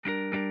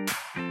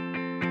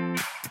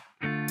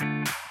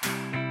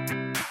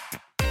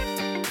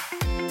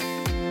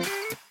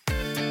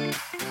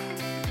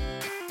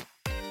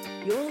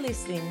You're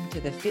listening to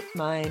the Fit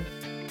Mind,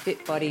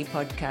 Fit Body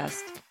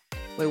podcast,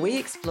 where we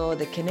explore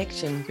the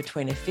connection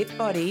between a fit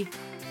body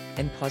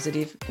and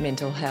positive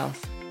mental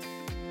health.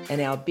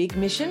 And our big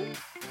mission?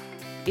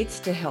 It's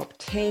to help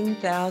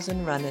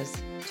 10,000 runners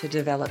to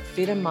develop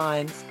fitter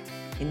minds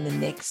in the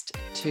next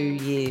 2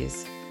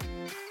 years.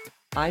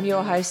 I'm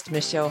your host,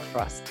 Michelle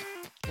Frost.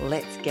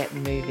 Let's get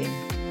moving.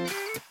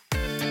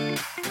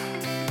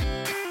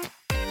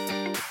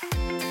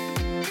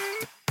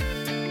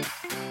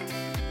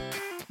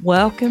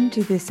 Welcome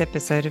to this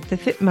episode of the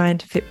Fit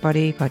Mind, Fit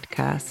Body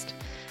podcast.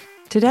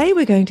 Today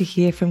we're going to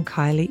hear from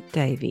Kylee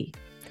Davey.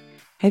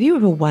 Have you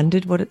ever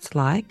wondered what it's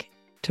like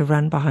to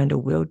run behind a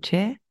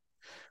wheelchair?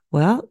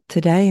 Well,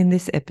 today in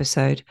this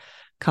episode,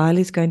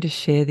 Kylie's going to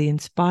share the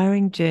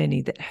inspiring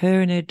journey that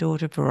her and her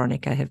daughter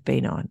Veronika have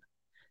been on.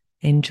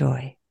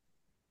 Enjoy.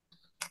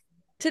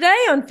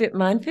 Today on Fit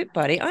Mind, Fit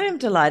Body, I am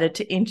delighted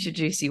to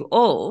introduce you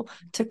all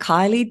to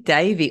Kylee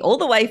Davey, all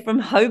the way from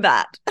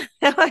Hobart.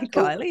 Hi,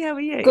 Kylee. How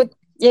are you? Good.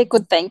 Yeah,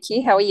 good. Thank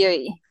you. How are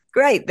you?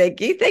 Great,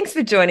 thank you. Thanks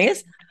for joining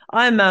us.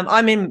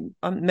 I'm in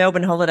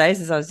Melbourne holidays,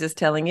 as I was just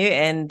telling you,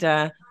 and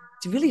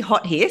it's really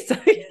hot here. So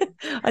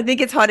I think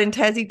it's hot in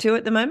Tassie too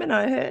at the moment,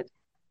 I heard.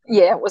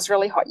 Yeah, it was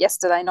really hot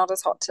yesterday, not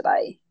as hot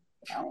today.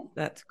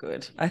 That's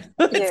good.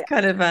 It's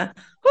kind of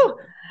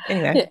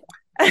anyway.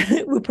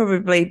 Yeah. We'll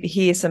probably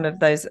hear some of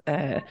those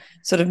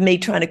sort of me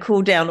trying to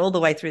cool down all the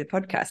way through the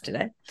podcast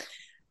today.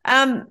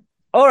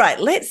 All right,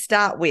 let's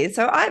start with,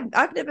 so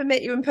I've never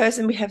met you in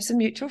person. We have some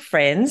mutual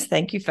friends.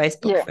 Thank you,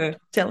 Facebook, for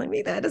telling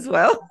me that as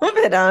well.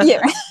 But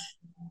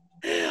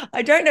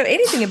I don't know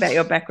anything about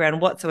your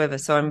background whatsoever,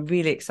 so I'm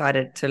really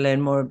excited to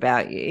learn more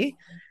about you.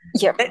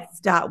 Yeah. Let's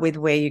start with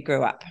where you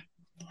grew up.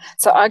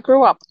 So I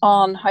grew up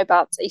on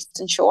Hobart's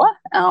Eastern Shore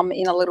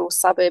in a little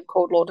suburb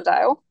called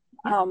Lauderdale.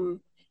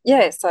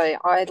 So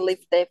I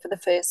lived there for the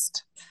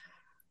first,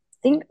 I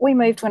think we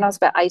moved when I was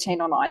about 18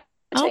 or 19.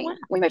 Oh, wow.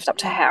 We moved up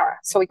to Howrah.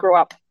 So we grew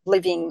up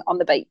living on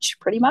the beach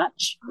pretty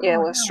much.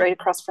 We're straight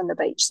across from the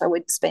beach. So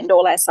we'd spend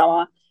all our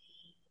summer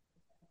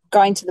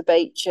going to the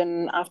beach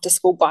and after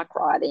school bike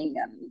riding.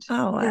 And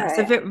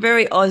So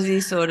very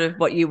Aussie sort of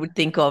what you would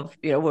think of,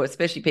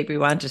 especially people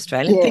who aren't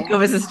Australian, think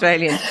of as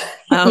Australian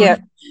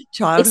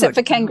childhood. Except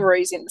for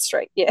kangaroos in the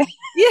street,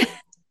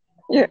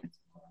 Yeah.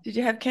 Did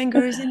you have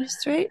kangaroos in the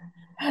street?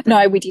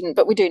 No, we didn't,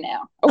 but we do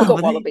now. We've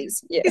got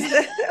wallabies. Yeah.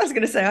 I was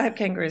going to say I have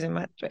kangaroos in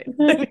my street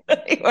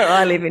where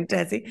I live in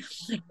Tassie.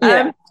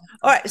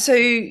 All right, so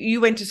you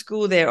went to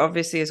school there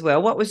obviously as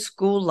well. What was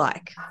school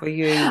like for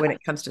you when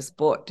it comes to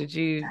sport? Did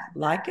you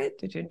like it?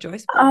 Did you enjoy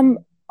sport?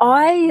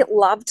 I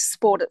loved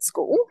sport at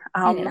school.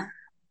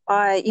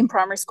 In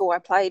primary school I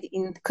played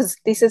in, because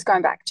this is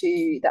going back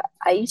to the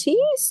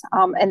 80s,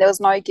 and there was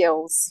no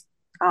girls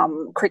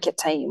cricket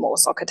team or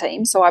soccer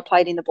team. So I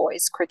played in the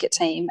boys cricket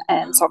team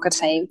and soccer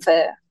team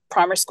for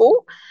primary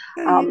school.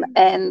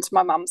 And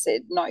my mum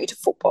said no to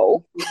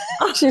football.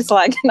 She's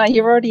like, no,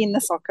 you're already in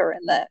the soccer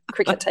and the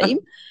cricket team.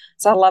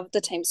 So I loved the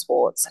team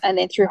sports. And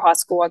then through high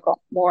school, I got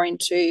more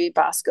into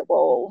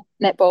basketball,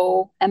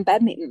 netball and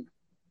badminton.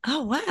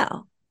 Oh,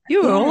 wow.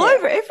 You were all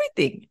over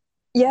everything.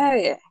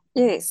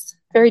 Yes.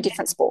 Very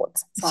different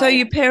sports. So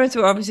your parents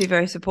were obviously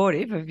very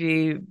supportive of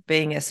you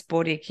being a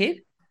sporty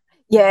kid?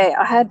 Yeah,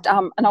 I had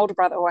an older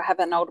brother, or I have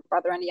an older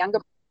brother and a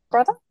younger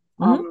brother.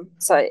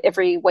 So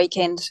every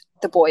weekend,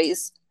 the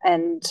boys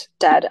and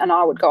dad and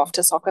I would go off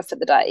to soccer for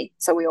the day.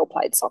 So we all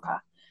played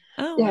soccer.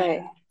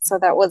 Wow. So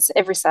that was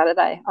every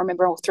Saturday. I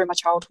remember all through my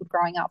childhood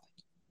growing up.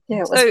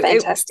 Yeah, it was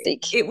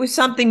fantastic. It was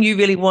something you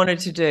really wanted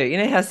to do. You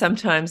know how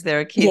sometimes there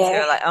are kids who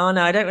are like, oh,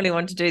 no, I don't really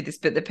want to do this.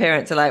 But the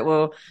parents are like,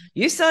 well,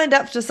 you signed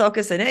up to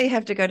soccer, so now you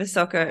have to go to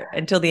soccer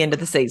until the end of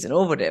the season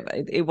or whatever.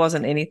 It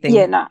wasn't anything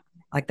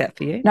like that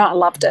for you? No, I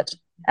loved it.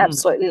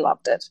 Absolutely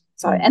loved it.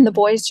 So, and the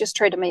boys just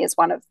treated me as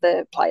one of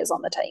the players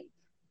on the team,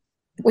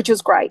 which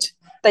was great.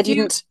 They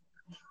didn't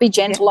be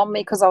gentle on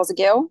me because I was a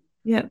girl.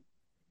 Yeah.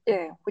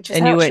 Yeah. Which is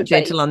and you weren't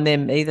gentle on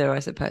them either, I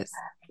suppose.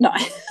 No.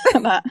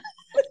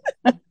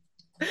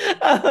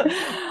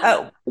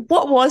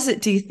 What was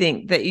it, do you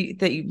think, that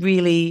you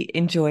really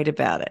enjoyed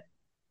about it?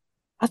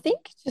 I think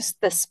just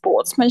the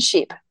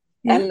sportsmanship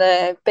and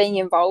the being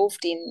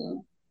involved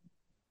in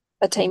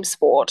a team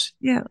sport.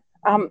 Yeah.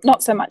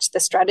 Not so much the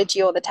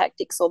strategy or the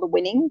tactics or the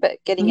winning, but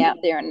getting out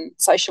there and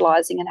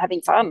socialising and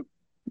having fun.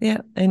 Yeah,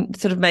 and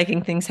sort of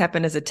making things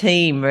happen as a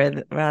team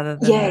rather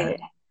than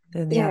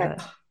the other.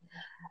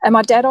 And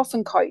my dad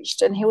often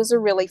coached, and he was a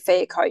really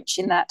fair coach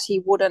in that he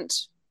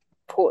wouldn't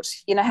put,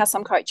 you know how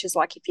some coaches,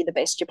 like if you're the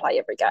best, you play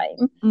every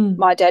game.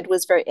 My dad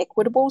was very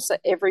equitable, so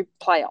every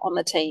player on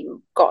the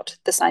team got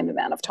the same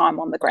amount of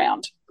time on the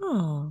ground.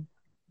 Oh,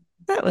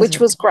 which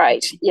was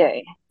great.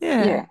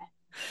 Yeah.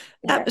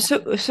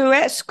 So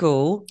at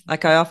school,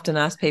 like I often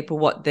ask people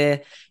what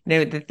the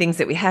things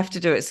that we have to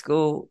do at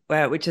school,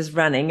 which is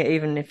running,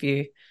 even if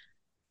you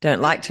don't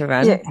like to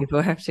run,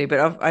 people have to.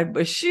 But I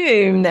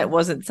assume that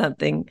wasn't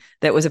something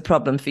that was a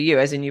problem for you,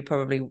 as in you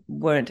probably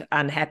weren't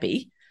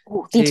unhappy.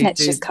 Oh, the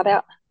internet's just cut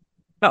out.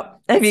 Oh,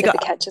 have you got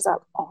the catches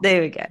up? Oh.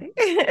 There we go.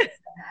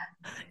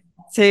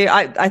 So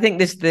I think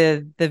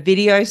the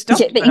video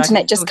stopped. Yeah, the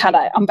internet just cut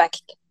out. I'm back.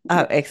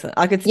 Oh, excellent.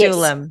 I could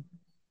still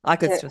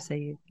still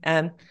see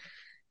you.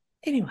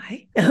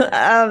 Anyway,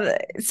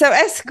 so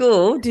at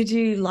school, did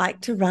you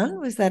like to run?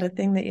 Was that a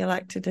thing that you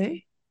liked to do?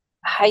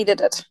 Hated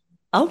it.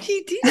 Oh,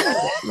 you did hate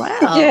it.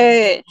 Wow.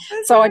 Yeah.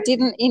 So I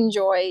didn't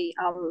enjoy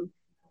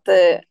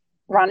the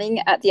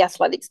running at the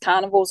athletics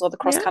carnivals or the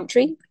cross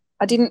country.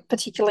 I didn't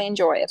particularly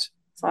enjoy it.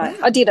 So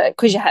I did it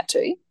because you had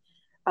to.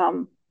 I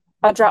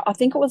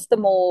think it was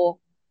the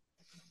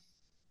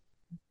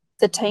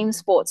team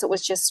sports. It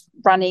was just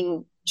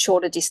running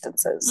shorter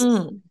distances.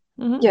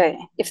 Mm-hmm. Yeah,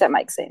 if that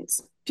makes sense.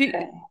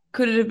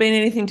 Could it have been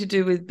anything to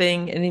do with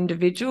being an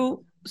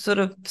individual sort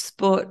of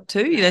sport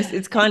too? You know,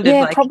 it's kind of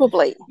like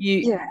probably.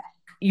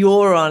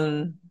 You're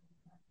on.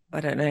 I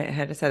don't know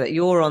how to say that.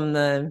 You're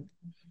on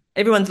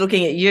everyone's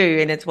looking at you,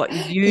 and it's what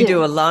you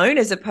do alone,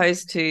 as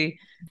opposed to,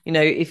 you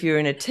know, if you're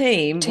in a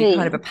team, you're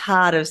kind of a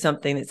part of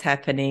something that's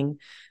happening.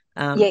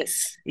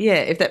 Yes. Yeah,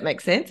 if that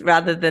makes sense,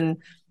 rather than,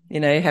 you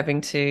know,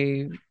 having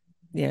to,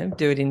 you know,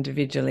 do it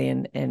individually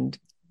and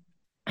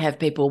have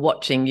people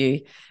watching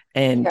you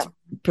and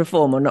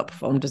perform or not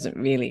perform doesn't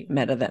really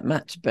matter that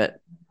much. But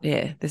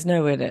yeah, there's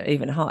nowhere to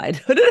even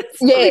hide. It's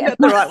probably not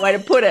the right way to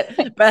put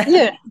it. But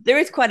there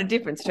is quite a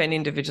difference between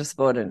individual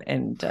sport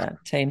and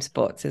team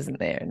sports, isn't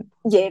there? And,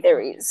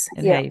 there is.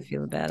 And how you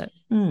feel about it.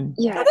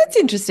 Yeah. Oh, that's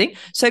interesting.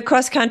 So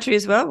cross country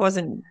as well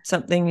wasn't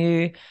something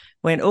you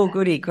went, oh,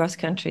 goody, cross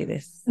country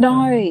this?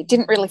 No,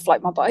 didn't really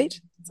float my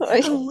boat. So.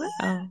 Oh,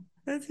 wow.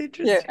 That's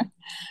interesting. Yeah,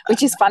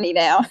 which is funny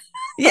now.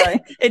 Yeah,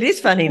 it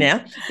is funny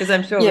now because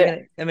I'm sure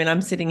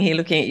I'm sitting here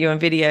looking at you on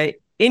video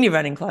in your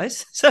running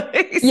clothes. So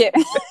yeah.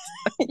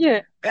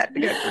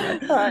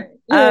 Right.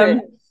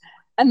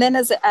 And then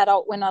as an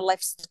adult, when I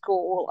left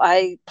school,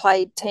 I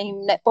played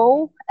team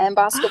netball and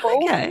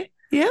basketball. Oh, okay.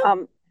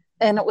 Yeah.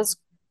 And it was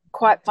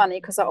quite funny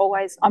because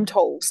I'm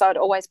tall, so I'd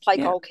always play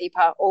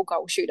goalkeeper or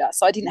goal shooter.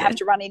 So I didn't have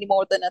to run any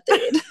more than a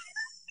third.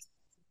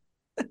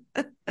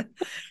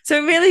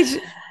 So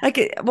really,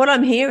 like what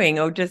I'm hearing,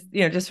 or just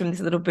from this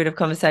little bit of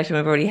conversation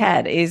we've already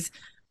had, is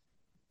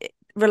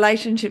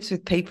relationships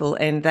with people,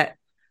 and that,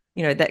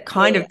 you know, that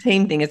kind of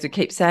team thing, as we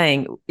keep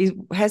saying,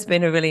 has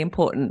been a really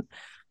important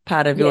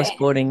part of your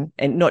sporting,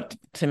 and not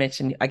to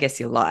mention, I guess,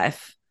 your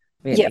life.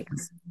 Really,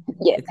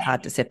 it's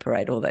hard to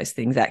separate all those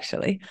things.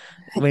 Actually,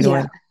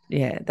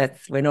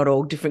 we're not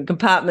all different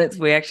compartments.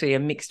 We're actually a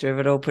mixture of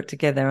it all put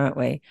together, aren't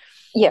we?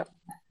 Yeah.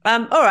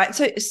 All right.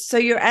 So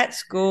you're at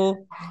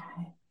school.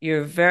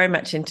 You're very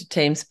much into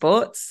team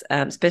sports,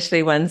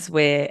 especially ones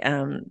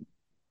where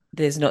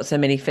there's not so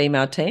many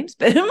female teams,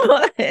 but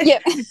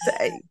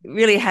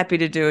really happy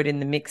to do it in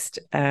the mixed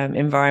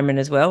environment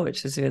as well,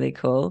 which is really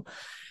cool.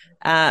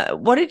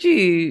 What did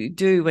you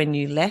do when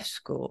you left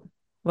school?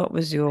 What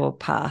was your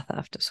path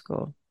after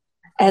school?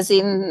 As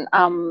in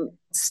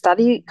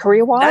study,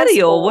 career-wise?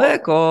 Study or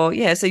work, or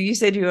so you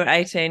said you were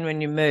 18 when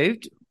you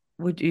moved.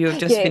 Would you have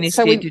just finished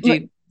did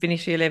you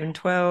finish year 11,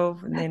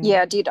 12? And then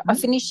I did. I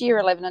finished year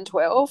 11 and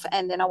 12,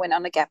 and then I went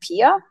on a gap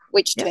year,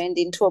 which turned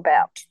into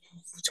about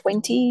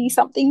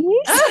 20-something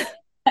years,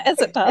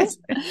 as it does.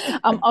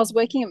 I was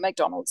working at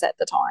McDonald's at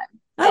the time,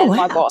 and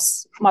my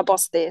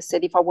boss there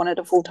said if I wanted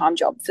a full-time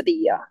job for the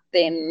year,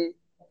 then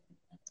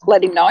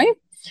let him know.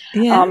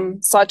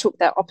 So I took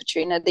that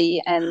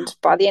opportunity, and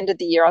by the end of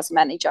the year, I was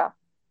manager.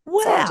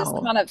 Wow. So I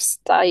just kind of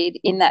stayed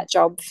in that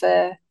job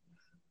that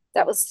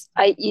was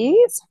 8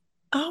 years.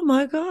 Oh,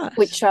 my gosh.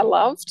 Which I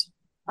loved,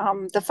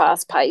 the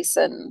fast pace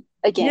and,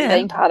 again,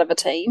 being part of a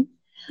team.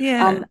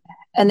 Yeah.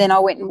 And then I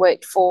went and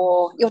worked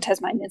for your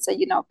Tasmanian, so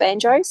you know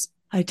Banjos.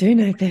 I do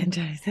know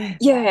Banjos,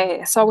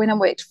 yeah. So I went and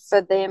worked for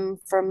them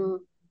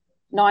from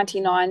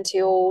 99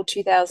 till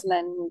 2000,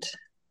 and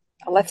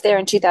I left there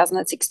in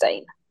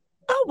 2016.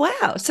 Oh,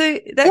 wow. So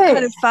that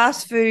kind of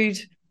fast food,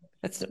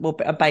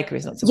 a bakery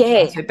is not so much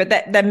fast food, but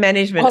that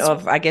management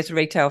of, I guess,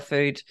 retail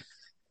food.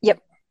 Yep.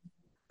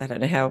 I don't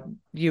know how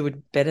you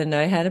would better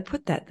know how to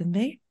put that than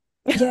me.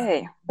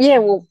 Retail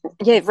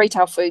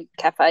food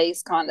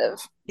cafes kind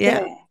of.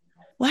 Yeah.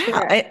 Wow.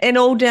 Yeah. And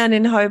all down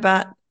in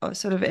Hobart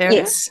sort of area?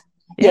 Yes.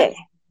 Yeah.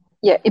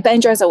 At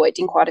Banjos, I worked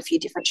in quite a few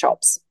different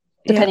shops,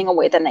 depending on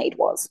where the need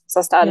was.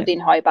 So I started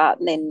in Hobart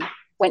and then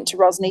went to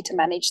Rosny to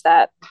manage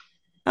that.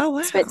 Oh,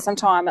 wow. Spent some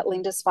time at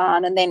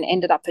Lindisfarne and then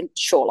ended up in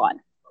Shoreline.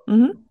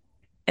 Mm-hmm.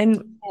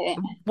 And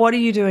what are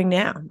you doing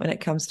now when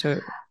it comes to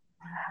it?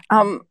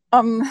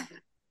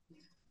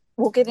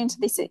 We'll get into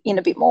this in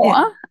a bit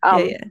more,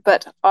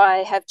 but I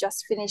have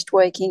just finished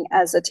working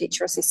as a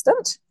teacher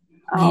assistant.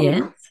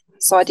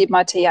 So I did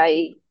my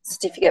TA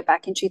certificate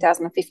back in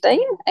 2015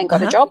 and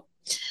got a job.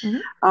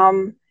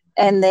 Mm-hmm.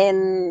 And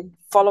then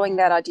following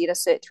that, I did a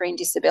Cert 3 in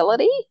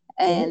disability,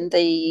 and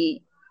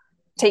the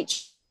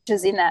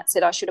teachers in that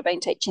said I should have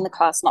been teaching the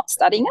class, not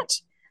studying it.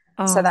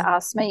 So they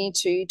asked me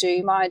to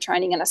do my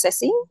training and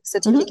assessing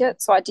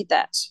certificate. So I did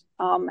that,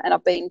 and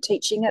I've been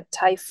teaching at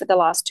TAFE for the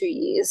last 2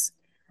 years.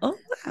 Oh,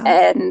 wow.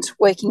 And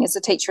working as a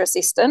teacher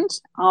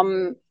assistant.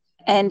 And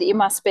in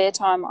my spare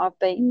time, I've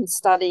been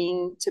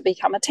studying to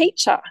become a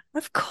teacher.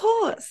 Of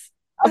course.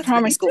 a That's what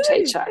primary you school do.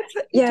 teacher. That's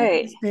what you do Yeah.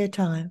 in spare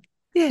time.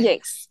 Yeah.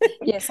 Yes.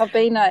 Yes. I've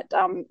been at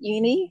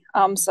uni.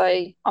 So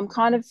I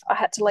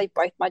had to leave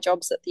both my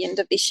jobs at the end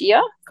of this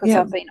year because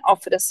Yeah. I've been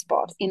offered a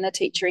spot in the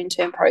teacher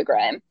intern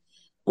program,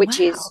 which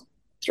is Wow.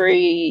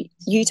 through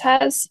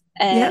UTAS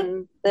Yeah.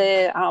 and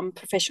the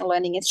Professional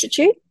Learning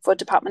Institute for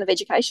Department of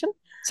Education.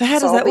 So how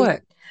So does I'll that be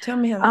work? Tell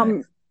me how that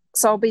works.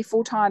 so I'll be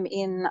full time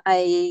in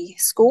a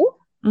school,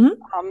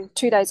 Mm-hmm.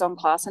 2 days on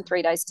class and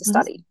 3 days to Mm-hmm.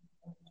 study.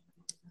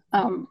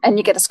 And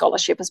you get a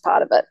scholarship as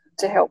part of it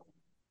to help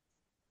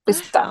with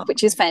stuff, Wow.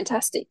 which is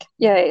fantastic.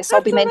 Yeah, so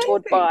I'll That's be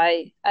mentored amazing.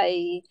 by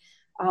a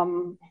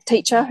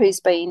teacher who's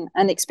been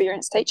an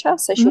experienced teacher.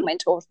 So she'll Mm-hmm.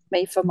 mentor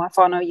me for my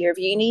final year of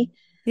uni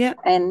Yeah.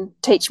 and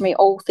teach me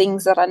all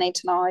things that I need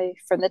to know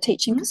from the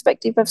teaching Mm-hmm.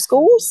 perspective of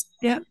schools.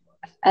 Yeah.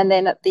 And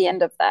then at the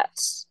end of that,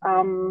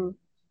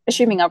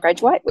 assuming I'll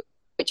graduate,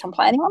 which I'm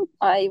planning on,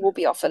 I will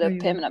be offered Oh, a you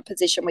will. permanent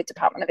position with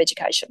Department of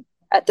Education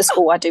at the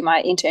school I do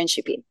my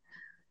internship in.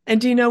 And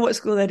do you know what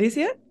school that is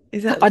yet?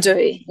 Is that? I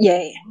do,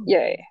 yeah,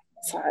 yeah.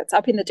 So it's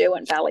up in the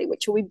Derwent Valley,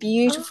 which will be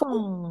beautiful.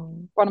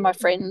 Oh. One of my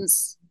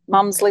friends'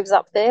 mums lives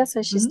up there,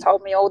 so she's Mm-hmm.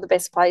 told me all the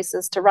best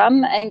places to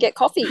run and get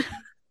coffee.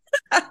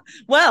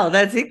 Well,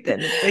 that's it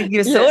then.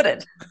 You're Yeah,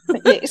 sorted.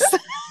 yes,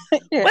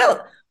 yeah,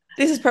 Well,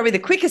 this is probably the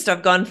quickest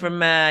I've gone from,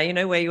 where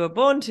you were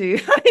born to,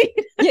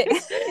 yeah,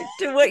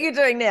 to what you're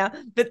doing now.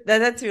 But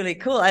that's really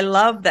cool. I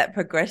love that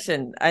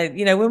progression.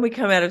 When we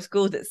come out of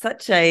schools, it's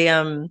such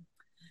a,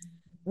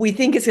 we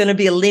think it's going to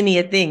be a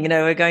linear thing.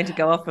 We're going to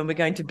go off and we're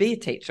going to be a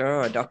teacher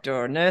or a doctor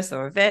or a nurse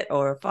or a vet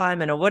or a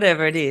fireman or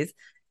whatever it is.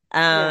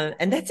 yeah,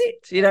 And that's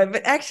it,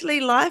 but actually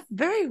life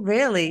very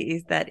rarely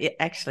is that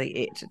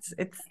actually it.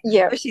 It's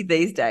yeah, especially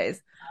these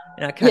days.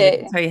 I can't yeah.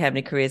 even tell you how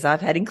many careers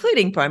I've had,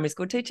 including primary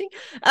school teaching.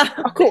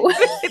 Oh, cool.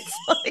 It's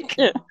like,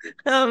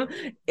 Yeah,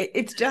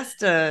 it's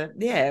just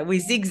we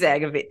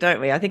zigzag a bit, don't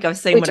we? I think I've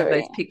seen we one of do.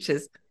 those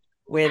pictures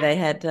where they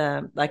had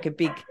like a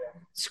big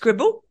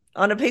scribble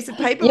on a piece of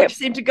paper, Yep. which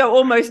seemed to go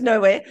almost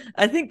nowhere.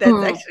 I think that's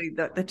Mm, actually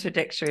the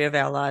trajectory of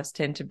our lives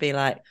tend to be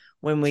like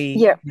when we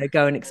yep.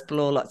 go and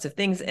explore lots of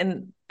things,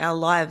 and our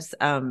lives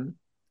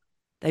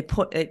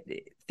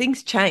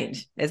things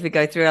change as we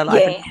go through our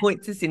life, and Yeah. it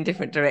points us in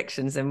different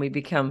directions, and we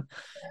become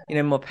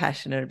more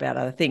passionate about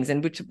other things,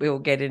 and which we'll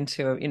get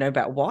into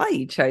about why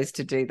you chose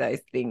to do those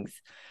things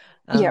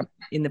Yep.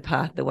 in the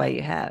path the way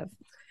you have.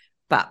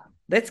 But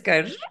let's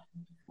go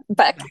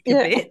Back. back a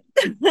Yeah.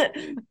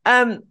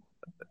 bit.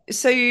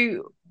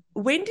 So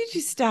when did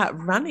you start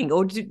running,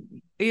 or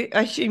I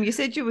assume you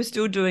said you were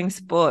still doing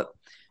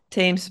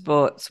team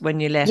sports when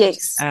you left?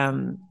 Yes.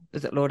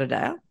 Was it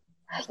Lauderdale?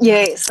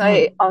 Yeah. So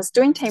Mm. I was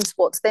doing team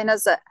sports then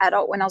as an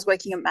adult when I was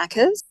working at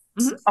Macca's.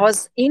 Mm-hmm. I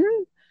was in,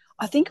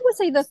 I think it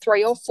was either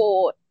 3 or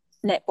 4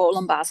 netball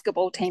and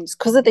basketball teams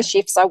because of the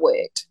shifts I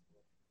worked.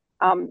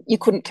 You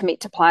couldn't commit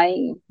to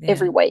playing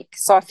every week.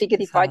 So I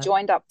figured if I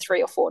joined up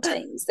 3 or 4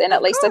 teams, then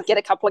at least I'd get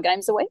a couple of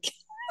games a week.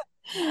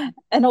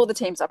 And all the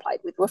teams I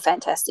played with were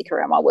fantastic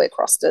around my work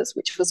rosters,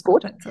 which was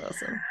good. That's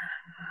awesome.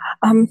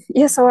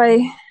 So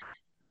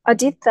I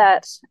did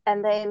that.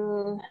 And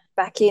then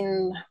back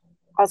in,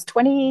 I was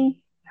 20,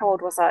 how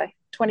old was I?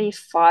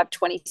 25,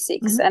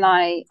 26. Mm-hmm. And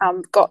I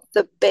got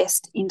the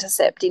best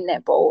intercept in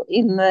netball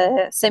in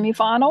the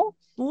semi-final.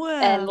 Wow.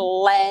 And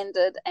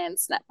landed and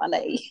snapped my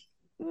knee.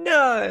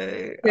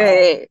 No. Yeah.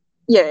 Oh.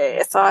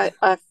 Yeah. So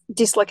I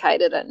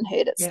dislocated it and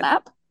heard it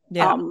snap.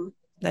 Yeah.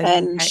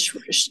 And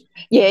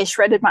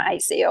shredded my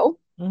ACL.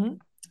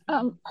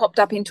 Mm-hmm. Hopped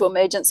up into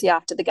emergency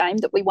after the game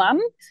that we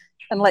won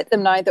and let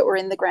them know that we're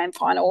in the grand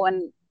final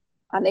and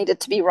I needed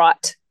to be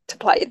right to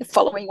play the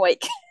following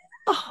week.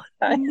 Oh,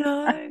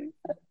 no.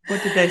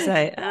 What did they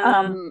say?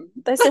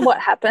 They said what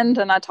happened,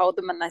 and I told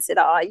them, and they said,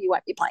 you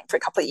won't be playing for a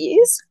couple of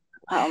years.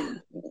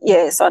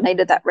 So I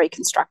needed that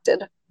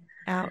reconstructed.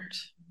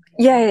 Ouch.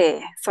 Yeah,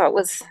 so it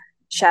was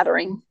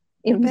shattering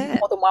in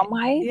more than one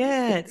way.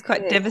 Yeah, it's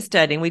quite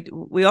devastating.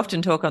 We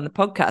often talk on the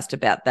podcast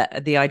about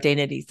that, the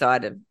identity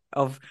side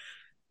of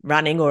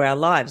running, or our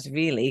lives,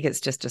 really.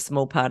 It's just a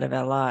small part of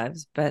our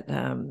lives, but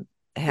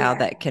how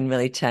that can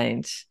really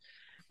change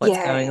what's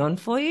going on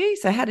for you.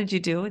 So how did you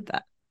deal with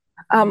that?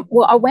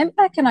 Well, I went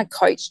back and I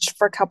coached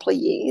for a couple of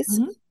years,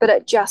 but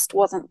it just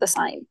wasn't the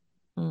same.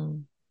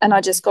 And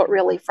I just got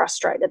really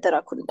frustrated that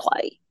I couldn't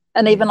play.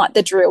 And even like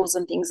the drills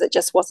and things, it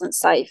just wasn't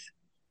safe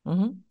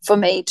for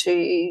me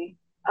to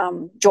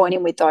join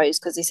in with those,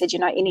 because he said,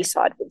 any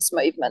sideways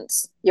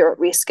movements, you're at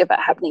risk of it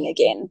happening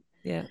again.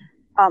 Yeah.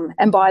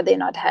 And by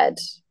then I'd had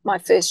my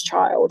first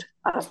child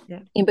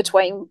in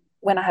between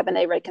when I had my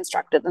knee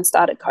reconstructed and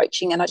started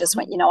coaching. And I just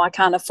went, I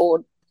can't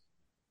afford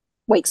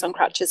weeks on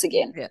crutches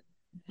again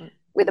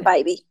with a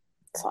baby.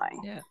 So,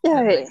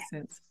 that makes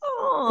sense.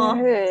 Oh,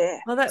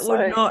 well, that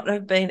would not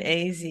have been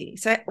easy.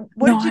 So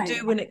what did you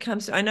do when it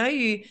comes to, I know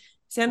you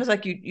sounded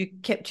like you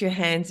kept your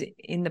hands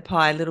in the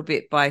pie a little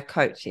bit by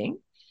coaching.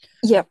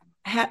 Yep.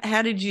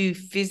 How did you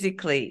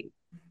physically,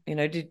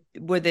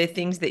 were there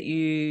things that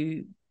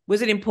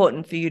was it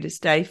important for you to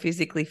stay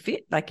physically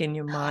fit, like in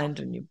your mind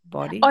and your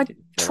body? I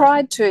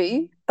tried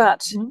to,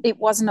 but it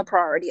wasn't a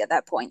priority at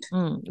that point.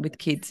 With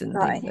kids and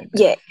Right. things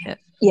like that.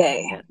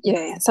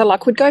 Yeah. So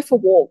like we'd go for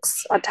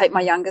walks. I'd take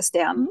my youngest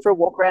down for a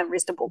walk around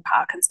Risdale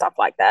Park and stuff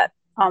like that.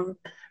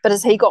 But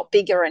as he got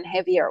bigger and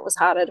heavier, it was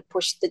harder to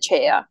push the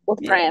chair or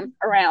the pram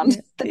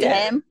around the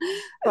dam,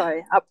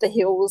 so up the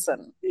hills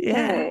and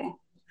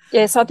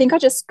So I think I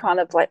just kind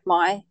of let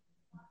my,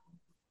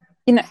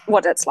 you know,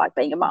 what it's like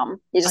being a mum.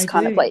 You just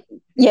kind of like,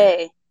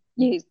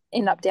 you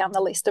end up down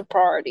the list of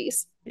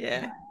priorities.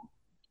 Yeah.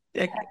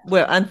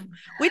 Well,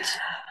 which,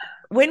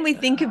 when we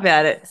think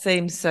about it,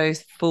 seems so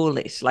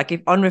foolish. Like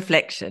if on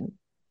reflection,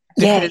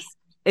 because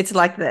it's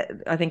like that.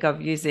 I think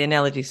I've used the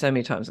analogy so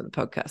many times on the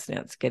podcast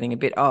now. It's getting a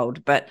bit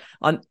old, but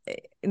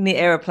in the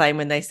aeroplane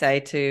when they say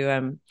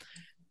to,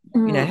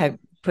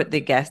 put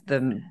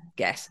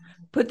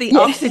the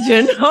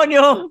oxygen on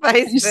your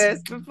face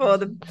first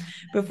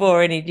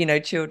before any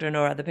children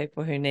or other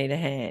people who need a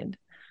hand.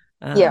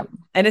 And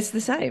it's the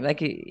same.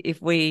 Like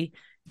if we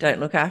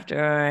don't look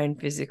after our own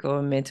physical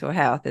and mental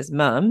health as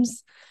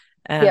mums,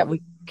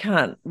 we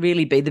can't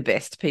really be the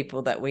best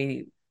people that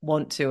we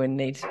want to and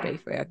need to be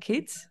for our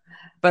kids.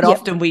 But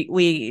often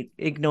we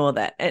ignore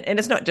that. And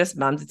it's not just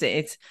mums.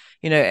 It's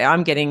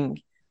I'm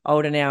getting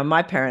older now and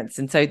my parents.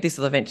 And so this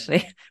will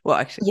eventually, well,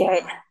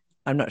 actually,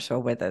 I'm not sure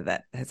whether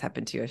that has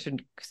happened to you. I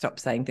shouldn't stop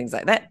saying things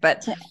like that.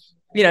 But,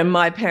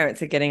 my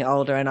parents are getting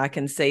older and I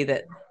can see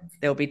that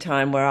there'll be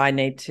time where I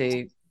need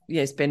to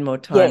spend more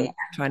time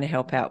trying to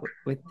help out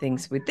with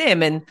things with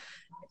them. And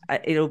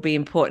it'll be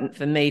important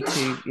for me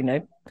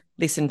to,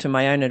 listen to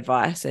my own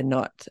advice and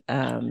not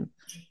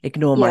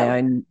ignore my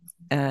own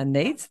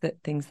needs,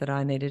 things that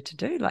I needed to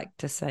do, like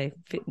to stay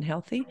fit and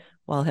healthy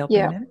while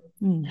helping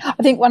them.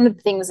 I think one of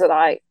the things that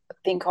I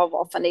think of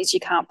often is you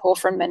can't pour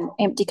from an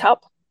empty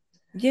cup.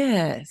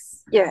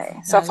 Yes.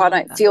 Yeah. So if I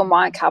don't fill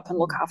my cup and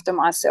look after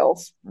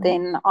myself,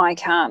 then I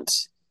can't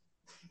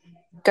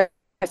go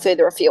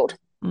further afield.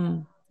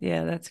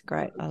 Yeah, that's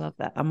great. I love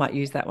that. I might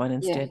use that one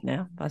instead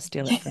now. I'll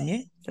steal it from you.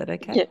 Is that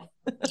okay?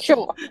 Yeah,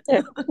 sure.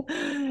 Yeah.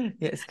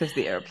 Yes, because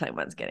the airplane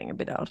one's getting a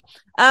bit old.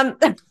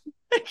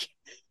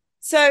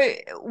 So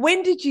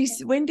when did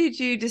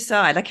you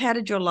decide? Like, how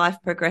did your life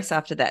progress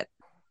after that?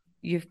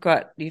 You've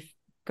got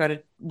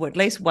at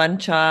least one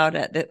child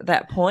at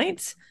that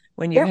point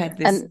when you had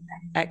this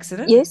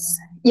accident? Yes.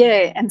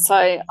 Yeah. And so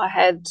I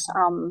had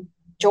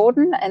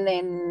Jordan, and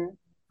then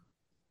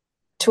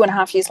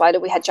 2.5 years later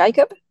we had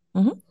Jacob.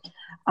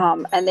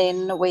 And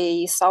then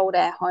we sold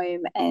our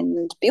home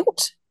and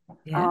built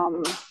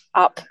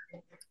up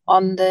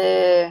on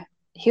the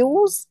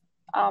hills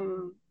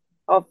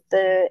of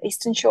the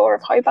eastern shore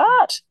of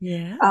Hobart.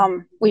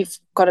 We've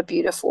got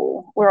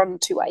we're on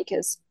 2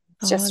 acres.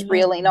 It's just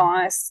really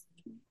nice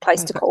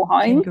place to call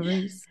home.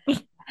 Kangaroos.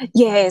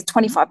 Yeah,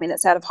 25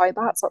 minutes out of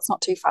Hobart, so it's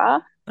not too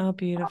far. Oh,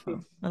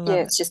 beautiful. I love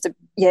it. It's just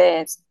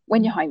it's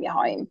when you're home, you're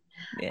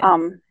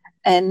home.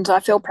 And I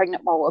fell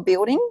pregnant while we were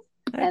building.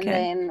 And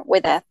then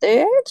with our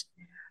third,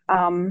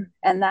 and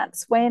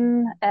that's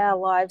when our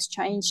lives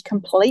changed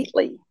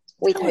completely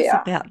with her. Tell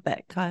us about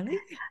that,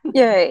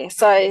 Kylie.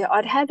 So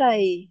I'd had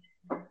a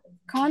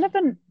kind of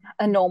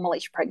a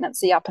normalish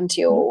pregnancy up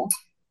until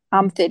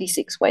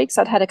 36 weeks.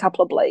 I'd had a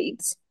couple of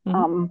bleeds,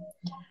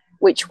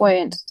 which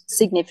weren't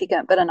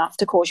significant, but enough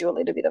to cause you a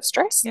little bit of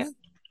stress.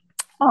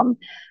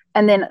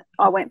 And then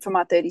I went for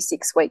my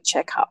 36-week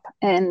checkup,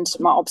 and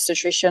my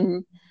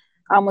obstetrician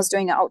was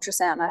doing an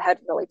ultrasound. I had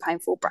really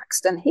painful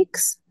Braxton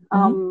Hicks.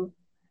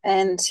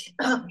 And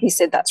he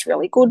said that's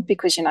really good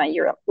because,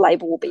 your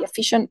labour will be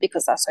efficient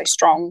because they're so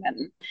strong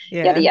and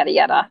yada, yada,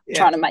 yada,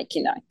 trying to make,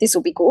 this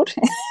will be good.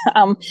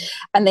 And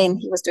then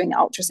he was doing an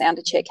ultrasound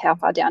to check how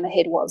far down the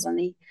head was, and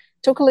he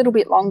took a little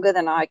bit longer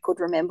than I could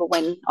remember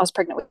when I was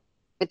pregnant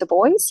with the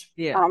boys.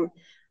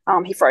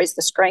 He froze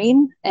the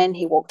screen and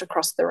he walked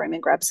across the room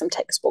and grabbed some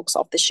textbooks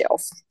off the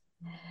shelf.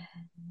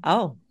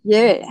 Oh.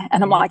 Yeah.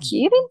 And I'm like,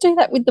 you didn't do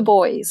that with the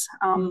boys.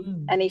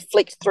 And he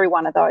flicked through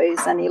one of those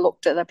and he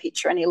looked at the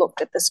picture and he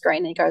looked at the screen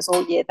and he goes,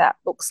 oh, yeah, that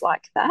looks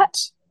like that.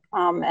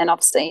 And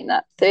I've seen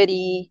that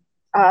 3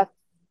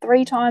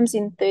 times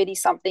in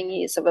 30-something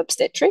years of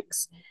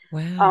obstetrics.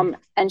 Wow.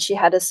 And she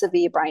had a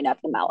severe brain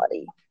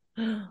abnormality,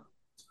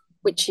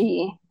 which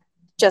he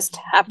just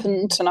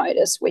happened to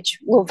notice, which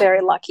we're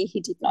very lucky he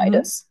did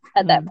notice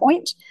at that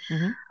point.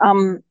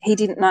 He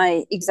didn't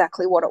know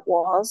exactly what it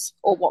was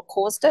or what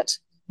caused it.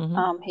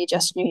 He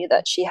just knew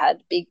that she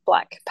had big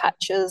black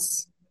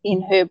patches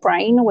in her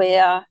brain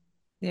where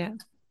the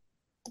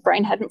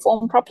brain hadn't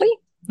formed properly.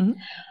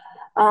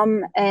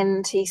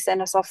 And he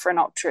sent us off for an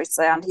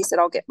ultrasound. He said,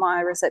 I'll get my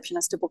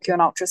receptionist to book you an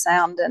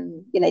ultrasound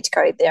and you need to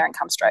go there and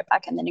come straight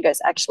back. And then he goes,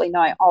 actually,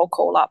 no, I'll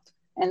call up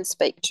and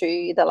speak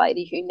to the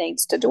lady who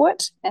needs to do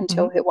it and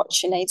tell her what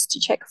she needs to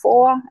check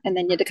for, and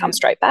then you're to come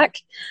straight back.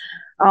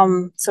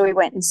 So we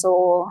went and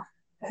saw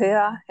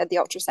her, had the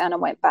ultrasound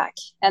and went back,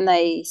 and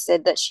they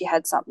said that she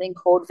had something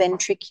called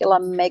ventricular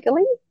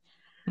megaly,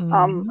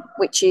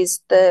 which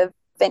is the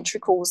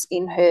ventricles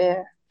in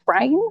her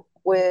brain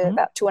were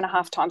about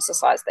 2.5 times the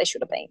size they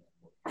should have been.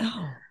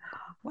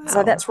 So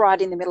Wow. that's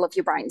right in the middle of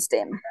your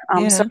brainstem. So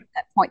Yeah. at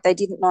that point, they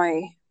didn't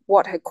know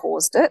what had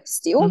caused it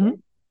still.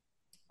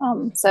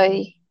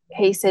 So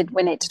he said,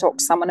 we need to talk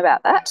to someone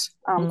about that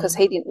because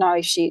he didn't know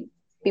if she'd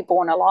be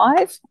born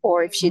alive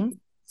or if she'd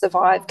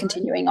survive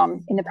continuing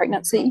on in the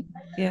pregnancy.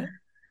 Yeah.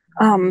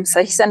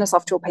 So he sent us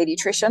off to a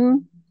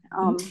paediatrician.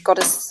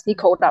 He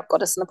called up,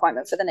 got us an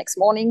appointment for the next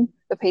morning.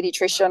 The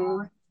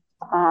paediatrician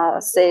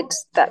said,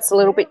 that's a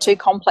little bit too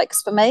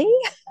complex for me.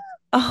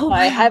 Oh,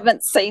 I wow.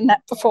 haven't seen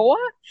that before.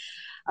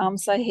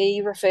 So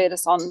he referred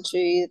us on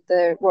to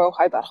the Royal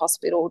Hobart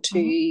Hospital to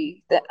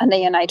a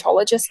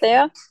neonatologist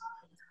there.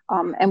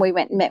 And we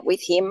went and met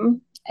with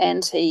him,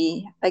 and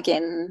he,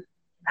 again,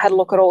 had a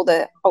look at all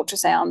the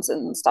ultrasounds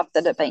and stuff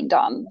that had been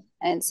done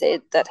and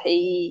said that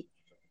he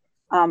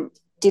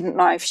didn't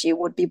know if she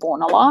would be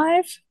born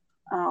alive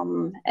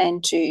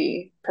and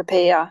to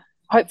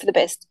hope for the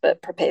best,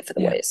 but prepare for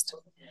the worst.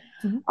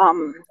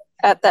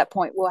 At that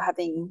point,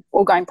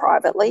 we're going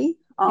privately,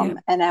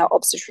 and our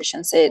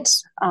obstetrician said,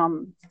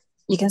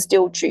 you can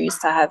still choose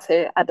to have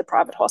her at the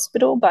private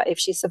hospital, but if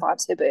she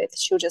survives her birth,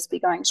 she'll just be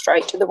going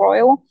straight to the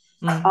Royal.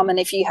 And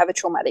if you have a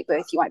traumatic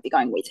birth, you won't be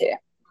going with her.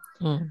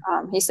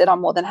 He said,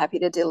 I'm more than happy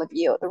to deliver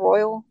you at the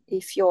Royal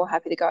if you're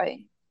happy to go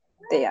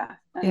there.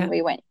 And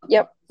we went,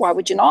 yep, why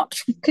would you not?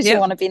 Because you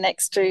want to be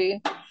next to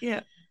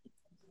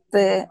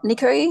the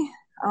NICU.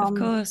 Of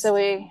course. So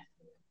it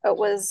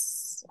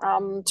was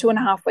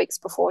 2.5 weeks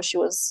before she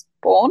was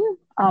born.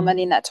 And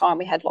in that time,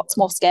 we had lots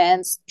more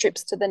scans,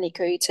 trips to the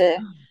NICU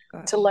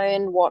to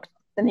learn what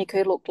the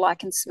NICU looked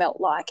like and smelt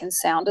like and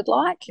sounded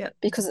like,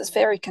 because it's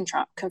very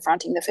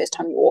confronting the first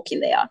time you walk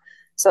in there.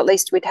 So at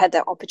least we'd had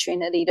that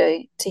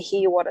opportunity to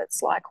hear what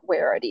it's like,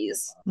 where it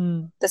is,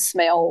 the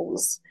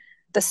smells,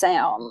 the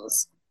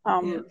sounds,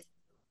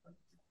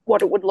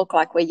 what it would look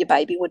like where your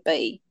baby would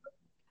be,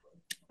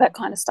 that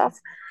kind of stuff.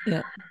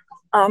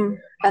 And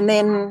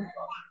then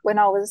when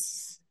I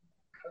was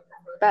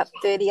about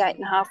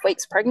 38.5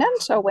 weeks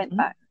pregnant, I went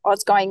back. I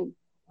was going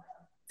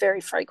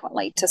very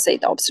frequently to see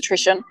the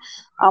obstetrician.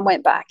 I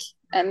went back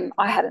and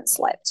I hadn't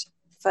slept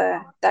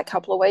for that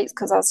couple of weeks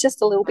because I was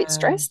just a little bit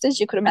stressed, as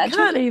you could imagine.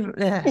 I can't even,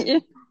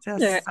 Just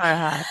so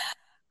hard.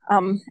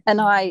 And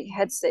I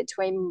had said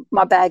to him,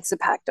 my bags are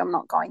packed, I'm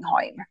not going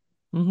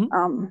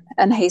home.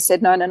 And he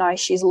said, no,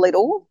 she's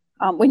little.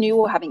 We knew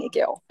we were having a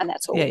girl, and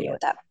that's all we knew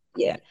at that.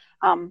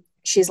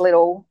 She's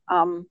little.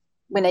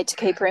 We need to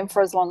keep her in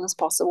for as long as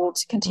possible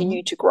to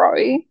continue to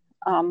grow,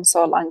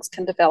 so her lungs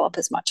can develop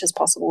as much as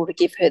possible to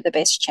give her the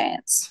best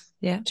chance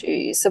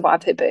to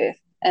survive her birth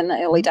in the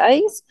early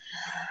days.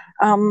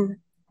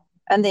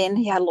 And then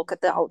he had a look at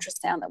the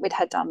ultrasound that we'd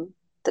had done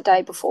the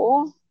day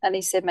before, and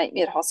he said, meet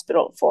me at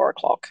hospital at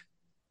 4:00.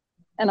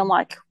 And I'm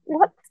like,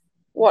 what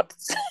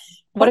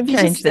have you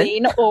just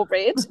seen or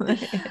read?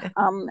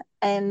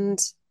 And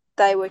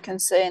they were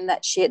concerned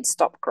that she had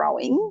stopped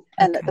growing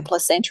and that the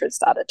placenta had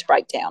started to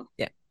break down.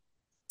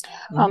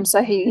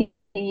 So he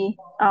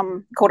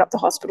called up the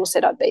hospital,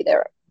 said I'd be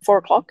there at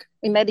 4:00.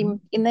 We met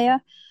him in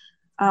there.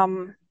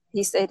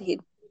 He said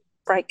he'd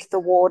break the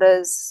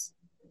waters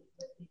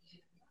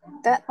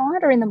that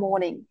night or in the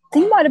morning. I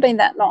think it might have been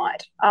that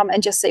night,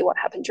 and just see what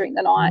happened during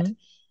the night.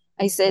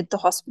 He said the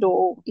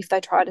hospital, if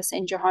they try to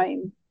send you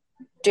home,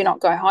 do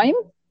not go home.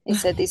 He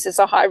said this is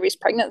a high-risk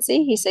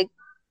pregnancy. He said,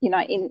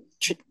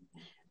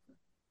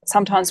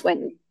 sometimes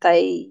when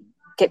they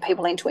get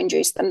people in to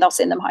induce them, they'll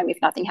send them home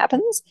if nothing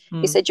happens.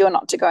 He said, you're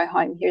not to go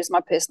home. Here's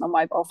my personal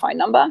mobile phone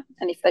number,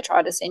 and if they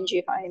try to send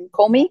you home,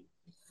 call me.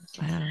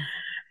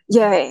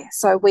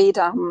 So we'd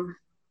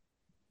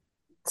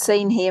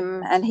seen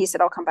him, and he said,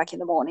 I'll come back in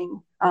the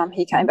morning.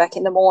 He came back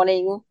in the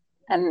morning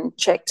and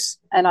checked,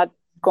 and I'd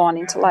gone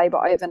into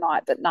labour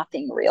overnight, but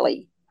nothing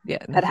really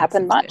had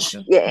happened much.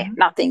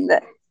 Nothing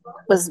that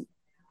was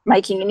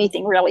making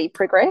anything really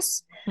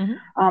progress.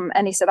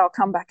 And he said, I'll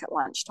come back at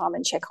lunchtime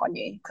and check on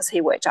you, because he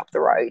worked up the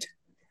road.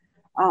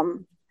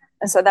 And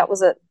so that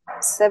was at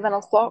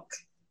 7:00.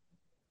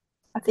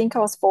 I think I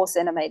was 4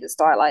 centimetres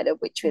dilated,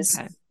 which was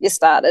you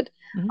started.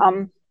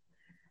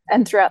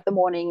 And throughout the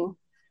morning,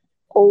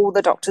 all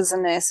the doctors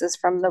and nurses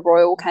from the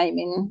Royal came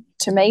in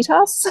to meet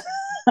us,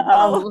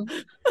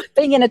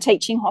 being in a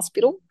teaching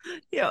hospital.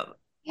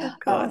 Of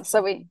course.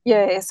 So we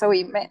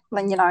met,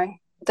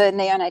 the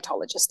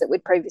neonatologist that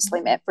we'd previously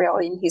met,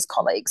 Briolly and his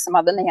colleagues, some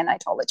other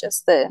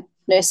neonatologists, the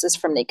nurses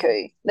from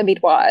NICU, the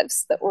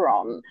midwives that were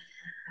on,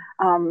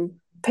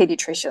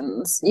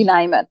 paediatricians, you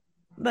name it.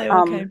 They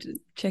all came to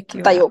check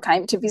you out. They all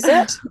came to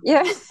visit,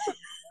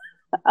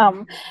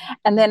 and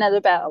then at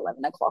about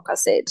 11:00, I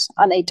said,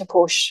 I need to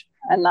push.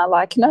 And they're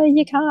like, no,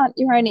 you can't.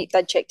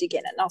 They checked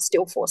again, and I was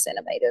still 4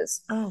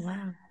 centimetres. Oh,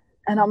 wow.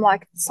 And I'm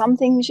like, some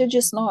things you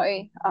just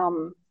know.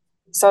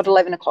 So at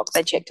 11:00,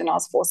 they checked, and I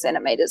was 4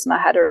 centimetres, and I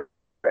had her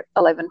at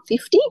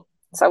 11:50.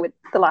 So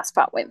the last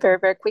part went very,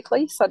 very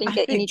quickly, so I didn't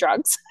get any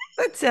drugs.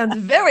 That sounds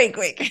very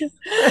quick.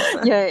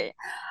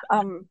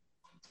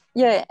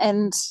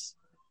 And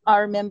I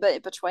remember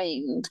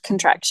between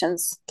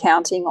contractions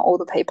counting all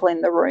the people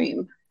in the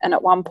room And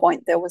at one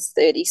point there was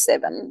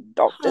 37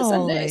 doctors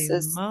and Holy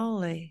nurses,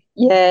 moly.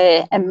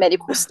 yeah, and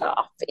medical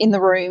staff in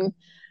the room.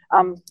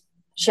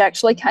 She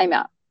actually came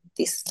out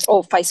this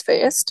all face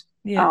first.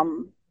 Yeah.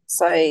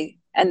 So,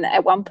 and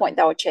at one point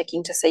they were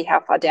checking to see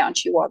how far down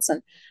she was,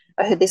 and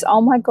I heard this,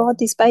 oh my God,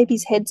 this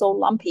baby's head's all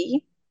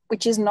lumpy,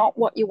 which is not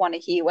what you want to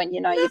hear when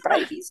you know your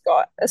baby's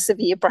got a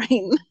severe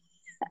brain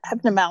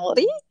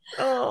abnormality.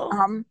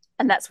 Oh.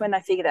 And that's when they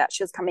figured out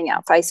she was coming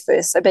out face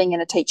first. So being in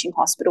a teaching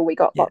hospital, we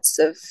got Yeah. lots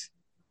of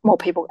more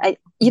people.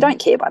 You don't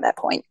care by that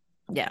point.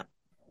 Yeah.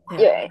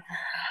 Yeah.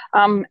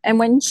 And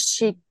when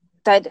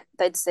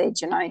they'd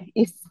said, you know,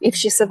 if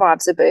she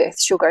survives a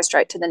birth, she'll go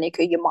straight to the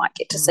NICU. You might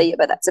get to see her,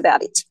 but that's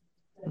about it.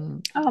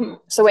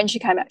 So when she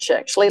came out, she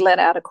actually let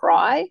out a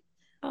cry.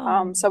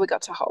 So we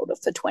got to hold her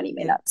for 20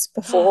 minutes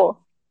before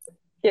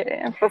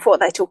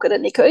they took her to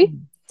NICU.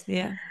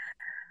 Yeah.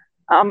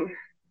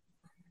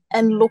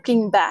 And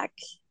looking back,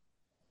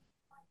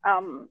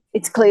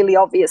 it's clearly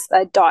obvious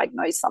they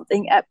diagnosed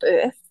something at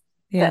birth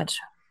that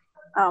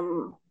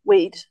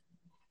we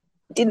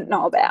didn't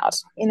know about,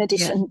 in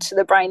addition to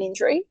the brain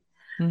injury.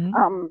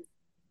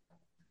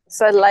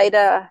 So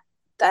later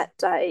that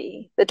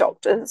day, the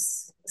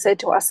doctors said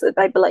to us that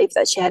they believed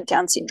that she had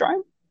Down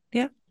syndrome.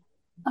 Yeah.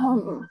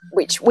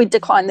 Which we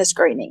declined the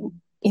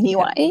screening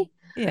anyway.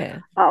 Yeah.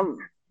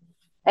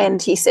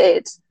 And he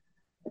said,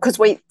 because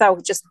we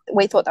thought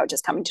they were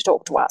just coming to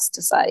talk to us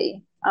to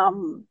say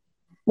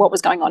what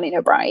was going on in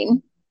her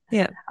brain.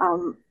 Yeah.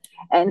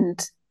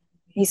 And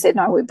he said,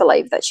 no, we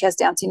believe that she has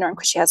Down syndrome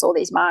because she has all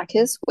these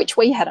markers, which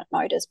we hadn't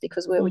noticed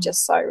because we were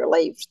just so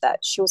relieved that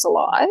she was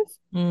alive.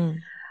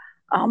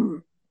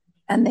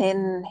 And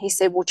then he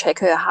said, we'll check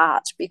her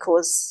heart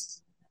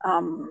because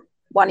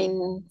 1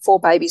 in 4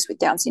 babies with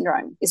Down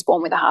syndrome is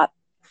born with a heart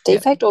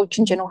defect or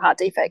congenital heart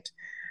defect.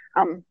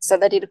 So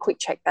they did a quick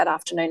check that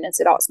afternoon and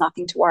said, oh, it's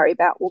nothing to worry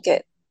about. We'll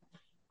get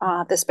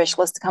the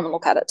specialist to come and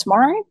look at it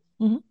tomorrow.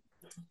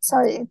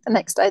 So the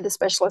next day the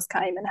specialist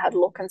came and had a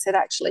look and said,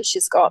 actually,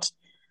 she's got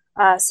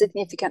a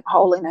significant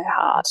hole in her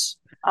heart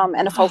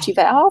and a faulty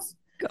valve.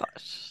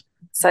 Gosh.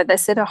 So they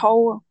said her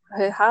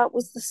heart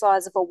was the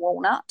size of a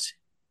walnut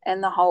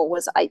and the hole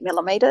was 8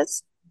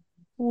 millimeters.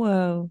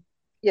 Whoa.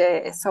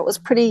 Yeah, so it was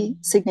pretty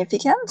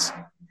significant.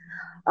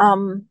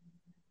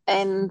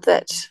 And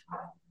that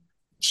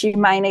she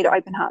may need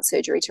open heart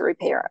surgery to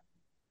repair it.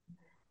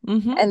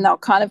 And they're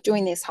kind of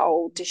doing this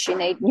whole, does she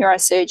need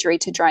neurosurgery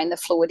to drain the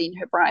fluid in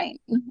her brain,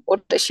 or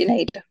does she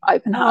need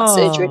open heart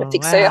surgery to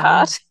fix her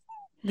heart?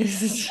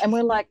 And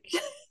we're like,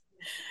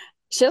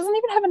 she doesn't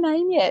even have a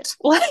name yet.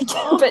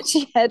 But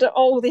she had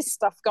all this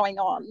stuff going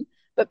on.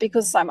 But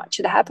because so much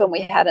had happened,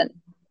 we hadn't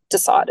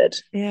decided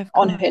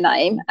on her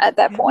name at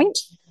that point.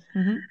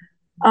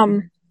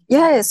 So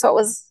it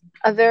was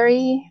a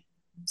very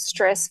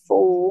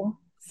stressful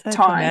time.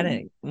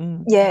 Traumatic.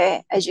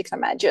 Yeah, as you can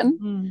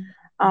imagine.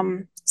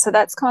 So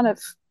that's kind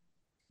of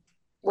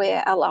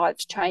where our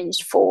lives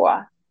changed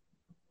for.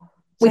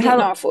 We didn't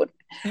know if it would.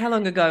 How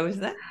long ago was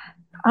that?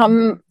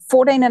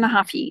 14 and a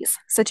half years,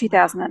 so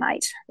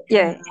 2008.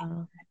 Yeah.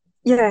 Wow.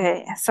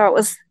 Yeah, so it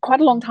was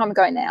quite a long time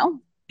ago now.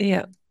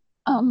 Yeah.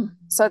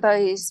 So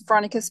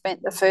Veronika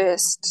spent the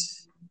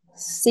first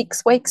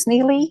 6 weeks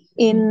nearly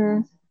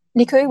in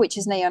NICU, which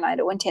is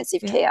neonatal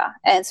intensive care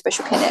and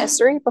special care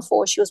nursery,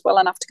 before she was well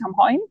enough to come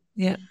home.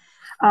 Yeah.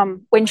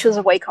 When she was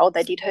a week old,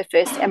 they did her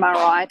first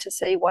MRI to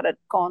see what had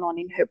gone on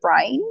in her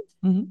brain.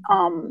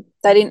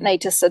 They didn't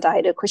need to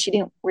sedate her because she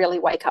didn't really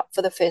wake up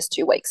for the first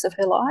 2 weeks of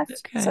her life.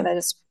 Okay. So they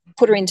just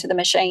put her into the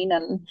machine,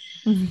 and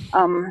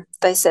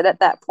they said at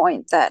that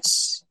point that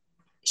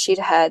she'd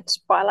had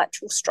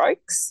bilateral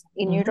strokes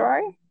in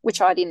utero,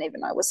 which I didn't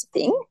even know was a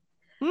thing.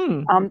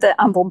 That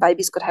unborn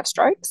babies could have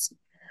strokes.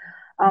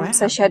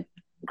 So she had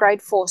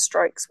grade 4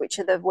 strokes, which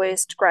are the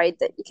worst grade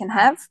that you can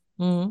have.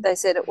 They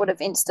said it would have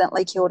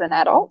instantly killed an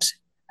adult,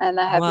 and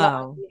they have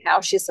no idea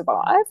how she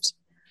survived.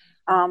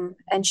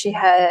 And she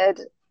had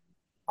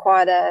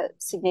quite a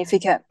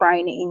significant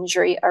brain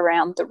injury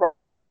around the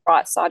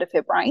right side of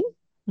her brain,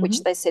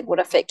 which they said would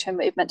affect her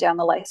movement down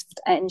the left,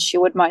 and she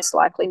would most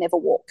likely never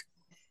walk.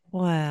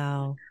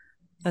 Wow.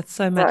 That's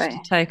so much to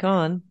take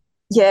on.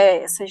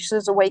 Yeah, so she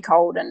was a week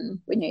old, and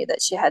we knew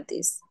that she'd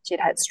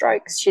had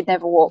strokes, she'd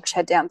never walked, she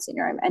had Down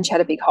syndrome, and she had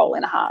a big hole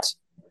in her heart.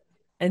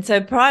 And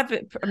so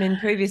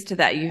previous to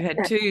that, you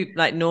had 2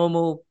 like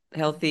normal,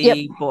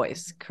 healthy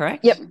boys,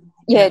 correct? Yep.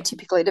 Yeah,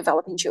 typically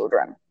developing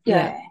children.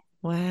 Yeah.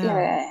 Wow.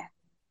 Yeah.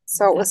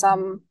 So it was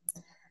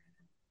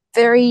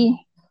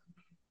very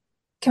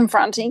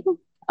confronting,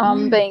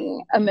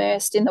 being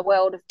immersed in the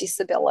world of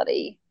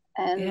disability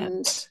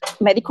and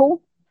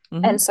medical,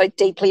 and so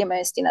deeply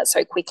immersed in it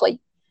so quickly.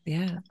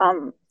 Yeah.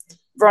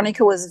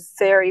 Veronika was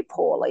very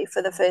poorly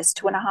for the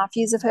first 2.5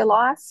 years of her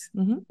life,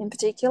 in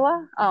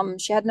particular.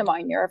 She had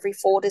pneumonia every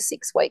 4 to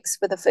 6 weeks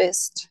for the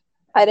first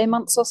 18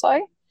 months or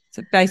so.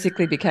 So it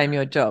basically became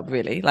your job,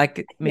 really. Like,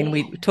 I mean,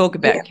 we talk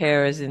about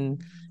carers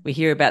and we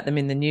hear about them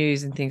in the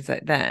news and things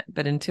like that,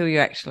 but until you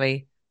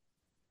actually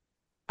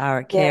are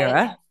a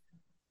carer,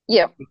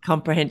 the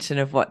comprehension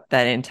of what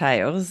that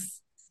entails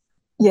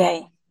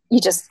Yeah. Hard You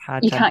to can't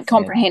understand.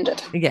 comprehend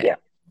it. Yeah.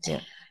 Yeah.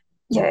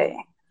 Yeah.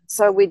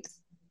 So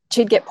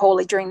she'd get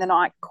poorly during the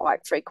night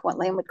quite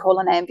frequently, and we'd call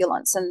an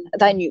ambulance, and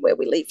they knew where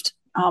we lived.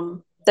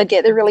 They'd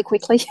get there really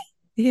quickly.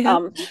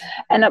 Yeah.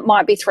 And it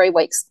might be 3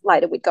 weeks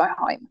later we'd go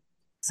home.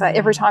 So Wow.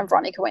 every time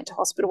Veronika went to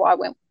hospital, I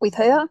went with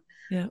her.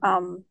 Yeah.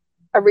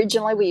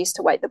 Originally, we used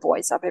to wake the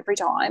boys up every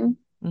time,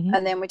 Mm-hmm.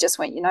 and then we just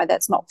went,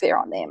 that's not fair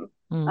on them,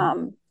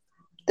 Mm.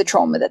 the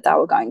trauma that they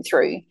were going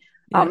through.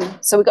 Yeah.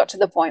 So we got to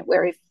the point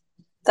where if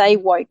they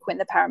woke when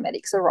the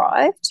paramedics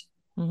arrived,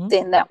 Mm-hmm.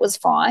 then that was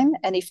fine.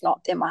 And if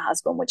not, then my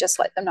husband would just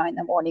let them know in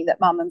the morning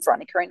that Mum and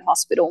Veronika are in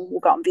hospital, and we'll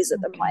go and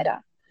visit them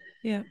later.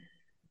 Yeah.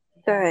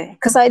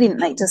 Because they didn't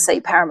need to see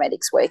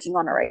paramedics working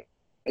on her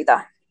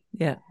either.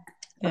 Yeah.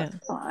 Yeah.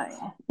 So,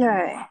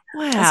 yeah.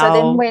 Wow.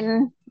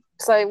 And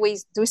so then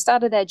we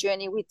started our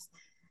journey with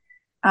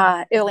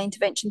early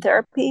intervention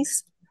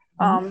therapies.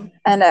 And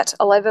at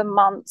 11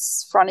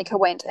 months, Veronika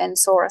went and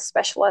saw a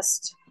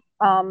specialist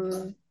at,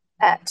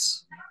 I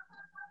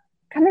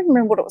can't even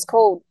remember what it was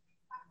called.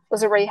 It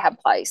was a rehab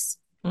place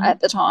at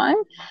the time.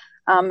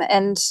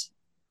 And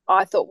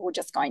I thought we were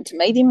just going to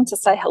meet him to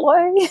say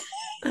hello.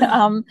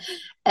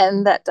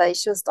 And that day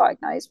she was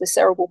diagnosed with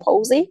cerebral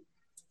palsy.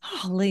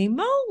 Holy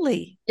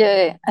moly.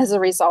 Yeah, as a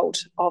result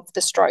of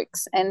the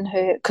strokes and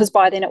because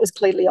by then it was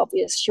clearly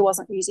obvious she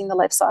wasn't using the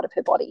left side of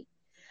her body.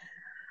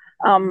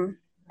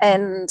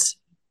 And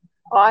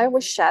I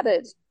was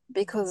shattered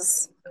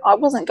because I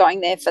wasn't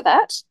going there for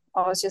that.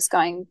 I was just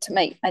going to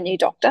meet a new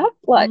doctor.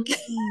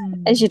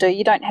 As you do,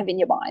 you don't have in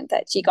your mind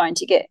that you're going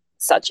to get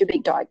such a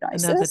big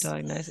diagnosis. Another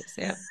diagnosis,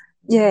 yeah.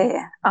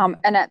 Yeah.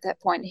 And at that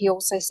point, he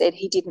also said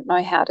he didn't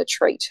know how to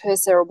treat her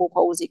cerebral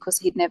palsy because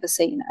he'd never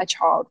seen a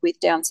child with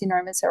Down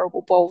syndrome and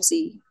cerebral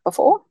palsy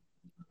before.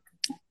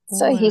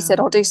 So he said,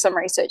 I'll do some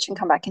research and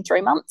come back in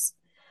 3 months.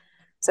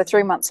 So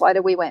 3 months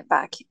later, we went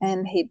back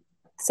and he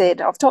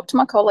said, I've talked to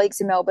my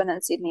colleagues in Melbourne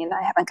and Sydney and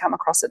they haven't come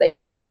across it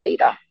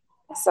either.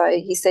 So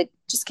he said,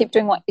 just keep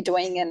doing what you're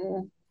doing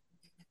and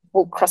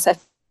we'll cross our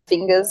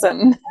fingers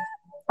and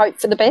hope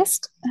for the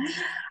best.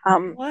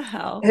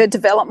 Wow. Her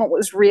development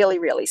was really,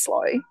 really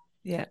slow.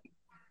 Yeah.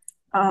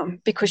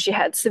 Because she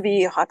had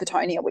severe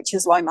hypertonia, which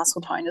is low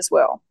muscle tone as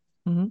well,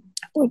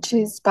 which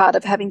is part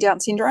of having Down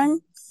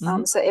syndrome.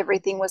 So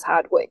everything was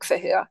hard work for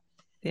her.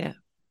 Yeah.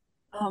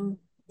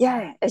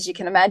 Yeah, as you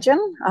can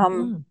imagine.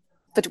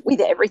 But with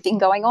everything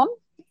going on.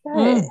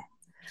 Yeah.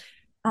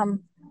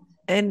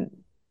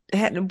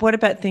 And what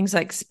about things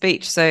like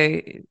speech? So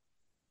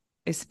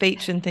is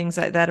speech and things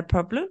like that a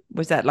problem?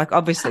 Was that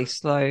obviously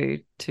slow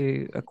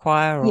to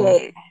acquire?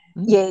 Or?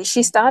 Yeah.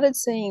 She started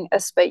seeing a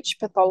speech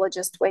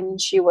pathologist when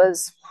she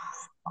was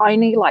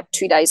only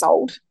 2 days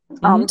old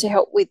to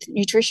help with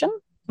nutrition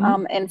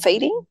and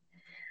feeding.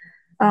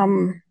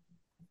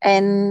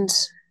 And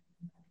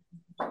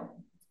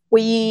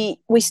we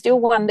still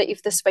wonder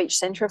if the speech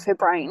centre of her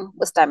brain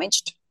was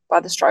damaged by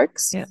the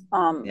strokes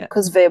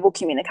because verbal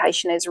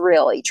communication is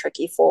really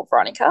tricky for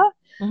Veronika.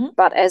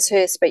 But as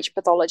her speech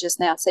pathologist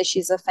now says,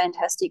 she's a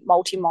fantastic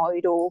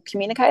multimodal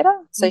communicator.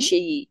 So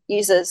she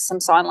uses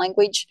some sign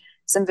language,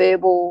 some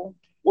verbal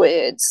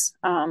words,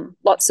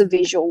 lots of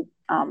visual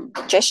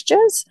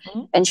gestures.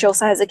 And she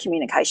also has a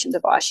communication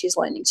device she's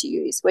learning to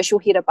use where she'll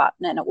hit a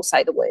button and it will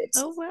say the words.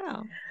 Oh,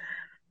 wow.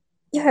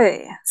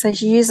 Yeah. So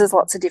she uses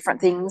lots of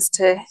different things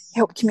to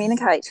help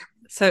communicate.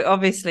 So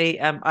obviously,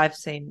 I've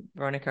seen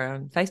Veronika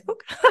on Facebook.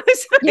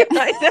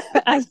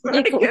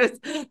 Veronika's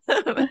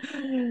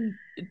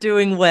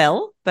doing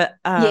well, but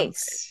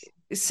yes.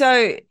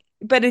 So,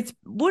 but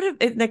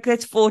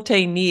that's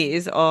 14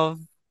 years of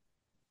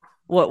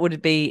what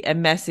would be a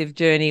massive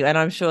journey, and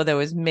I'm sure there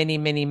was many,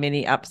 many,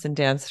 many ups and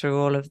downs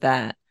through all of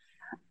that,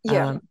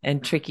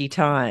 and tricky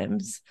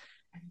times.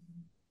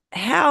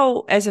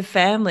 How, as a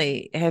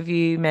family, have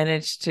you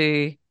managed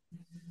to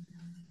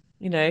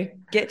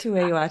get to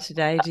where you are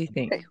today, do you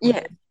think?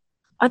 Yeah.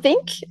 I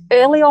think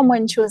early on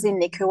when she was in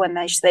NICU and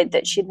they said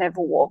that she'd never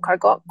walk, I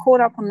got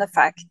caught up on the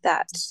fact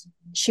that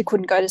she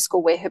couldn't go to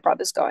school where her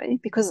brothers go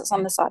because it's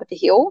on the side of a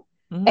hill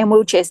and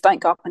wheelchairs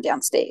don't go up and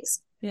down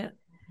stairs. Yeah.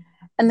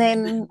 And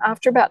then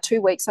after about 2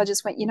 weeks, I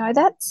just went,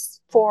 that's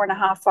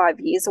 4.5, 5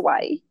 years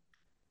away.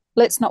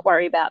 Let's not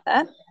worry about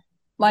that.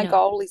 My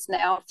goal is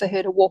now for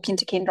her to walk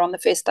into kinder on the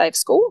first day of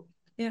school.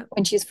 Yeah.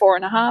 When she's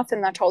 4.5,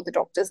 and I told the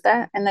doctors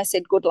that, and they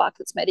said, good luck,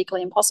 it's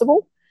medically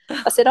impossible.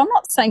 I said, I'm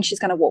not saying she's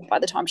going to walk by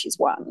the time she's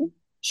 1.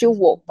 She'll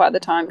walk by the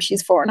time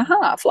she's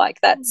 4.5.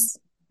 That's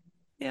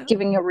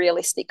giving a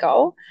realistic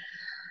goal.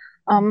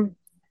 And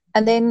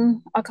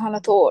then I kind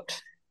of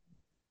thought,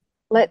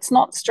 let's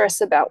not stress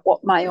about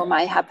what may or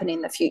may happen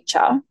in the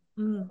future.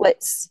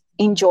 Let's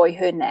enjoy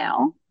her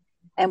now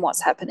and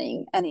what's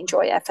happening and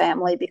enjoy our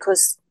family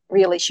because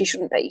really she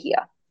shouldn't be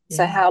here. Yeah.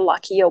 So how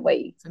lucky are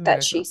we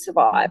that she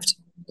survived?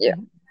 Yeah.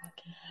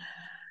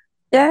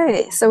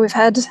 Yeah. So we've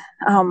had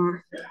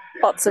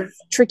lots of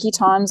tricky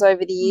times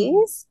over the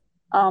years.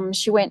 When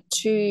she was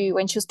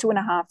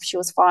 2.5, she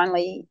was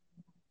finally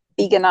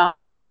big enough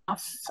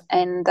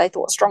and they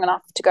thought strong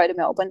enough to go to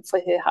Melbourne for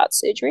her heart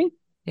surgery.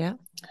 Yeah.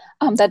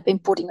 They'd been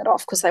putting it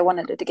off because they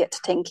wanted her to get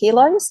to 10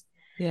 kilos.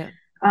 Yeah.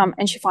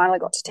 And she finally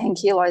got to 10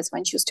 kilos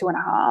when she was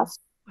 2.5.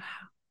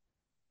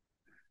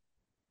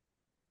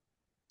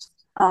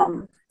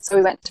 So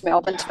we went to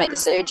Melbourne to meet the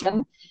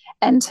surgeon,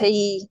 and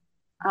he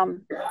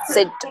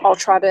said, I'll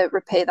try to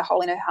repair the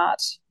hole in her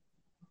heart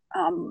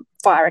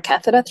via a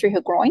catheter through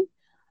her groin.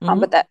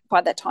 But that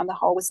by that time, the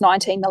hole was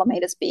 19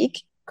 millimeters big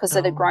because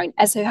it had grown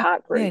as her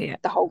heart grew,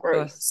 the hole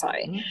grew. So,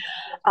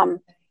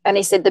 and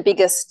he said the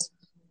biggest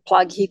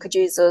plug he could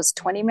use was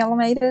 20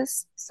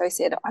 millimeters. So he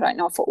said, I don't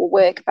know if it will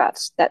work, but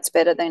that's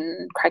better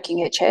than cracking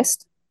her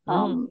chest.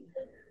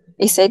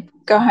 He said,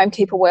 go home,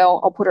 keep her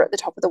well. I'll put her at the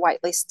top of the wait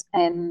list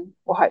and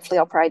we'll hopefully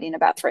operate in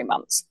about 3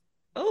 months.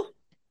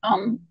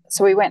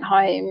 So we went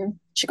home.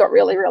 She got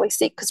really, really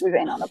sick because we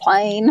went on a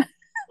plane.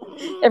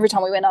 Every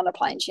time we went on a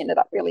plane, she ended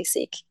up really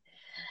sick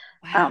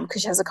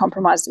because she has a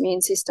compromised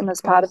immune system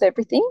as part of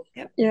everything.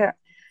 Yeah.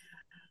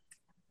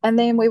 And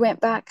then we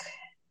went back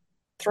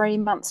 3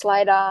 months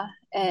later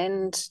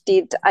and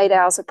did 8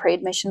 hours of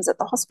pre-admissions at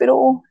the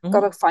hospital.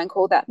 Got a phone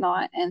call that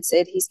night and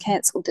said he's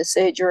cancelled the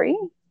surgery.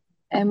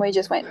 And we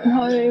just went,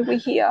 no, we're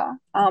here.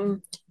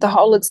 The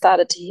hole had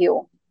started to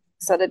heal.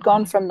 So it had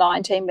gone from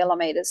 19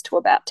 millimeters to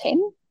about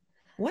 10.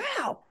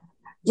 Wow.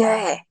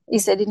 Yeah. He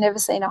said he'd never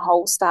seen a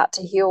hole start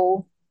to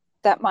heal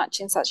that much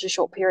in such a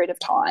short period of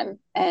time.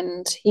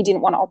 And he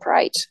didn't want to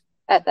operate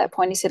at that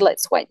point. He said,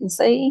 let's wait and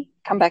see,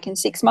 come back in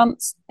 6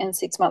 months. And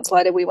 6 months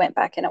later, we went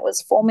back and it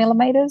was 4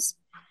 millimeters.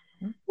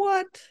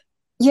 What?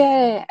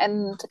 Yeah.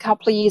 And a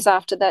couple of years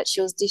after that,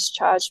 she was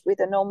discharged with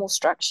a normal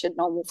structured,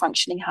 normal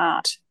functioning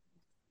heart.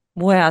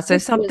 Wow. So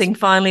something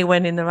finally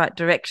went in the right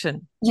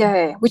direction.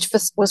 Yeah, which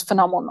was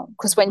phenomenal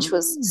because when she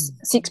was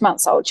 6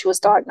 months old, she was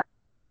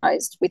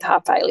diagnosed with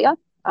heart failure.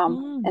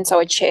 And so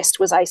her chest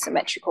was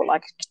asymmetrical,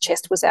 like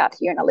chest was out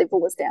here and her liver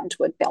was down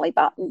to her belly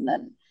button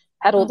and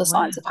had all the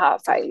signs of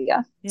heart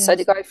failure. Yes. So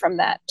to go from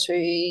that to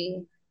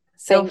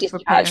being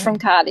discharged from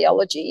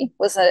cardiology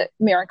was a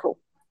miracle.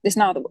 There's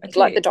no other way.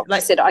 Like the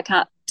doctor said, I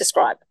can't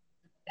describe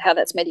how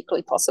that's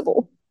medically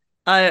possible.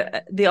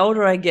 The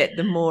older I get,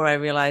 the more I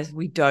realise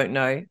we don't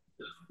know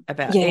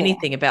about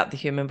anything about the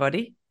human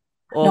body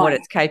or what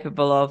it's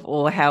capable of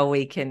or how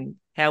we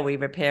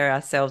repair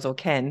ourselves or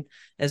can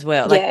as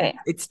well. Like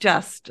it's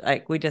just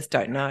like we just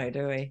don't know,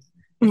 do we?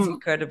 It's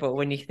incredible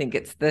when you think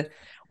it's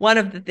one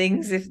of the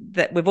things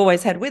that we've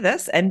always had with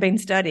us and been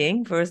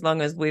studying for as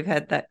long as we've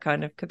had that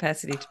kind of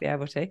capacity to be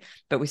able to,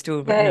 but we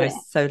still know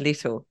so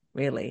little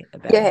really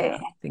about how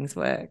things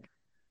work.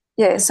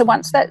 Yeah, so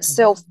once that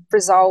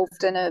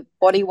self-resolved and her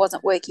body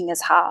wasn't working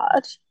as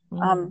hard,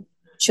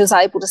 she was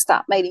able to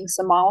start meeting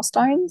some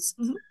milestones,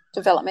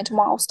 developmental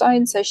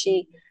milestones. So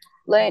she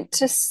learned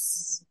to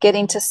get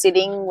into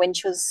sitting when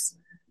she was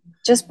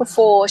just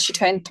before she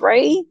turned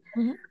 3.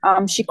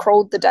 She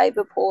crawled the day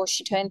before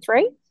she turned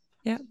 3.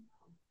 Yeah.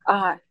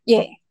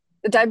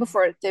 The day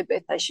before her 3rd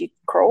birthday, she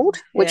crawled,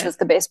 which was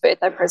the best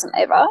birthday present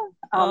ever.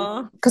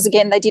 Because,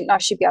 again, they didn't know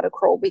she'd be able to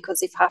crawl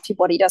because if half your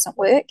body doesn't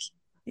work,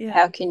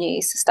 how can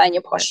you sustain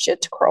your posture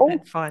to crawl?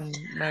 That fine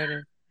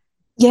motor.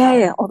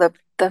 Yeah, or the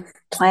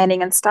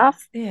planning and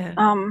stuff. Yeah.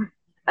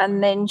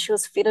 And then she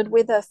was fitted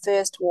with her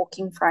first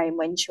walking frame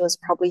when she was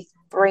probably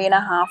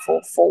 3.5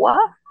 or 4.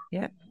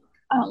 Yeah.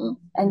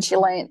 And she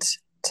learnt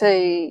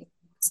to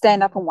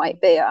stand up and weight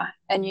bear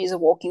and use a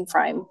walking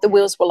frame. The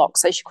wheels were locked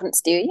so she couldn't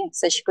steer you,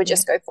 so she could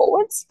just go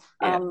forwards.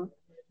 Yeah. And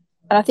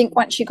I think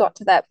once she got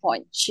to that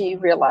point, she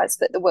realised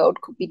that the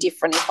world could be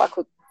different if I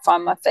could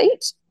find my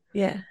feet.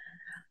 Yeah.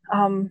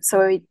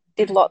 So we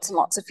did lots and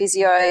lots of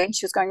physio.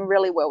 She was going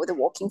really well with a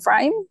walking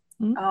frame.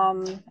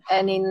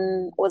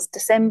 And was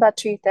December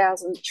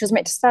 2000. She was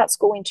meant to start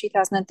school in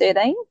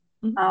 2013.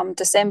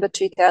 December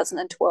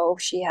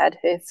 2012, she had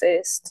her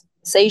first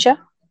seizure,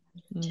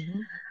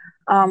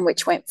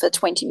 which went for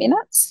 20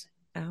 minutes,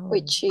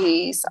 which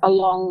is a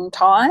long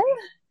time.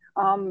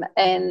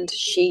 And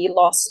she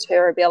lost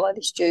her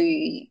ability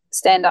to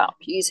stand up,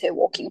 use her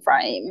walking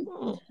frame.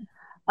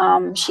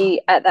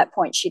 She at that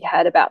point she'd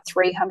had about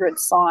 300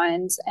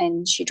 signs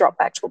and she dropped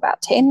back to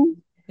about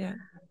 10. Yeah.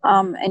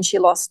 And she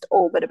lost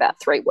all but about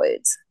 3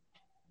 words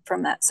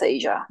from that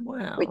seizure,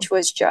 which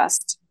was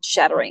just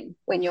shattering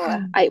when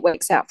you're 8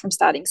 weeks out from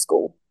starting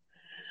school.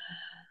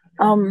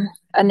 And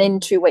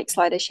then 2 weeks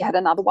later she had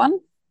another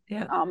one.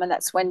 Yeah. And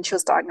that's when she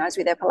was diagnosed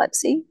with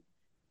epilepsy,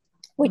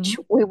 which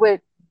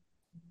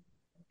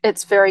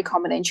it's very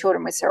common in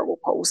children with cerebral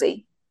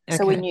palsy. Okay.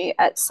 So we knew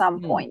at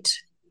some point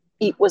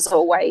it was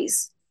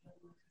always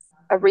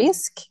a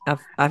risk. I've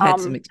had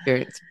some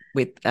experience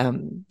with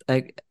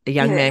a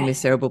young man with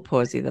cerebral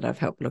palsy that I've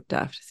helped looked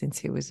after since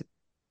he was a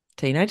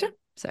teenager.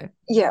 So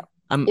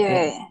I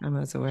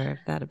was aware of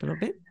that a little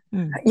bit.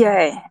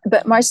 Yeah,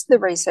 but most of the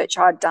research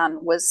I'd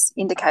done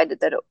indicated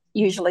that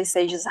usually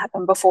seizures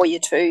happen before you're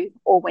 2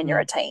 or when you're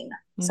a teen.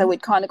 So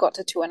we'd kind of got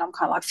to 2 and I'm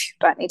kind of like,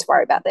 don't need to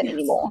worry about that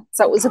anymore.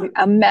 So it was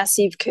a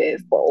massive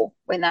curveball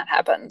when that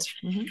happened.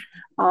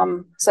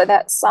 So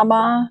that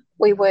summer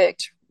we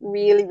worked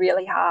really,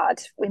 really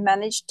hard. We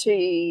managed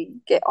to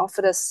get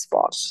offered a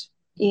spot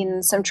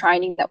in some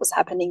training that was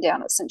happening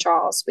down at St.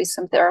 Giles with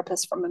some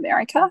therapists from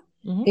America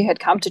who had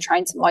come to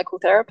train some local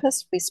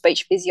therapists with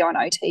speech physio and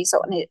OT.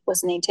 So it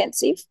was an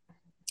intensive.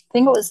 I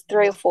think it was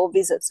 3 or 4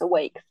 visits a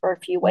week for a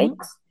few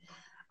weeks.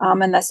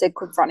 And they said,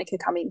 could Veronika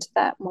come into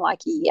that? And we're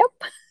like, yep.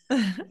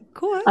 Of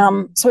course.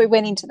 So we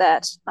went into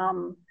that,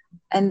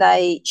 and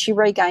she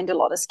regained a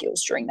lot of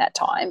skills during that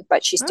time,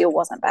 but she still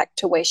wasn't back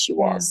to where she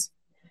was.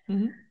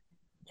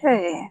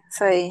 Yeah.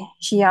 So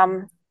she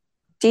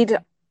did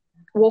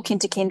walk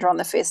into kinder on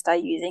the first day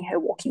using her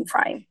walking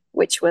frame,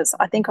 which was,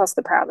 I think I was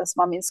the proudest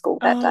mum in school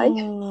that day.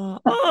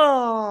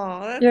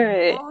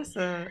 That's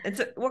awesome. And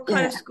so what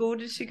kind of school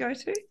did she go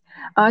to?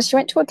 She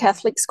went to a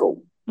Catholic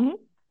school.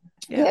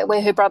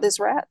 Where her brothers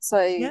were at.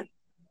 So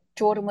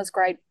Jordan was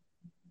grade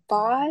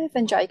 5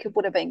 and Jacob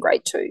would have been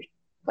grade 2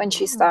 when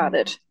she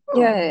started.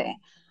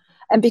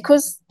 And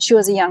because she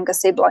was a younger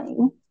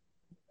sibling,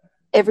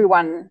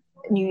 everyone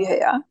knew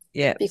her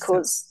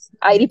because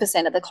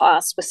 80% of the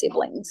class were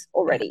siblings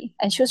already,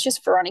 and she was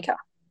just Veronika.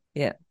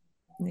 So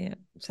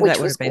that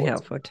would have been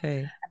helpful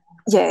too.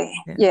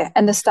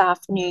 And the staff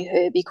knew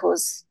her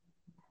because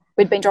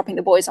we'd been dropping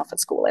the boys off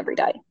at school every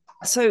day.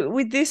 So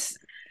with this,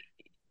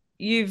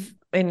 we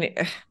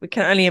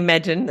can only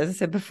imagine, as I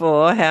said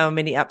before, how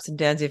many ups and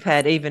downs you've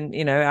had, even,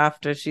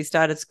 after she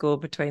started school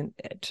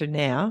to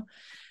now.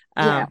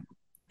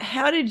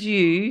 How did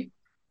you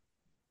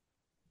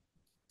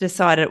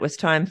decide it was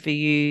time for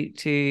you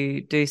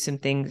to do some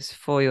things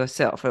for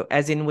yourself?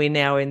 As in, we're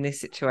now in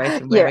this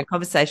situation, we're in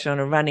conversation on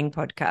a running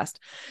podcast.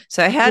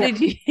 So how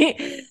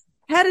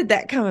did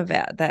that come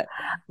about, that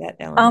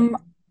element?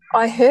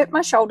 I hurt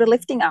my shoulder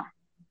lifting up.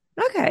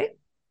 Okay.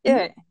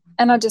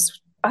 And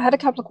I had a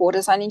couple of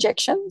cortisone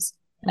injections,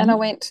 and I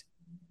went,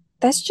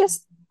 that's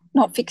just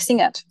not fixing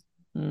it.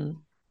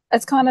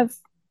 It's kind of,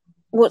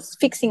 it's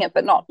fixing it,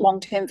 but not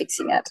long-term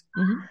fixing it.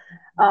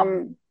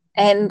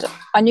 And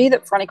I knew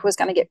that Veronika was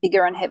going to get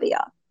bigger and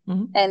heavier.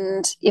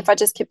 And if I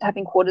just kept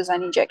having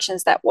cortisone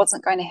injections, that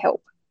wasn't going to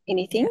help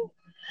anything.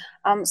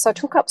 So I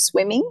took up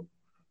swimming,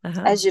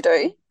 as you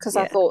do, because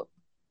I thought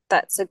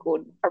that's a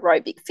good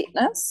aerobic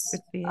fitness,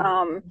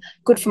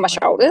 good for my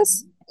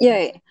shoulders.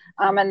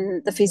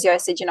 And the physio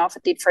said, if I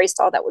did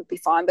freestyle, that would be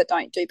fine, but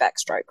don't do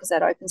backstroke because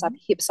that opens up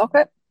your hip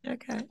socket.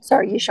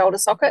 Your shoulder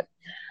socket.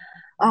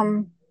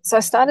 So I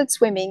started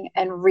swimming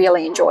and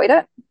really enjoyed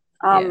it.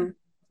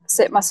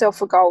 Set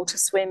myself a goal to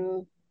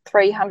swim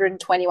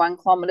 321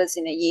 kilometres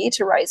in a year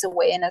to raise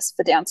awareness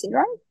for Down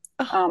syndrome.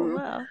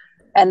 Wow.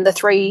 And the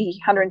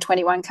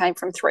 321 came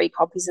from 3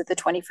 copies of the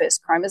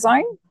 21st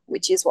chromosome,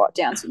 which is what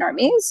Down syndrome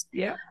is.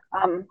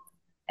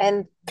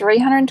 And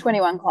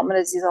 321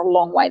 kilometres is a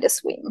long way to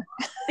swim.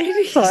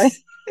 It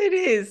is. It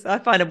is. I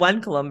find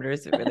 1 kilometre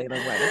is a really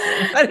long way to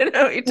swim. I don't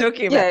know what you're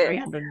talking about,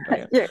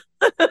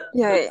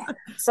 320.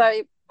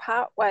 So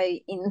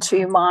partway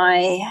into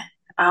my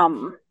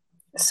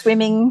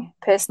swimming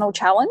personal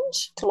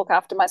challenge to look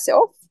after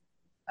myself,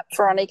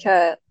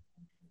 Veronika,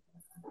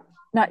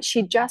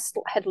 she just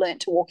had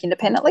learnt to walk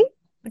independently.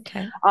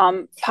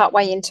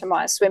 Partway into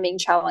my swimming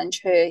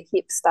challenge, her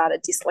hip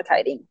started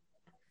dislocating.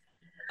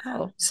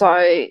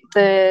 So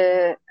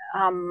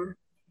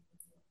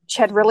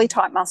she had really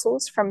tight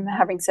muscles from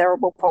having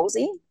cerebral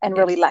palsy and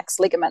really lax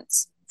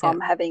ligaments from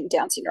having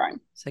Down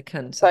syndrome. So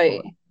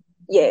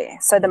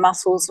the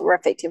muscles were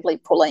effectively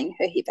pulling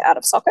her hip out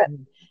of socket,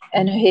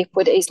 and her hip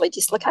would easily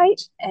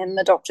dislocate, and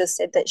the doctors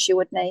said that she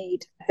would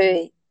need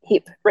her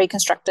hip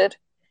reconstructed,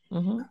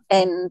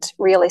 and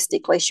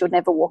realistically she would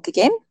never walk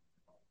again.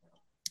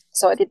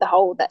 So I did the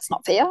whole that's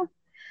not fair.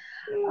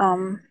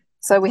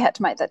 So we had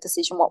to make that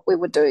decision what we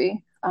would do.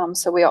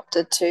 So we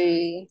opted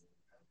to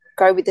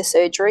go with the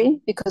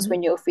surgery because we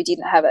knew if we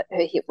didn't have it,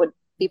 her hip would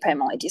be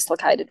permanently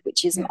dislocated,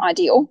 which isn't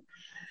ideal.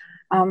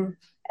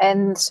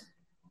 And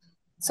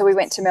so we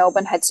went to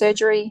Melbourne, had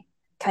surgery,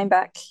 came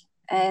back,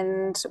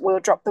 and we'll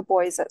drop the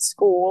boys at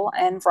school,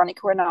 and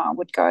Veronika and I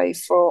would go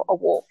for a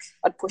walk.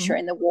 I'd push her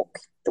in the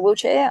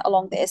wheelchair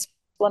along the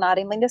Esplanade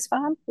in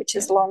Lindisfarne, which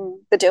is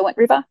along the Derwent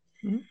River.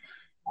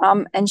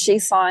 And she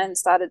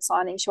started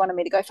signing. She wanted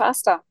me to go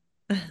faster.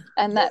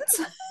 And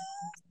that's...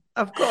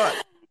 Of course.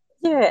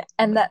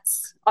 And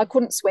I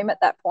couldn't swim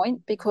at that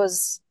point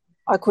because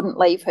I couldn't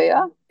leave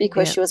her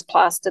because she was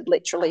plastered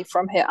literally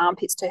from her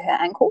armpits to her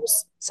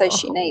ankles. So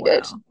she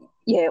needed,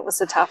 it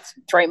was a tough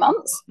 3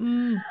 months.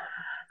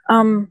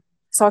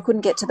 So I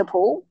couldn't get to the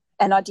pool,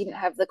 and I didn't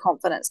have the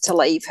confidence to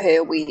leave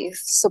her with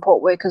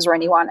support workers or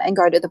anyone and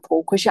go to the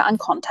pool because you're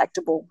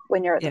uncontactable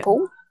when you're at the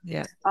pool.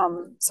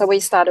 So we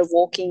started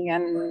walking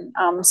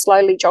and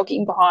slowly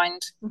jogging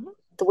behind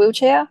the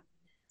wheelchair.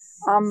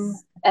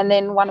 And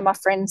then one of my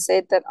friends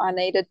said that I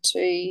needed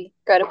to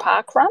go to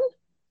park run.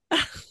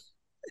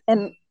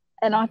 and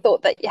I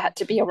thought that you had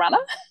to be a runner,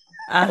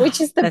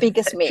 which is the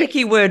biggest myth.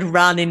 Tricky word,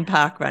 run in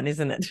park run,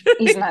 isn't it?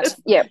 Isn't it?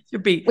 Yeah.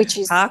 Should be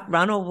park,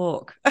 run or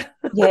walk.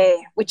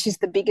 Which is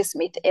the biggest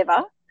myth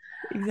ever.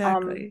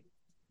 Exactly.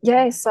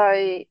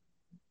 So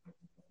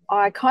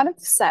I kind of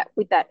sat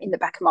with that in the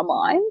back of my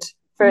mind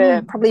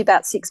for probably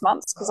about 6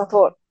 months because I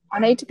thought, I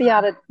need to be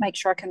able to make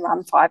sure I can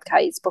run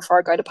 5Ks before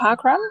I go to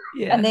park run.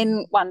 Yeah. And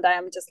then one day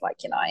I'm just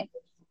like,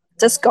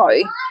 just go.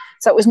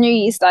 So it was New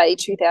Year's Day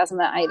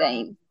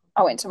 2018.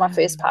 I went to my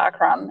first park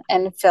run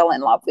and fell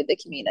in love with the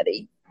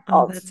community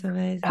of that's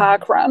amazing.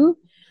 park run.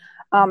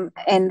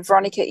 And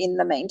Veronika, in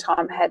the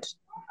meantime, had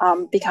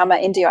become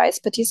an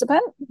NDIS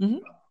participant. Mm-hmm.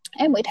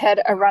 And we'd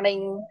had a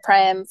running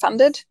pram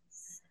funded,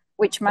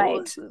 which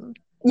made,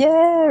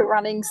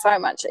 running so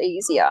much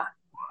easier.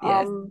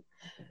 Yeah.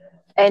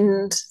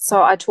 And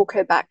so I took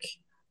her back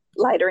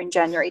later in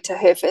January to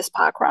her first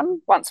park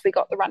run once we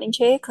got the running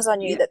chair, because I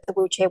knew that the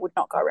wheelchair would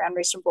not go around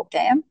Restorbrook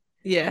Dam.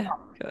 Yeah,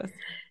 of course.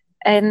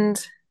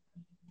 And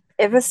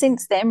ever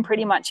since then,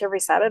 pretty much every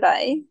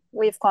Saturday,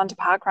 we've gone to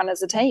park run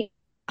as a team.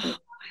 Oh,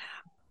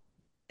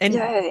 and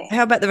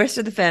how about the rest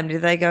of the family? Do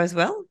they go as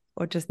well?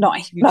 Or just no.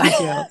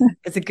 Girls?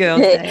 It's a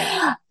girls'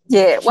 day.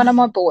 Yeah, one of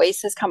my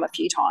boys has come a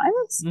few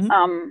times.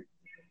 Mm-hmm.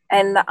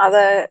 And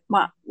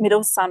my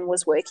middle son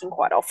was working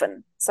quite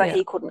often, so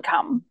he couldn't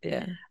come.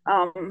 Yeah.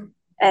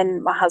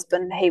 And my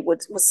husband, he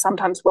was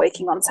sometimes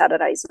working on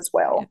Saturdays as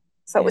well. Yeah.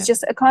 So it was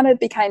just, it kind of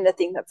became the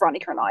thing that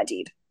Veronika and I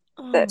did.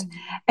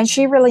 And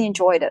she really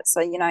enjoyed it. So,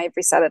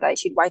 every Saturday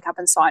she'd wake up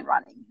and sign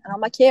running. And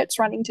I'm like, yeah, it's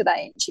running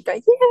today. And she'd go,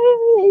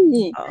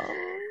 yay.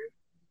 Oh.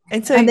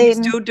 And so you're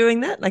still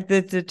doing that? Like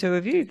the two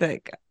of you?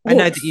 Like, I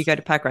know that you go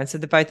to parkrun, so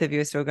the both of you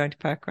are still going to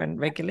parkrun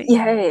regularly?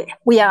 Yeah,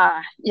 we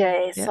are.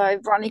 Yeah. So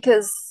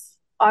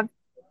I've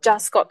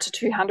just got to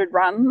 200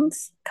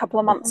 runs a couple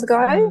of months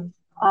ago.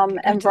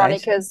 And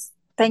Veronika's,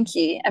 thank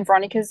you. And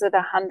Veronika's at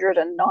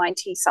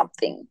 190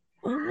 something.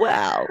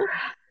 Wow.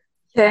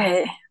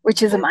 Yeah,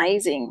 which is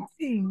amazing.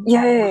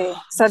 Yeah.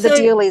 So the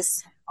deal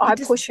is I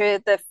push her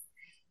the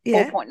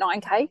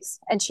 4.9 Ks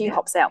and she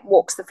hops out,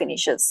 walks the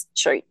finishers,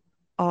 shoot.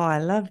 Oh, I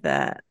love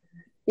that.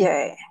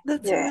 Yeah.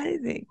 That's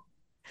amazing.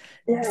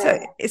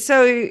 Yeah.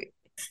 So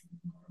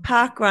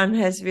parkrun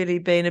has really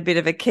been a bit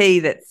of a key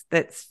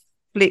that's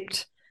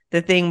flipped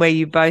the thing where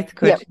you both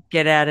could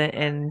get out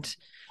and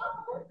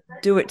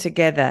do it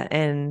together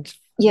and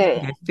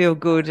feel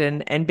good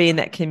and be in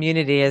that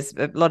community. As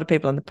a lot of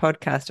people on the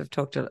podcast have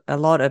talked a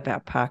lot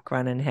about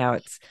parkrun and how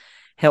it's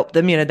helped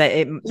them.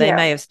 They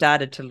may have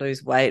started to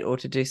lose weight or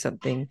to do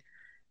something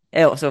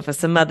else or for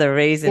some other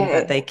reason,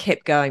 but they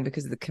kept going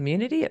because of the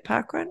community at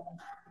parkrun.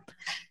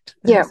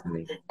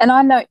 And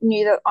I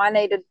knew that I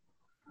needed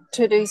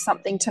to do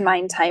something to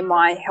maintain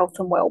my health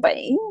and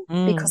well-being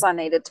because I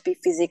needed to be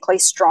physically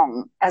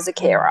strong as a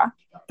carer,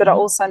 but I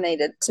also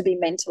needed to be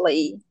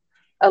mentally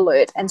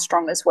alert and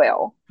strong as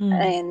well.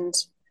 And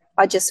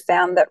I just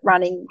found that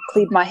running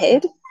cleared my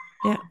head.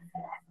 Yeah.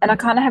 And I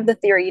kind of have the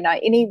theory,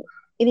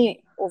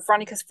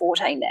 Veronika's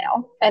 14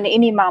 now, and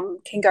any mum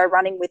can go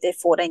running with their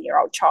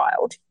 14-year-old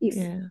child if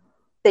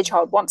their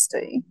child wants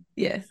to.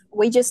 Yes.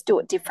 We just do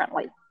it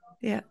differently.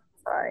 Yeah.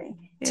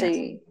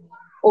 To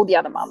all the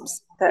other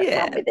mums that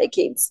run with their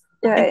kids.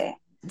 Yeah.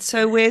 And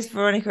so where's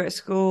Veronika at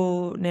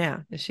school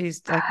now?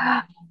 She's like,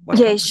 what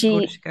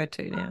school does she go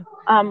to now?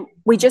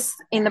 We're just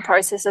in the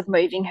process of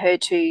moving her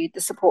to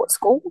the support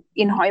school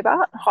in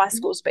Hobart. High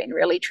school's been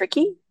really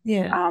tricky.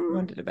 Yeah, I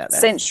wondered about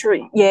that.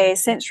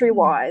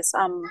 Sensory-wise,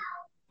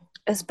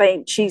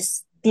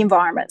 the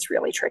environment's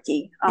really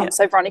tricky.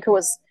 So Veronika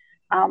was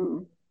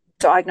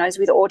diagnosed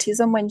with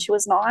autism when she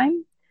was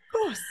 9. Of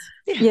course.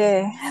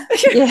 Yeah.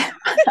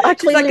 I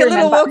She's like a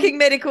little walking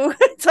medical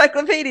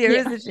encyclopedia,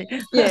 isn't she?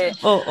 Yeah.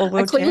 Or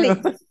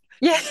wheelchair.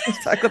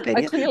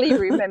 Encyclopedia. I clearly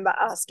remember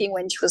asking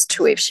when she was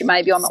 2 if she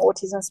may be on the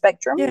autism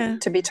spectrum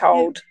to be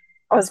told.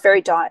 I was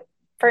very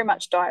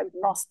much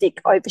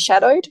diagnostic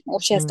overshadowed. Well,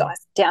 she has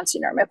Down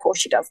syndrome, of course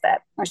she does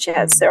that. Or she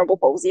has cerebral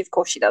palsy, of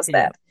course she does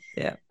that.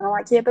 Yeah. And I'm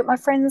like, but my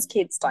friends'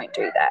 kids don't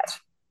do that.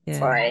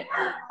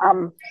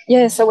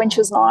 Yeah. So when she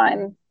was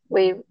 9,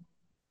 we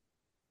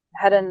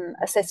had an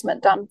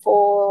assessment done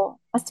for,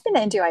 must have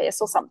been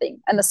NDIS or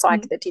something, and the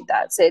psych that did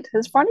that said,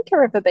 has Veronika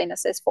ever been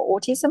assessed for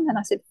autism? And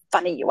I said,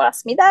 funny you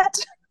asked me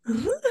that.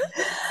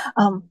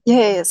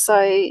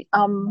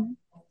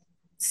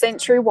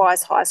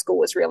 Sensory-wise, high school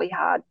was really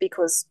hard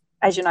because,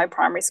 as you know,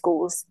 primary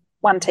schools,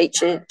 one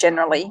teacher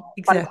generally,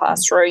 one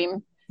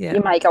classroom.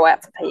 You may go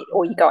out for PE,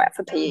 or you go out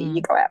for PE,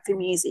 you go out for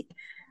music.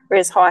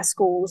 Whereas high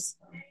schools,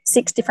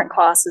 6 different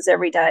classes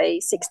every day,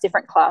 6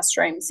 different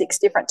classrooms, 6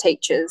 different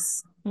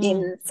teachers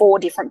in 4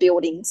 different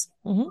buildings.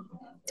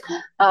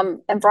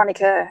 And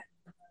Veronika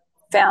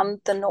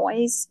found the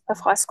noise of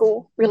high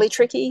school really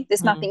tricky.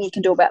 There's nothing you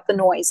can do about the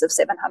noise of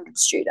 700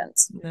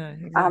 students. No,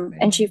 exactly.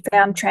 And she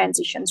found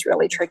transitions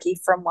really tricky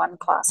from one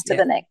class to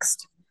the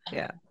next.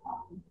 Yeah.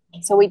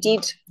 So we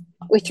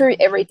threw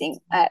everything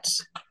at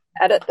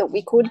it that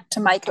we could to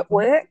make it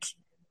work.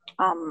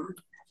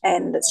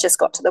 And it's just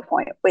got to the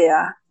point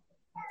where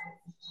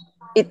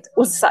it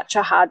was such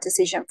a hard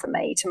decision for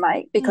me to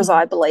make because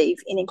I believe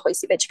in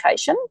inclusive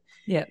education.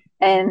 Yeah.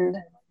 And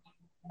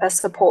a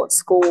support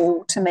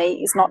school to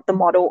me is not the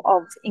model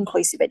of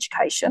inclusive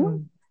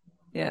education.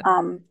 Yeah.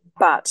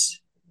 But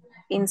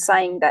in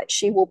saying that,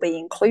 she will be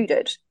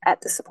included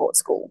at the support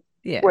school.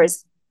 Yeah.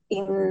 Whereas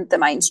in the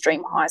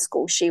mainstream high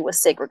school, she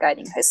was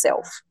segregating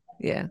herself.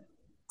 Yeah.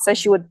 So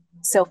she would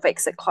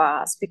self-exit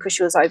class because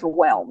she was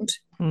overwhelmed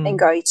and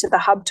go to the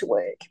hub to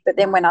work. But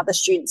then when other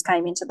students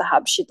came into the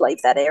hub, she'd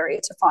leave that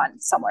area to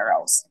find somewhere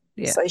else.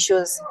 Yeah. So she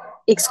was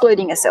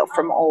excluding herself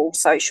from all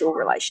social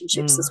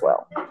relationships as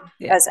well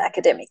as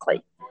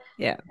academically.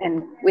 Yeah.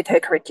 And with her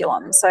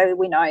curriculum. So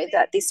we know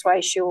that this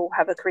way she'll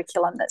have a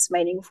curriculum that's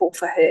meaningful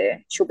for her.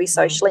 She'll be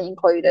socially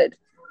included,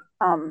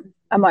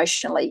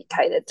 emotionally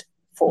catered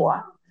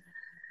for.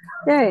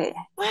 Yeah.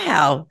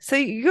 Wow. So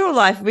your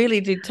life really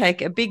did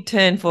take a big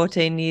turn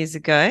 14 years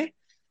ago.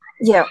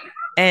 Yeah.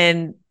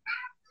 And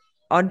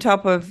on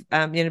top of,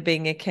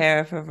 being a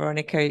carer for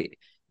Veronika,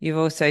 you've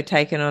also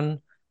taken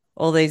on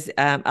all these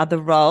other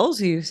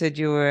roles. You said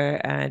you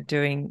were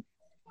doing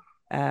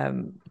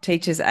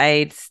teachers'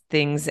 aides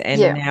things, and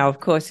now,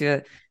 of course,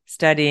 you're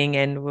studying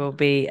and will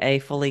be a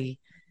fully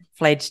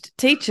fledged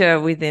teacher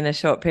within a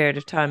short period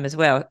of time as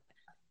well.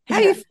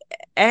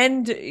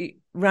 And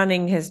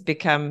running has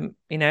become,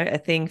 a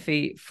thing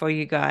for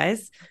you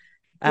guys.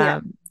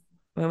 When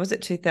was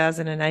it,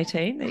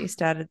 2018 that you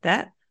started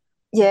that?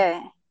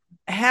 Yeah.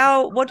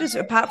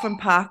 Apart from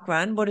park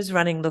run, what does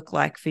running look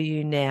like for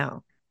you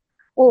now?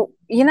 Well,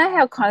 you know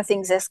how kind of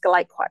things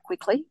escalate quite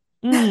quickly?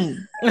 I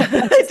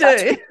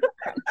do.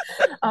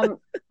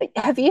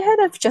 Have you heard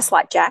of Just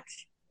Like Jack?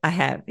 I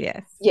have,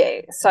 yes.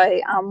 Yeah. So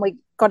we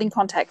got in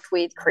contact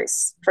with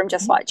Chris from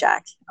Just Like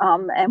Jack,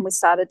 and we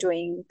started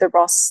doing the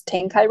Ross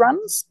 10K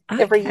runs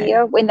every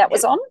year when that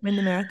was on. When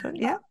the marathon,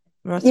 yeah.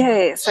 Ross,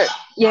 yeah. So so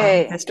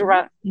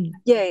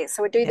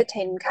we do the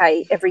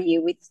 10K every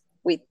year with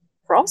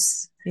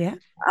Ross. Yeah.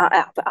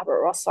 Up at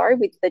Ross,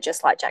 with the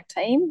Just Like Jack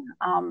team.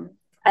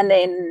 And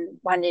then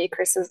one year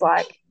Chris is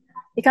like,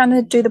 "You're going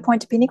to do the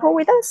Point to Pinnacle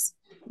with us?"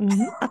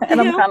 And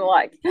I'm kind of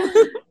like,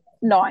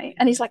 "No."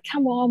 And he's like,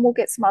 "Come on, we'll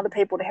get some other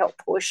people to help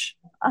push."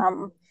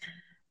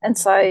 And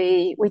so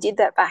we did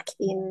that back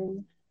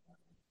in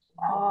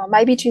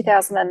maybe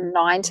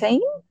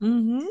 2019.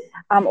 It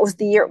was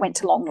the year it went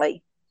to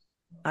Longley.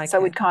 Okay.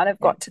 So we'd kind of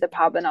got to the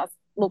pub, and I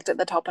looked at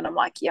the top and I'm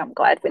like, "Yeah, I'm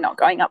glad we're not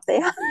going up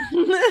there."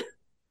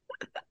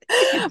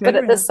 But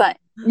at the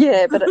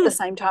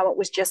same time, it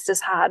was just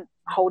as hard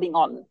holding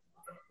on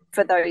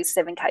for those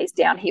 7Ks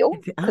downhill,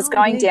 because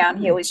going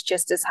downhill is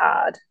just as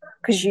hard,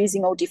 because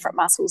using all different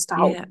muscles to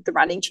hold the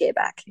running chair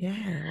back.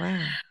 Yeah,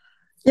 wow.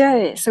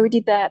 Yeah, so we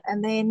did that,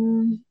 and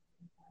then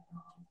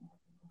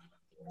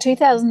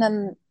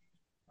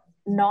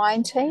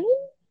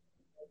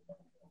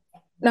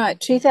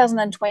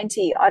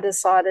 2020, I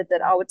decided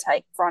that I would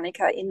take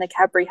Veronika in the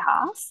Cadbury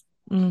half.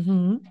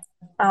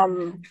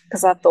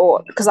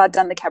 Because I'd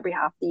done the Cadbury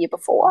half the year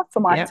before for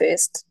my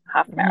first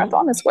half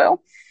marathon as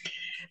well.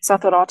 So I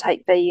thought I'll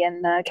take V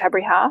in the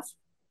Cadbury half.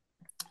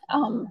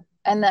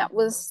 And that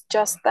was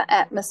just, the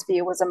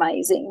atmosphere was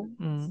amazing.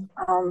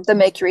 The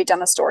Mercury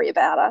done a story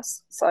about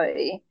us. So,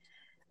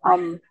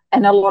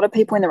 and a lot of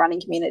people in the running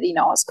community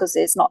know us, because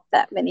there's not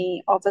that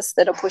many of us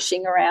that are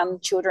pushing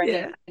around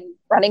children in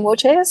running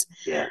wheelchairs.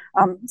 Yeah.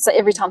 So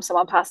every time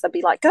someone passed, they'd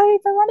be like, "Go,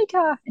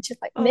 Veronika." And she's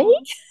like, "Me?"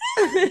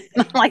 And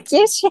I'm like,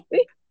 "Yes, you."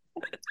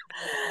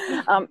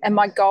 And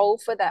my goal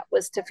for that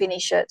was to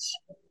finish it.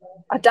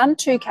 I'd done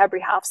 2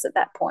 Cadbury halves at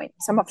that point.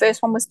 So my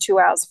first one was 2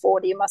 hours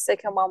 40, and my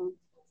second one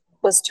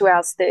was 2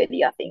 hours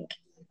 30, I think.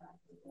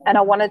 And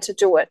I wanted to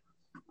do it.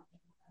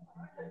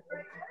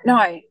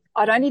 No,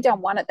 I'd only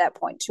done one at that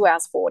point, 2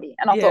 hours 40.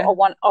 And I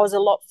thought I was a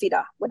lot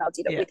fitter when I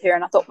did it with her.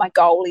 And I thought my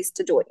goal is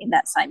to do it in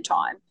that same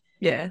time.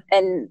 Yeah.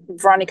 And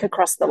Veronika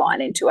crossed the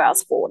line in 2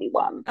 hours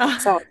 41.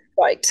 So I was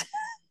stoked.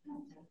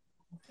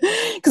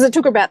 Because it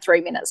took her about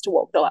 3 minutes to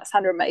walk the last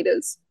 100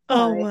 metres.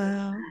 Oh,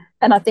 wow.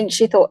 And I think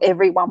she thought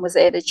everyone was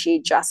there to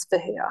cheer just for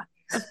her.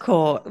 Of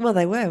course. Well,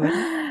 they were,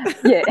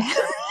 weren't they? Yeah.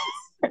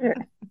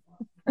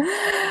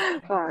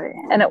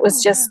 And it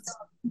was just,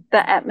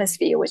 the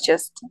atmosphere was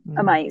just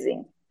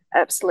amazing.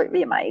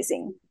 Absolutely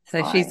amazing.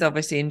 So she's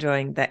obviously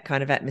enjoying that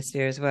kind of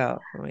atmosphere as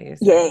well.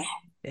 Yeah.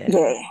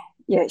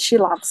 She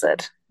loves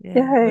it.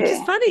 Yeah. Which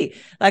is funny,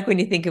 like when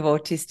you think of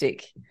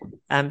autistic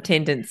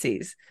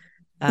tendencies.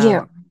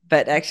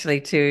 But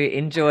actually to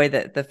enjoy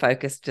the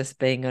focus just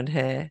being on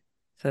her,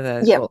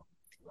 so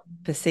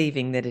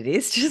perceiving that it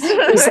is just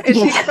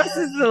she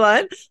crosses the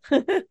line.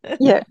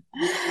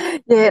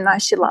 No,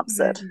 she loves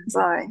it.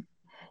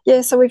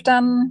 So we've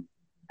done,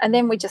 and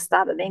then we just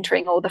started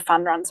entering all the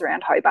fun runs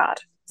around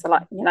Hobart. So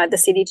like, the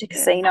city to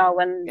casino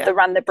and the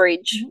run the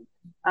bridge,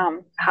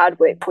 hard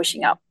work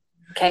pushing up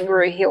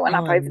Kangaroo Hill and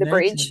up over the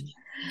bridge.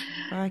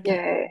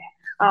 Okay.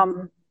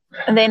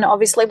 And then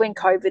obviously when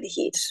COVID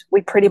hit,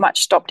 we pretty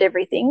much stopped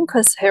everything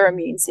because her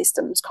immune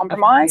system's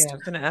compromised. I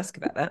was going to ask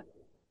about that.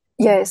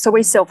 Yeah, so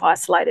we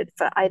self-isolated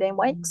for 18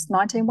 weeks,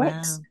 19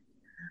 weeks.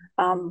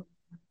 And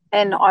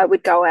I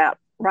would go out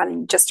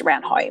running just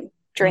around home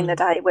during the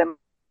day when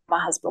my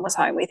husband was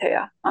home with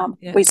her.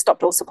 We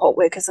stopped all support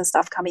workers and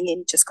stuff coming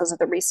in just because of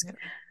the risk.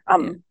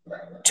 2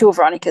 of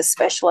Veronika's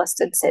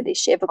specialists had said if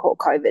she ever caught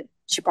COVID,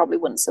 she probably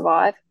wouldn't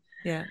survive.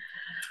 Yeah.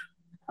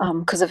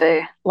 Because of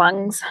her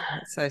lungs.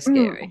 That's so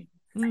scary.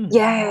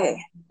 Yeah.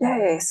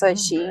 So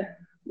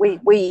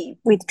we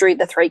withdrew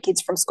the 3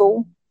 kids from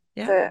school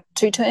for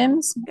 2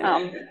 terms.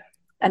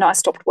 And I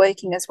stopped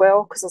working as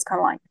well because I was kind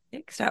of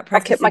like, start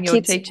practicing your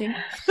teaching.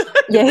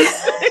 Yeah.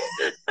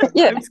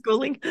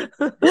 Homeschooling.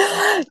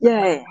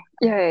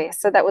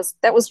 So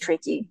that was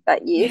tricky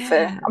that year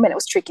it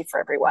was tricky for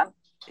everyone.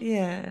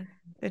 Yeah.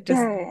 It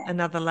just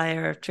another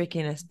layer of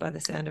trickiness by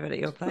the sound of it at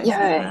your place.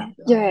 Yeah.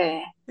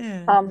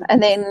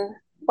 And then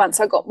once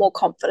I got more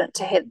confident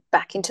to head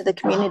back into the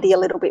community a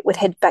little bit, we'd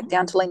head back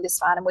down to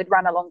Lindisfarne and we'd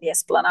run along the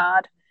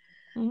Esplanade.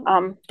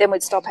 Then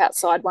we'd stop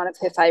outside one of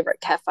her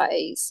favourite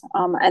cafes,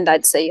 and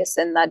they'd see us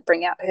and they'd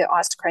bring out her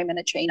ice cream and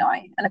a chino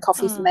and a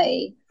coffee for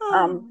me.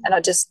 And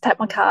I'd just tap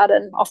my card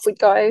and off we'd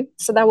go.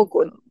 So they were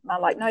good. And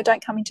I'm like, no,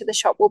 don't come into the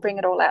shop. We'll bring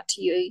it all out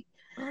to you.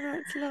 Oh,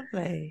 that's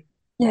lovely.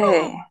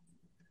 Yeah.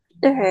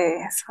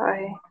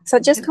 So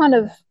just kind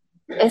of,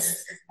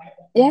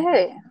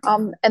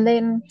 and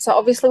then, so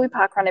obviously we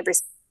park run every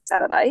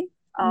Saturday.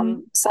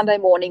 Sunday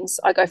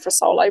mornings I go for a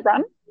solo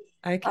run.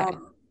 Okay.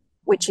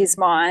 Which is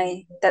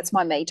that's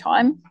my me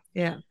time.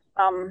 Yeah.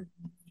 I'm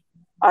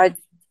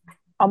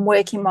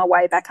working my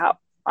way back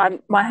up.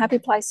 My happy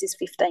place is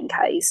 15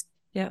 Ks.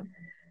 Yeah.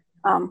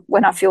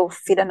 When I feel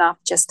fit enough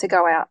just to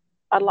go out,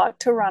 I like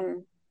to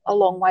run a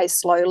long way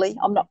slowly.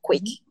 I'm not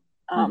quick.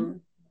 But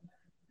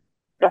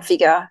I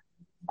figure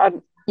a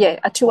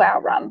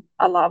 2-hour run.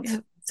 I love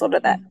sort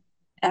of that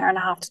hour and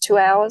a half to 2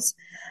 hours.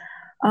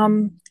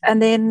 And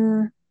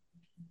then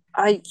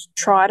I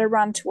try to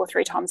run 2 or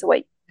 3 times a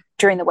week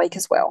during the week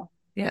as well.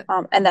 Yeah.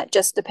 And that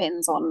just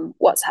depends on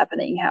what's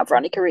happening, how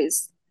Veronika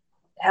is,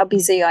 how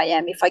busy I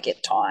am, if I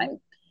get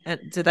time. And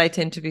do they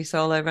tend to be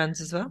solo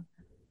runs as well?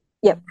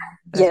 Yep.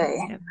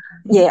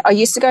 Yeah. I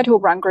used to go to a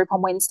run group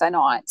on Wednesday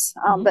nights,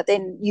 but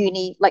then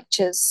uni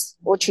lectures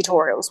or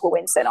tutorials were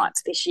Wednesday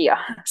nights this year.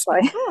 So,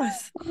 of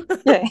course.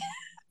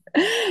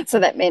 So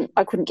that meant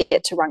I couldn't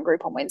get to run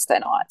group on Wednesday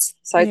nights.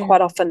 So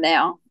quite often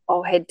now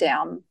I'll head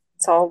down.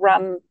 So I'll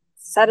run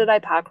Saturday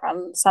park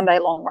run, Sunday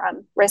long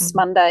run, rest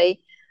Monday,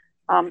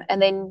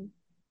 and then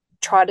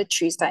try to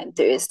Tuesday and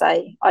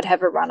Thursday I'd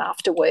have a run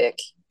after work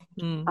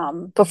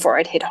before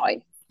I'd head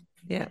home.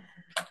 Yeah,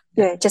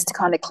 just to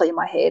kind of clear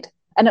my head.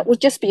 And it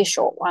would just be a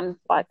short one,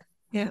 like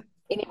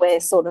anywhere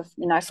sort of,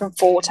 from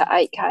 4 to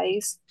 8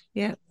 Ks.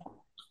 Yeah.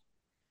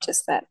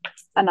 Just that,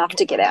 enough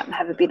to get out and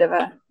have a bit of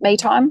a me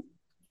time.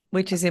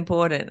 Which is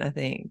important, I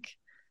think.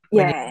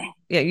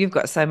 You've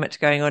got so much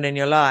going on in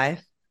your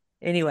life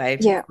anyway,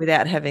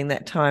 without having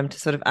that time to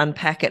sort of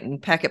unpack it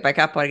and pack it back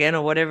up again,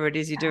 or whatever it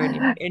is you do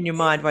in your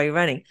mind while you're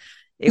running.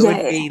 It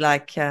would be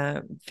like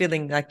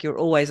feeling like you're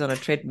always on a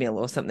treadmill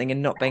or something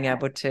and not being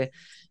able to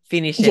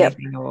finish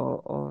anything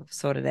or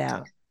sort it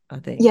out, I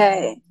think.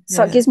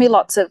 So it gives me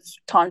lots of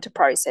time to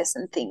process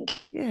and think.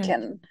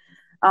 And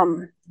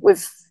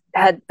we've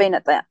been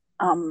at that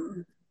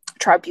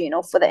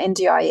tribunal for the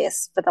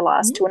NDIS for the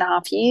last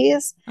 2.5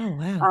 years. Oh,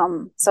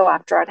 wow. So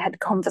after I'd had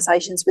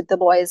conversations with the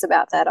lawyers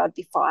about that, I'd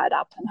be fired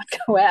up and I'd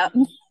go out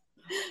and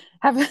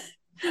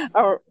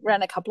I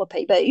ran a couple of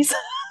PBs.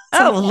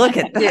 Oh, look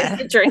at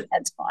that. During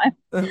that time.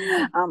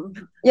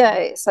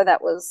 So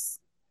that was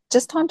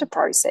just time to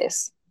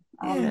process.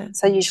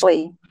 So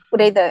usually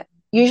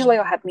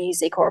I'll have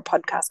music or a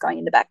podcast going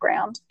in the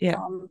background.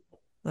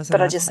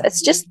 But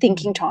it's just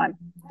thinking time.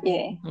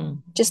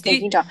 Just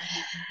thinking time.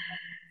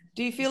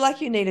 Do you feel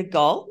like you need a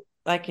goal,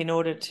 like in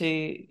order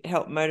to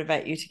help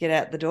motivate you to get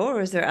out the door,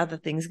 or is there other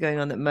things going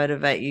on that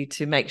motivate you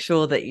to make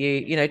sure that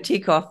you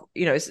tick off,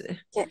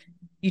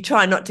 you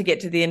try not to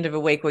get to the end of a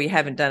week where you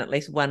haven't done at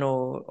least 1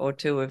 or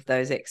 2 of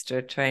those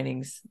extra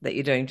trainings that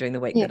you're doing during the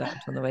week that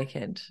aren't on the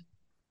weekend?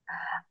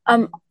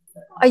 I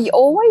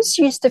always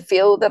used to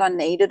feel that I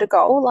needed a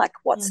goal, like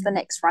what's the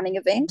next running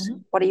event?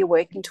 What are you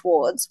working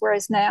towards?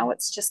 Whereas now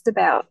it's just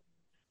about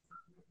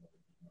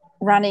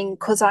running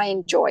because I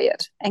enjoy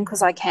it and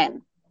because I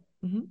can.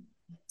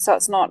 So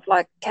it's not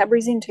like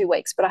Cadbury's in 2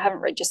 weeks, but I haven't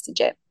registered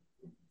yet.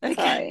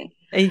 Okay.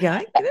 Are you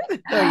going?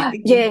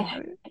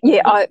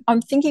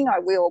 I'm thinking I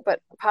will,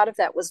 but part of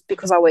that was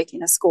because I work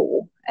in a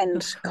school and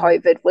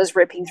COVID was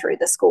ripping through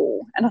the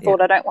school, and I thought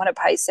I don't want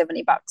to pay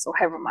 $70 or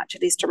however much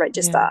it is to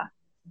register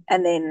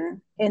and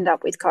then end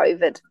up with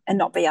COVID and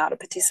not be able to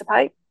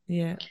participate.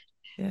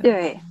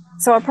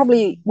 So I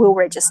probably will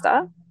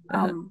register.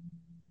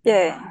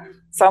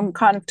 So I'm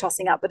kind of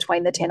tossing up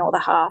between the 10 or the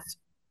half.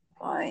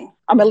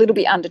 I'm a little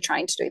bit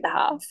undertrained to do the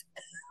half.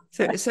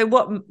 So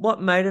what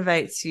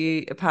motivates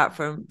you apart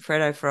from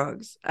Freddo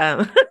frogs?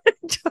 I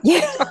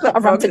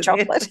run for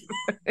chocolate.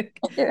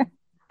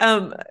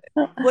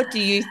 What do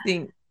you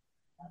think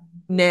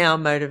now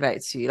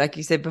motivates you? Like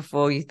you said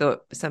before, you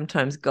thought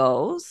sometimes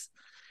goals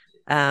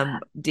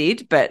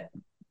did, but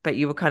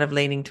you were kind of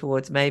leaning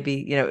towards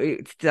maybe,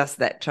 it's just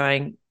that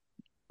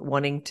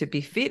wanting to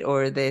be fit,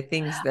 or are there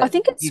things that I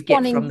think it's you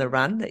get from the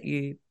run that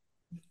you...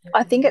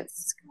 I think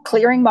it's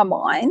clearing my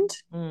mind,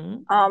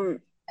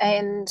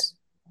 and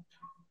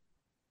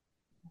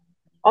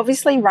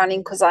obviously running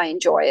because I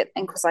enjoy it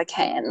and because I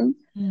can,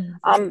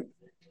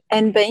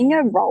 and being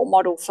a role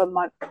model for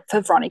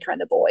Veronika and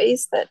the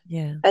boys, that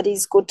it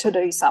is good to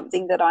do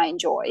something that I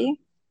enjoy.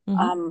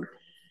 And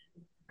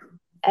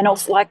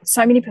also, like,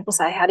 so many people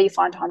say, how do you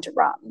find time to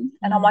run?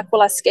 And I'm like,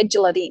 well, I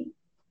schedule it in.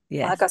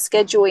 Yes. Like, I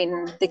schedule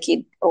in the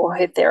kid or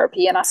her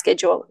therapy, and I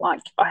schedule,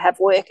 like, I have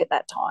work at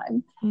that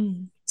time.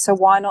 So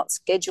why not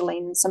schedule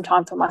in some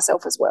time for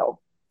myself as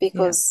well?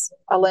 Because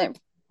I learned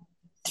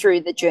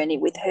through the journey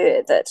with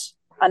her that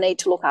I need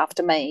to look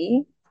after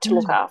me, to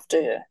look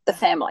after the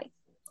family.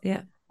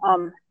 Yeah.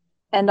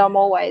 And I'm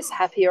always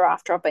happier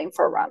after I've been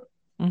for a run.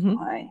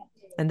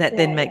 And that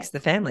then makes the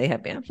family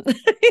happier.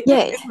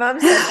 Yeah.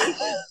 Mum's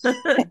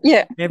happy.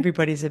 Yeah.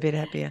 Everybody's a bit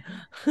happier.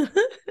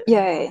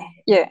 Yeah.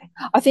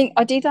 I think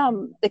I did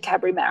the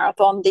Cadbury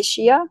Marathon this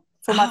year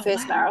for my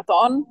first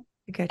marathon.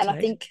 And I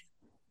think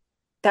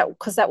that,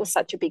 because that was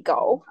such a big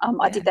goal,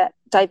 I did that.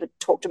 David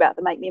talked about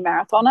the Make Me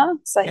Marathoner.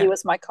 So he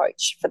was my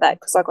coach for that,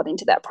 because I got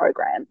into that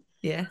program.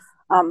 Yeah.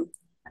 And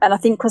I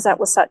think because that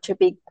was such a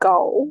big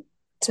goal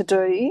to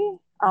do,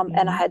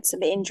 and I had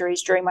some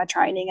injuries during my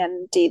training,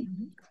 and did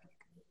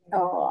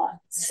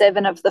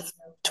 7 of the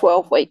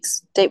 12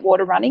 weeks deep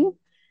water running.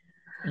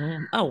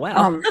 Oh,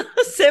 wow.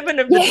 7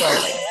 of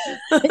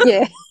the 12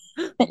 weeks.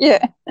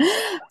 Yeah.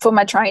 For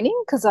my training,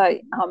 because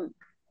I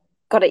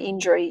got an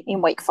injury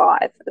in week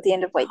 5, at the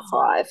end of week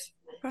 5.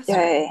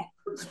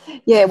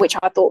 Yeah, which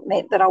I thought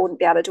meant that I wouldn't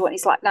be able to do it. And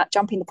he's like, nah,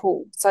 jump in the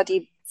pool. So I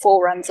did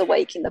 4 runs a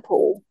week in the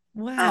pool.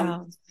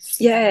 Wow.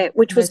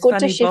 Which was good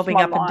to shift bobbing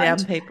my up mind. and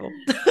down people.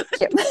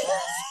 Yep.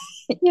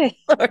 Yeah.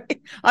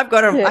 Sorry.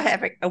 I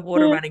have a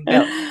water running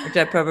belt, which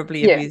I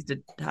probably have used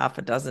half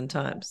a dozen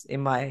times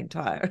in my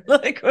entire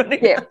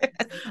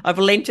I've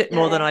lent it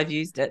more than I've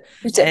used it.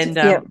 And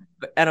I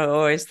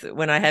always,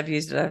 when I have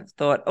used it, I've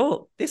thought,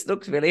 oh, this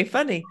looks really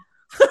funny.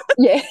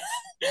 Yeah.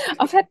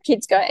 I've had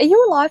kids go, are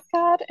you a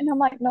lifeguard? And I'm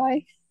like, no.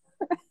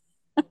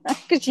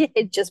 Because your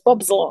head just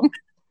bobs along.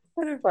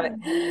 But,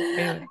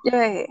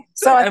 anyway.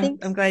 So I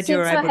think I'm glad you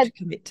were able to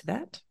commit to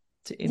that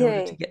in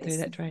order to get through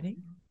that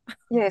training.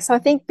 Yeah, so I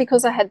think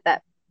because I had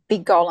that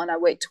big goal and I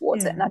worked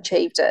towards it and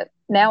achieved it,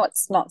 now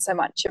it's not so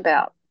much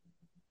about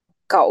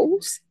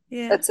goals.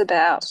 It's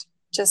about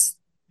just,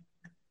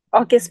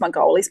 I guess my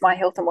goal is my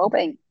health and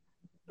well-being.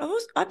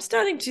 I'm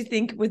starting to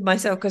think with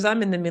myself, because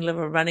I'm in the middle of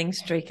a running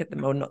streak at the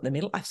moment. Not in the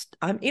middle.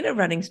 I'm in a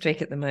running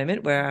streak at the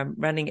moment where I'm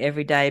running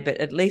every day, but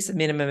at least a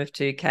minimum of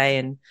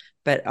 2K,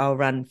 but I'll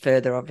run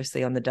further,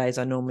 obviously, on the days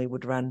I normally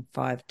would run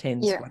 5,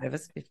 10s, whatever,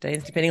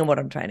 15s, depending on what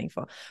I'm training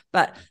for.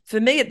 But for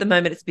me at the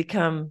moment, it's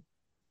become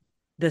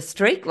the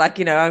streak. Like,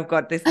 I've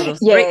got this little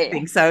streak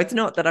thing. So it's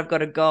not that I've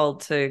got a goal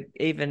to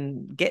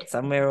even get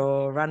somewhere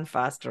or run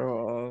faster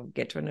or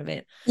get to an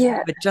event.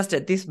 Yeah. But just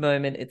at this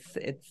moment, it's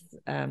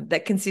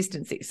that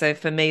consistency. So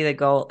for me, the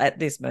goal at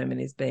this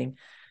moment is being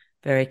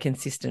very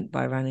consistent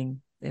by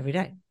running every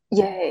day.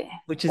 Yeah.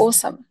 Which is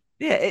awesome.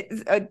 Yeah.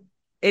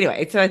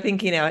 Anyway, so I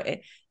think,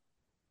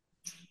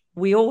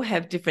 we all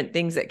have different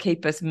things that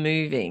keep us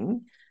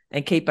moving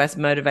and keep us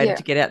motivated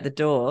to get out the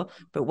door.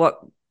 But what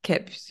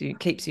keeps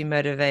you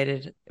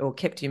motivated, or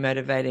kept you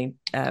motivating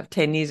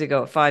 10 years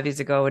ago or 5 years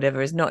ago or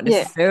whatever, is not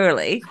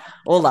necessarily,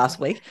 or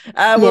last week,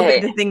 will be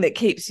the thing that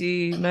keeps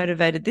you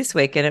motivated this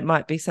week, and it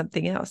might be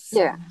something else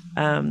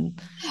and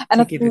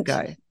to give a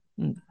go.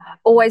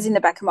 Always in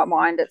the back of my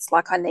mind, it's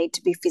like I need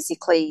to be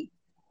physically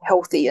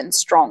healthy and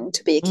strong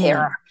to be a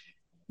carer,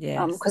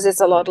 because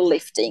there's a lot of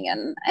lifting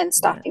and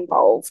stuff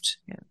involved,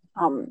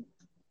 and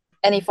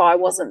if I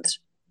wasn't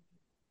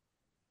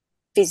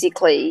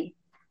physically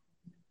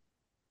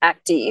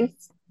active,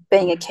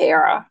 being a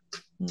carer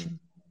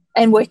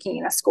and working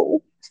in a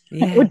school,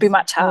 it would be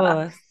much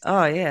harder.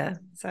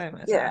 So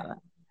much harder.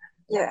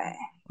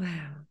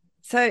 Wow.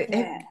 So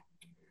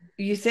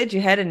you said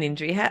you had an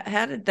injury.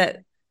 How did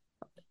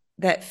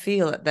that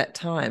feel at that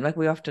time? Like,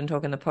 we often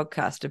talk in the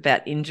podcast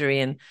about injury,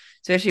 and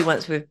especially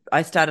once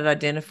I started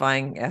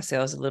identifying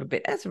ourselves a little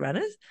bit as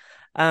runners,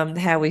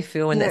 how we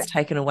feel when that's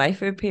taken away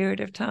for a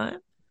period of time.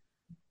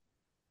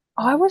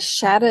 I was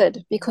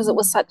shattered because it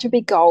was such a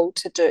big goal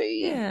to do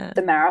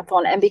the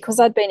marathon, and because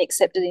I'd been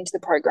accepted into the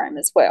program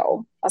as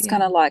well, I was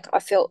kind of like, I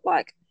felt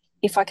like,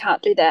 if I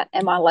can't do that,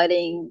 am I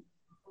letting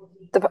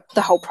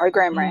the whole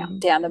program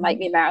down, to Make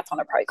Me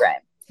Marathoner program?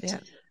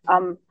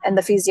 And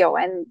the physio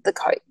and the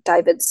coach,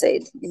 David,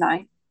 said,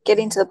 get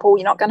into the pool.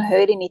 You're not going to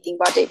hurt anything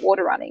by deep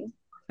water running.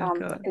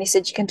 And he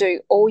said, you can do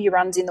all your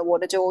runs in the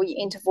water, do all your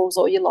intervals,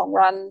 all your long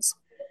runs.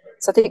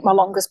 So I think my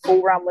longest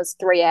pool run was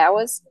 3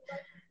 hours.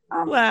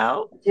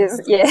 Wow.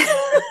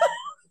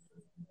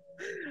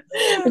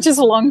 Which is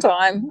a long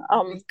time,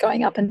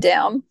 going up and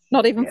down,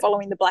 not even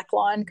following the black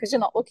line, because you're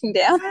not looking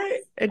down.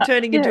 And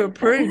turning into a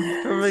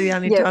prune. Probably the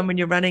only time when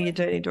you're running, you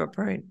turn into a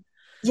prune.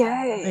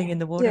 Being in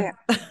the water.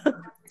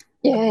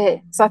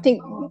 So I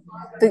think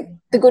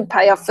the good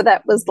payoff for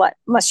that was, like,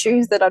 my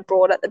shoes that I'd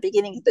brought at the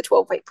beginning of the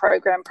 12-week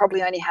program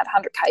probably only had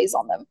 100 Ks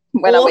on them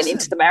when I went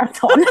into the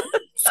marathon.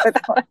 So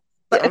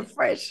they were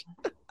fresh.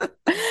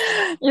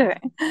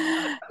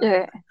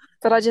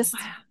 But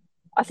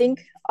I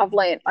think I've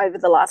learned over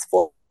the last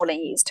 14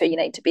 years too, you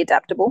need to be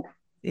adaptable.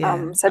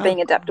 Yeah. So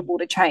being adaptable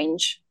to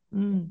change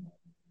Mm.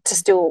 to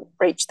still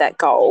reach that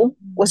goal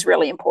was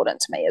really important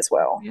to me as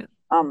well. Yeah.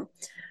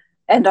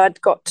 And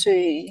I'd got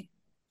to,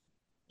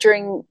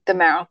 during the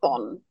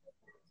marathon,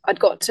 I'd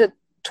got to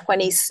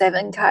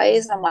 27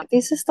 Ks. I'm like,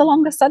 this is the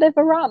longest I'd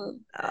ever run.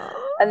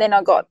 Oh. And then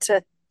I got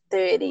to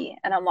 30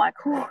 and I'm like,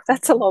 oh,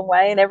 that's a long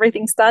way and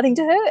everything's starting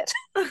to hurt.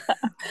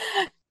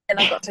 And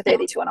I got to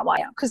 32 and I'm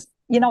like, because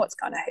you know it's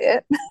going to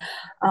hurt.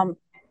 Um,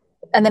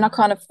 and then I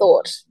kind of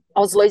thought I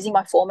was losing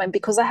my form. And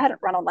because I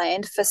hadn't run on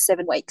land for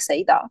 7 weeks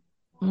either,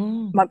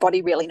 my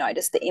body really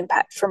noticed the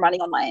impact from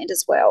running on land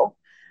as well.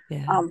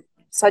 Yeah.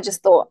 So I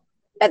just thought,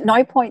 at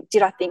no point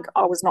did I think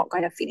I was not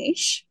going to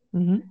finish.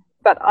 Mm-hmm.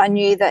 But I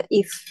knew that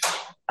if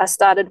I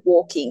started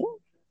walking,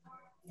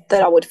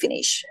 that I would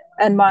finish.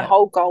 And my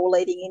whole goal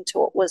leading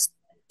into it was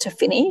to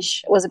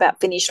finish. It was about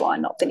finish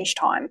line, not finish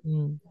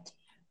time.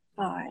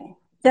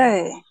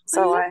 Yeah.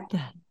 So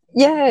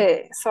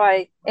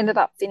I ended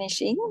up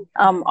finishing.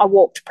 I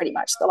walked pretty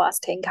much the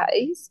last 10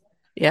 Ks.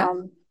 Yeah.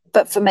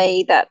 But for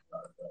me, that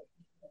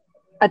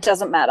it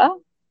doesn't matter,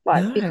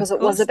 because it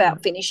was about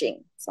not.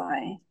 finishing. So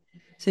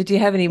do you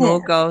have any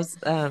more goals?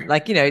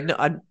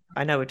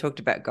 I know we talked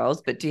about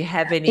goals, but do you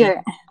have any?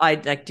 Yeah.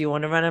 Do you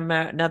want to run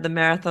another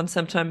marathon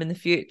sometime in the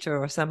future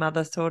or some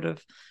other sort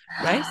of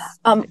race?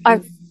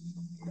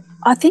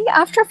 I think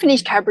after I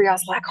finished Cadbury, I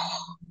was like,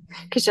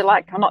 because you're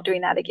like, I'm not doing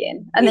that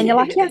again. And then you're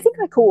like, I think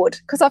I could,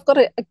 because I've got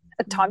a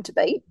time to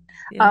beat.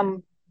 Yeah.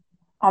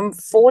 I'm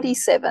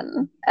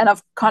 47 and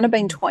I've kind of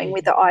been toying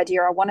with the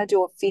idea I want to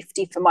do a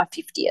 50 for my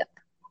 50th.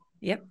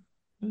 Yep.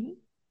 Mm-hmm.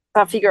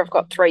 So I figure I've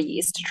got 3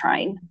 years to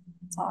train.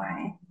 So,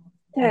 yeah.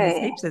 And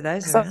there's heaps of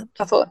those around.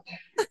 I thought,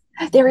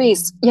 there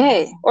is,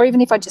 or even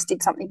if I just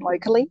did something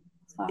locally.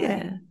 So,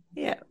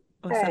 yeah.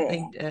 Or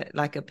something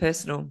like a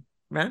personal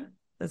run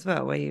as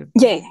well, where you.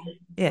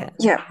 Yeah.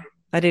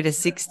 I did a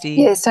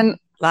 60 and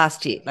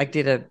last year,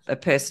 did a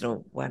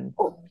personal one.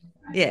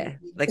 Yeah.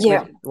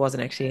 It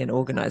wasn't actually an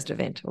organised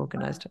event,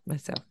 organised it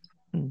myself.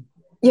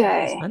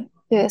 Yeah.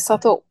 So I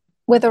thought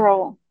whether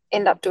I'll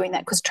end up doing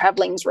that, because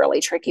travelling's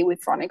really tricky with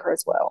Veronika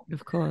as well.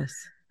 Of course.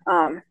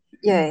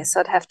 So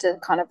I'd have to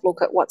kind of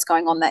look at what's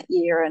going on that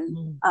year.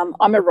 And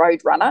I'm a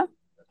road runner.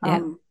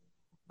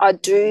 I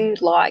do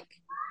like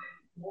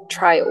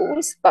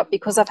trails, but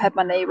because I've had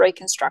my knee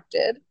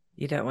reconstructed,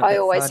 you don't want I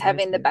always have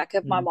in the back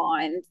of my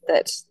mind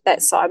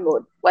that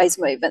sideways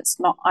movement's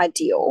not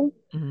ideal.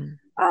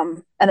 And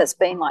it's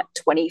been like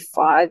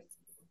 25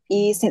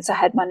 years since I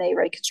had my knee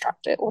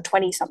reconstructed, or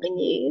 20 something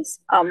years.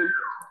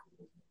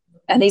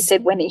 And he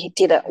said when he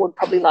did it would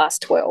probably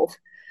last 12.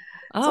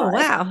 Oh,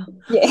 wow.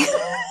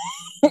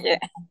 Yeah.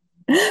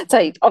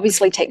 So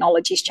obviously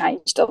technology's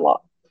changed a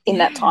lot in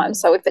that time.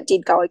 So if it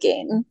did go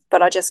again,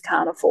 but I just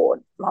can't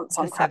afford months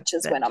on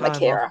crutches when I'm a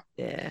carer. Off.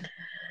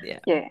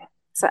 Yeah.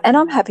 So, and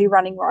I'm happy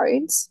running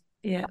roads.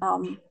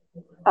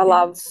 I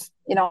love,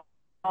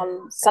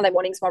 on Sunday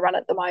mornings my run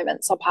at the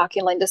moment, so I park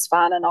in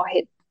Lindisfarne and I'll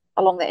head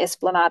along the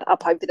Esplanade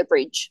up over the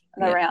bridge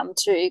and around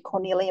to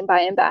Cornelian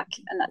Bay and back,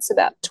 and that's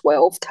about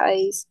 12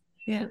 Ks.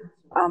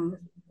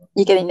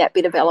 You're getting that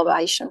bit of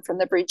elevation from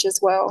the bridge as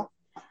well.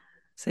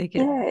 So you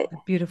get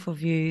beautiful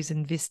views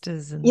and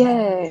vistas. And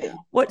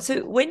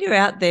so when you're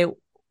out there,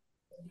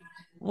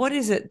 what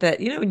is it that,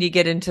 when you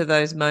get into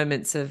those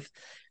moments of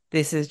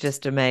this is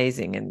just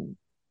amazing,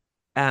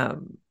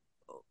 and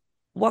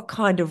what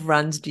kind of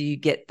runs do you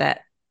get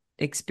that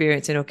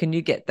experience in, or can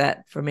you get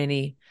that from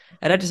any,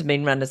 I don't just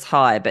mean runners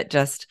high, but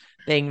just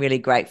being really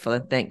grateful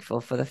and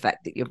thankful for the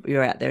fact that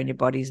you're out there and your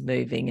body's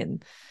moving,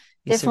 and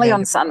definitely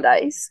on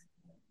Sundays.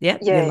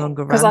 Your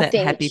longer run, that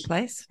happy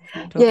place.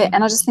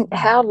 And I just think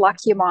how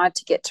lucky am I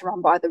to get to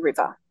run by the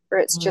river, where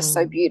it's just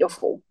so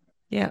beautiful.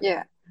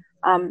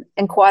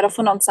 And quite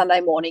often on Sunday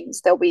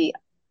mornings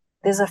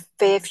there's a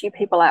fair few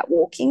people out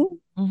walking,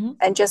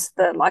 and just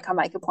I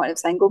make a point of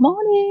saying good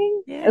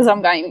morning as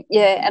I'm going,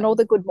 and all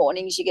the good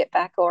mornings you get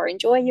back, or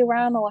enjoy your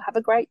run, or have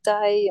a great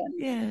day.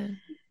 And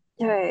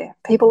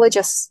people are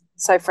just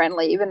so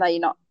friendly, even though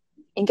you're not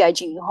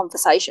engaging in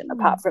conversation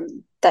apart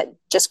from that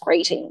just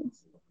greeting.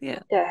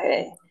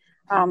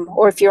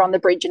 Or if you're on the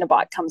bridge and a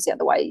bike comes the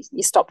other way,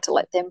 you stop to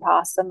let them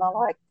pass, and they're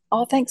like,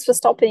 oh, thanks for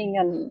stopping.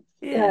 And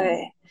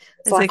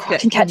it's like I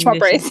can catch my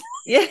breath.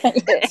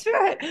 That's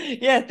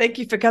right. Thank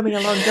you for coming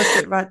along just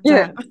at right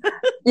time.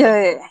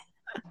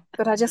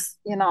 But I just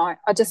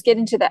get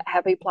into that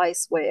happy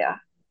place where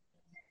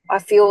I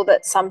feel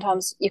that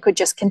sometimes you could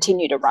just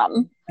continue to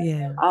run,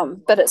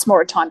 but it's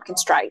more a time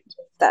constraint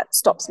that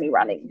stops me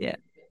running.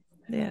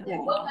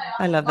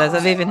 I love those.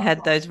 I've even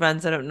had those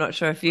runs, and I'm not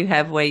sure if you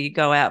have, where you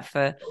go out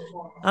for,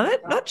 I'm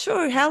not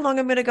sure how long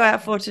I'm going to go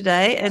out for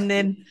today, and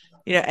then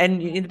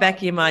and in the back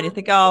of your mind you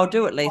think, oh, I'll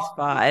do at least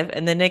 5,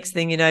 and the next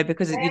thing you know,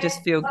 because you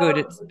just feel good,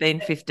 it's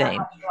been 15.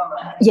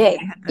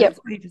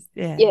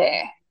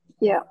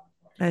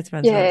 Those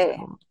runs are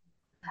cool.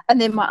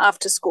 And then my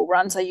after school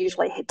runs, I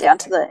usually head down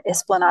to the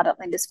Esplanade at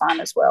Lindisfarne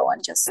as well,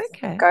 and just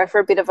go for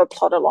a bit of a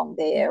plod along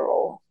there.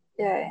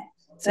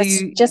 So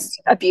it's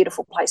just a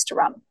beautiful place to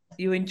run.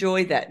 You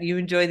enjoy that. You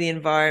enjoy the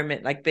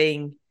environment, like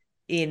being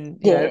in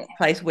a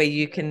place where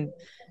you can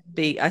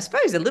be, I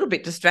suppose, a little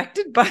bit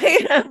distracted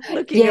by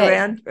looking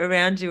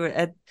around you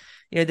at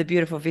the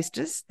beautiful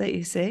vistas that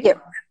you see.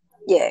 Yep.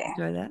 Yeah.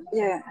 Enjoy that.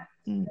 Yeah.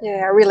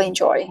 Yeah, I really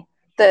enjoy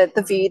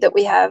the view that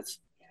we have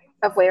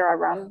of where I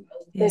run.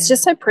 Yeah. It's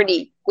just so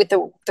pretty with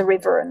the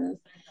river, and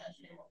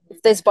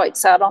if there's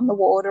boats out on the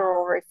water,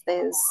 or if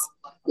there's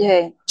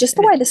just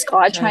the way the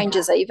sky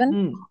changes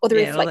even, or the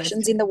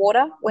reflections in the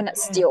water when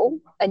it's still,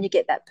 and you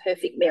get that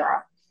perfect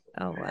mirror.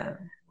 Oh wow.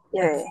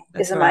 Yeah,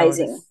 that's it's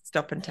amazing.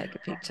 Stop and take a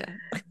picture.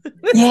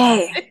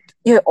 Yeah,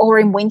 or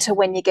in winter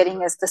when you're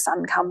getting as the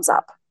sun comes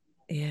up.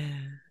 Yeah.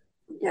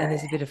 And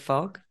there's a bit of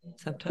fog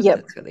sometimes.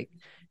 Yep.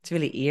 It's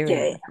really eerie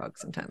in the fog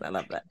sometimes. I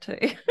love that too.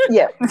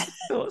 Yeah.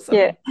 Awesome.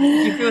 Yeah.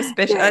 You feel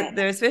special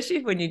there,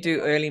 especially when you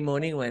do early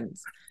morning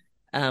ones.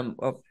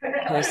 Well,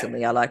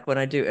 personally, I like when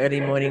I do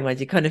early morning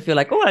ones, you kind of feel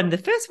like, oh, I'm the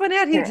first one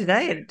out here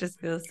today, and it just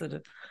feels sort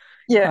of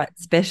quite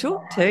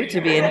special too,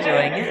 to be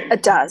enjoying it.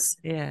 It does.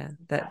 Yeah,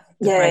 the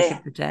break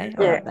of the day.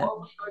 I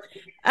love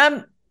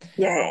that.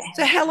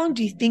 So how long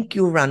do you think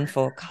you'll run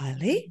for,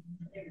 Kylie,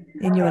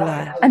 in your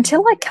life?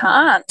 Until I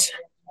can't.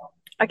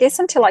 I guess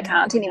until I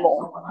can't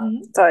anymore.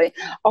 Mm-hmm. So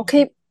I'll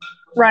keep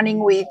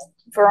running with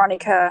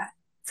Veronika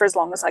for as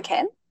long as I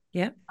can.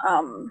 Yeah.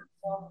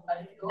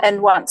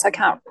 And once I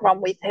can't run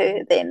with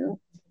her, then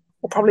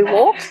we'll probably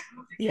walk.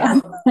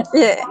 Yeah.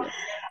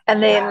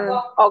 And then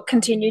I'll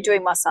continue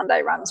doing my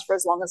Sunday runs for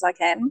as long as I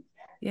can.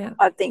 Yeah.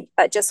 I think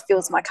that just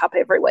fills my cup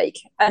every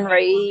week and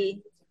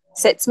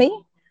resets me.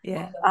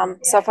 Yeah.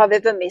 So if I've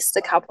ever missed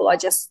a couple,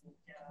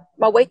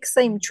 my weeks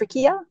seem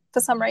trickier for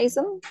some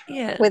reason.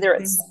 Yeah. Whether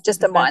it's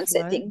just a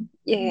mindset thing.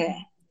 Yeah.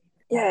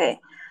 Yeah.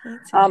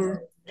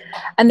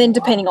 And then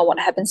depending on what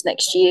happens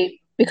next year,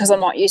 because I'm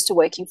not used to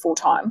working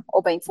full-time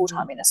or being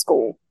full-time in a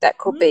school, that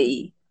could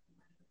be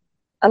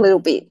a little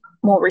bit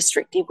more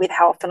restrictive with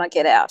how often I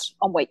get out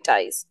on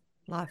weekdays.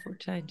 Life will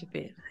change a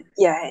bit.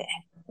 Yeah.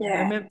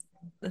 Yeah.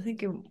 I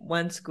think in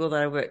one school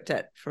that I worked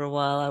at for a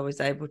while, I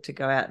was able to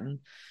go out and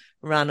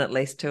run at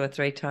least 2 or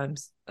 3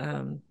 times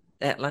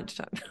at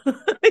lunchtime.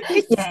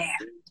 Yeah.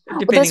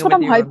 Depending that's what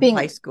on I'm hoping.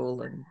 Play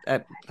school and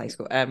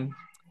placement.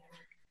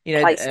 In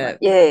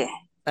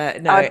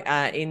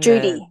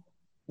Judy.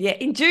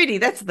 In Judy,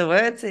 that's the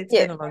word. So it's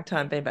been a long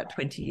time, been about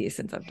 20 years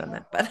since I've done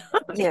that. But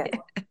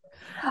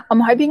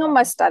I'm hoping on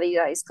my study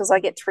days, because I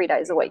get 3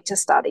 days a week to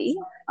study,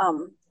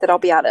 that I'll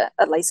be able to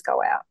at least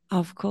go out.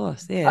 Of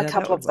course, a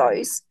couple of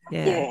those.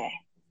 Yeah.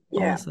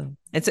 Awesome.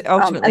 It's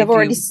ultimately,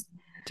 and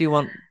do you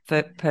want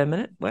for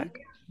permanent work?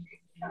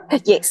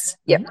 Yes.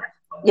 Yep.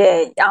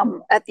 Yeah.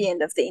 At the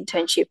end of the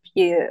internship,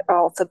 you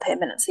are offered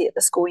permanency at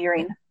the school you're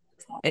in.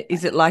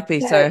 Is it likely?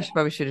 Yeah. So I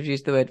probably should have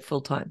used the word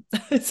full time.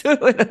 It's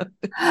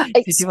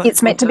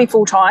meant to be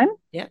full time.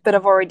 Yeah. But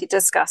I've already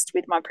discussed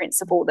with my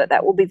principal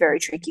that will be very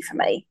tricky for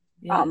me.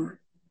 Yeah.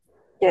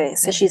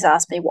 So she's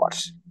asked me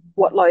what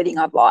loading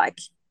I'd like.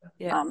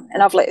 Yeah.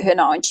 And I've let her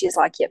know, and she's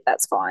like, "Yep,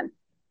 that's fine."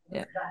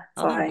 Yeah.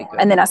 So,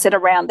 and then I said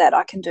around that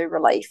I can do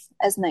relief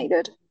as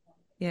needed.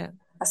 Yeah.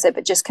 I said,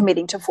 but just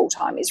committing to full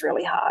time is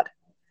really hard.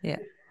 Yeah.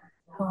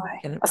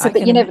 I said,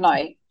 but you never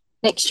know.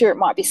 Next year it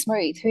might be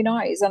smooth. Who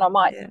knows? And I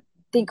might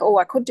think,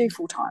 I could do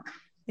full time.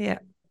 Yeah.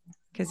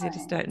 Because you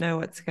just don't know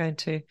what's going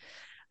to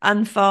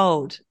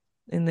unfold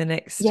in the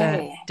next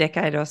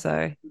decade or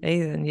so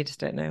either, and you just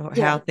don't know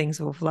how things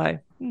will flow.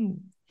 Well,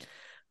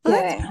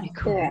 that's pretty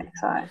cool.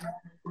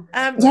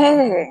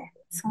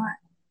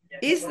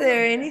 Is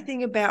there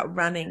anything about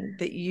running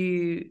that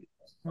you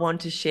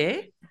want to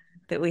share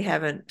that we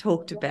haven't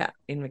talked about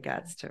in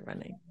regards to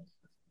running?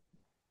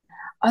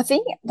 I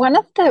think when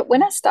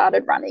I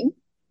started running,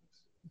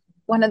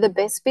 one of the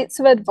best bits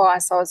of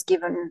advice I was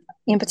given,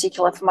 in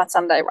particular for my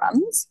Sunday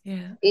runs,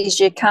 is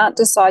you can't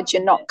decide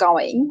you're not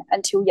going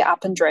until you're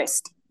up and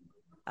dressed.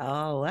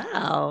 Oh,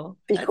 wow.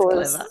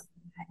 Because, that's clever.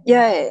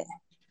 Yeah,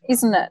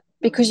 isn't it?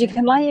 Because you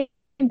can lay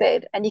in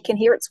bed and you can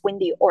hear it's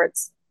windy or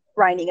it's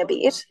raining a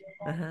bit,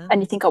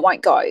 and you think, I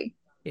won't go.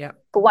 Yeah.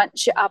 But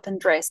once you're up and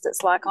dressed,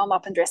 it's like, I'm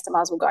up and dressed, I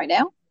might as well go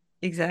now.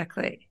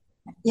 Exactly.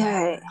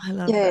 Yeah. I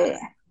love that.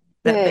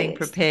 That being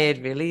prepared,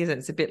 really, isn't it?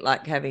 It's a bit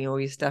like having all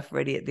your stuff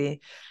ready at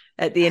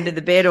the end of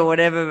the bed or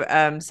whatever,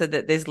 so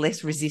that there's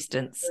less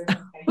resistance.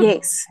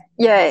 Yes.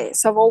 Yeah.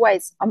 So I've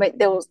always,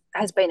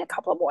 has been a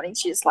couple of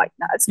mornings she's just like,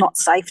 no, it's not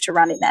safe to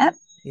run in that.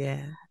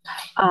 Yeah.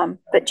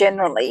 But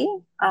generally,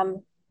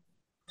 and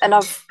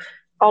I'll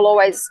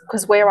always,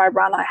 because where I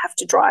run, I have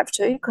to drive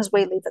to, because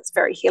we live, it's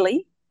very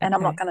hilly, and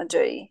I'm not going to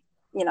do,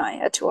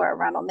 a 2-hour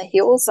run on the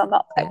hills. I'm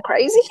not that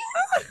crazy.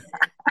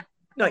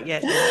 Not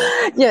yet.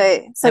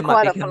 Yeah. So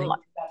quite often,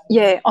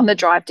 on the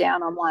drive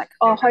down, I'm like,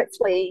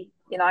 hopefully,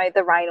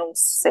 the rain will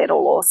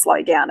settle or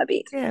slow down a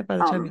bit. Yeah, by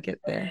the time you get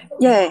there.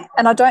 Yeah,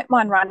 and I don't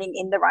mind running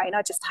in the rain.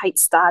 I just hate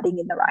starting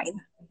in the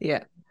rain.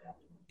 Yeah.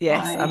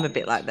 Yes, I'm a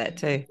bit like that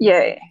too.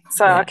 Yeah,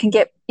 so I can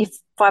get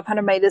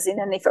 500 metres in,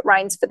 and if it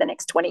rains for the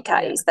next 20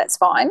 Ks, that's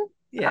fine.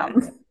 Yeah.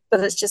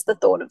 But it's just the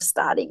thought of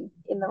starting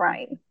in the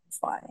rain.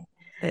 So,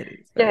 that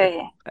is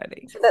very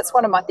funny. So that's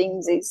one of my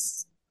things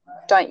is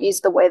don't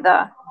use the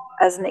weather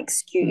as an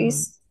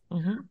excuse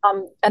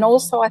And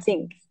also I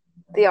think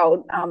the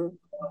old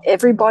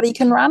everybody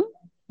can run.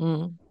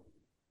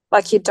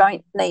 Like you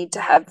don't need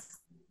to have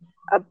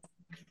a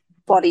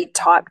body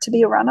type to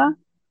be a runner.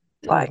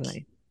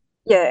 Totally.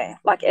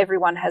 Like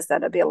everyone has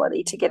that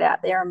ability to get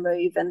out there and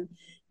move. And,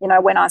 you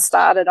know, when I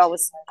started, I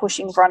was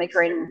pushing Veronika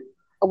in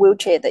a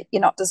wheelchair that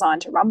you're not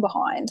designed to run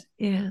behind.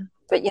 Yeah.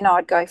 But, you know,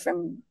 I'd go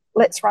from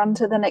let's run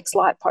to the next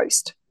light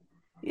post.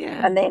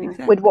 Yeah. And then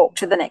exactly. we'd walk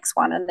to the next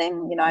one. And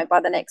then, you know, by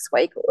the next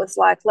week, it was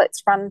like,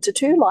 let's run to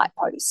 2 light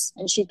posts.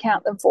 And she'd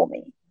count them for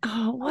me.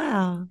 Oh,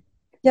 wow.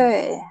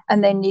 Yeah.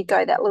 And then you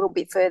go that little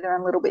bit further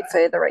and a little bit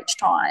further each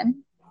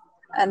time.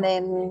 And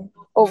then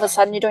all of a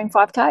sudden you're doing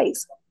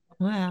 5Ks.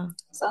 Wow.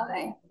 So,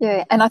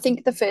 yeah. And I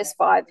think the first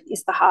 5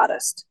 is the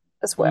hardest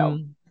as well.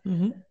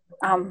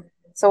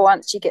 So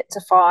once you get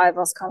to 5, I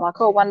was kind of like,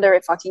 oh, I wonder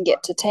if I can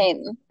get to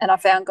 10. And I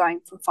found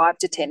going from 5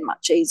 to 10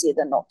 much easier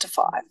than not to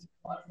 5.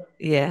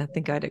 Yeah, I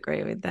think I'd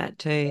agree with that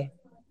too.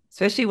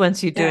 Especially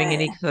once you're doing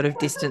any sort of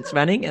distance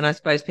running. And I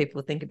suppose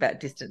people think about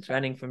distance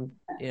running from,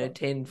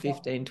 10,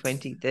 15,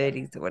 20,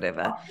 30s or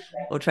whatever,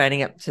 or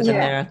training up to the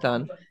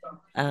marathon.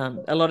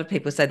 A lot of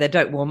people say they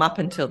don't warm up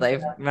until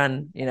they've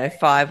run,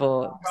 5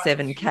 or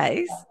 7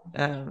 Ks.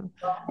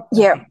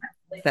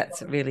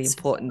 That's really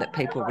important that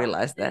people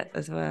realize that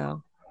as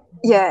well.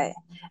 Yeah.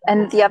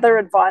 And the other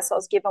advice I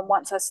was given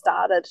once I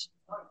started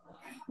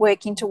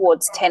working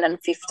towards 10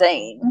 and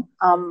 15,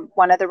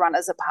 one of the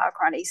runners at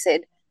Parkrun, he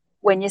said,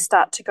 when you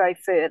start to go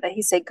further,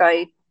 he said,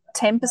 go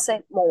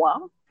 10%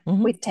 more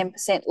with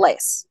 10%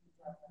 less.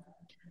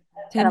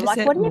 10% and I'm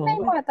like, what do you more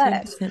mean by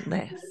that? 10%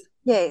 less.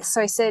 Yeah.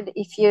 So he said,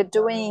 if you're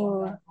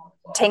doing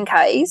 10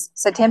 Ks,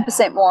 so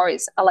 10% more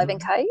is 11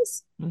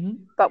 Ks,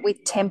 but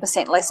with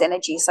 10% less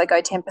energy. So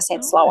go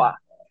 10% slower.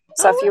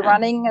 So if you're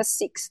running a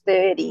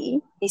 6:30,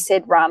 he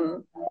said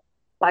run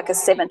like a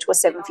 7 to a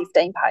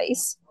 7:15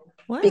 pace.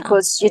 Wow.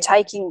 Because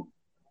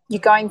you're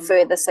going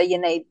further, so you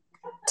need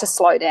to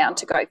slow down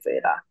to go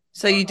further.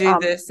 So you do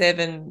the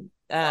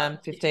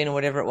 7:15 or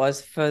whatever it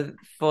was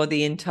for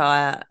the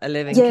entire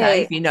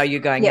 11K. If you're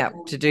going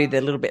out to do the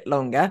little bit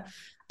longer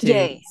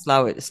to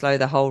slow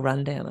the whole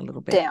run down a little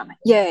bit.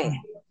 Yeah.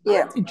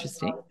 That's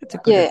interesting. That's a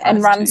good advice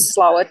and run too.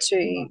 slower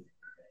to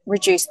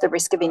reduce the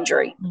risk of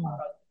injury.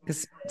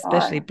 Because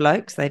especially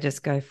blokes, they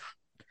just go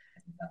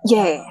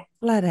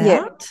flat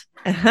out.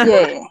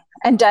 Yeah.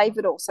 And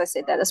David also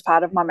said that as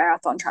part of my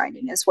marathon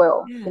training as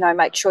well. You know,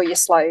 make sure you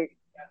slow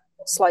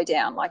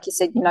down. Like you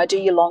said, do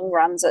your long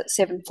runs at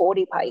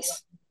 7:40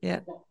 pace.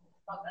 Yeah.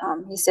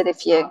 He said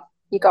if your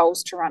goal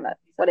is to run at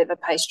whatever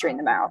pace during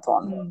the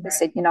marathon, he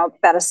said,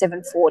 about a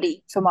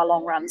 7:40 for my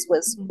long runs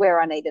was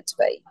where I needed to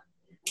be.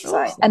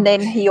 So, and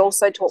then he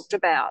also talked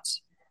about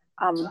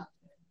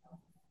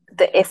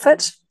the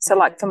effort. So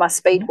like for my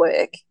speed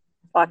work,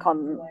 like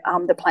on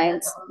the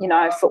plans,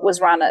 if it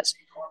was run at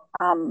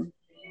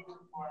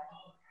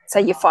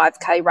say your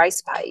 5K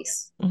race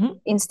pace,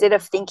 instead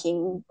of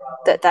thinking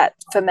that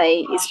for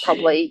me is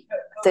probably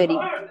 30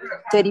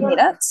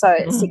 minutes, so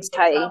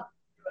 6K,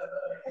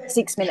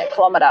 6-minute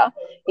kilometre,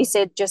 he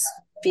said just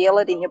feel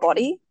it in your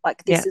body,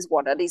 like this is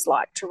what it is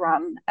like to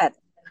run at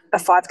a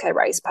 5K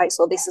race pace,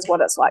 or this is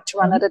what it's like to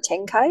run at a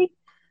 10K.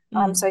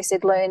 So he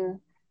said learn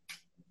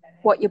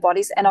what your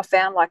body's, and I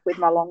found like with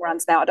my long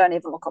runs now, I don't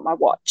even look at my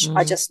watch.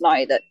 I just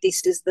know that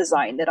this is the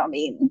zone that I'm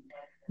in.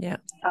 Yeah.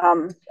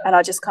 And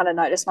I just kind of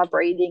notice my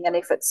breathing, and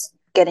if it's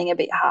getting a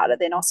bit harder,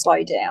 then I'll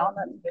slow down.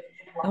 And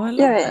I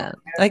love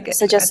that.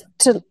 So just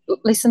to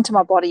listen to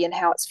my body and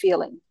how it's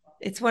feeling.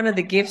 It's one of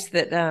the gifts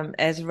that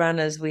as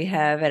runners we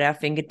have at our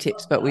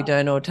fingertips, but we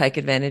don't all take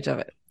advantage of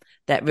it.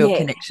 That real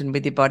connection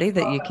with your body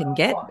that you can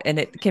get, and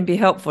it can be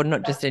helpful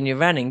not just in your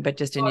running, but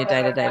just in your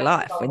day-to-day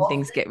life. When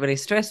things get really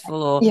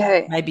stressful, or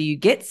maybe you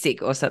get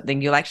sick or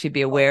something, you'll actually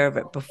be aware of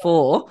it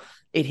before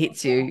it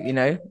hits you,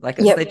 like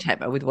a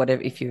sledgehammer with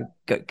whatever, if you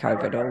got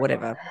COVID or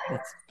whatever.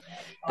 That's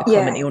the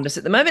common illness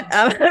at the moment.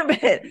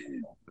 But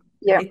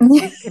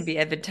it can be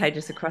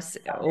advantageous across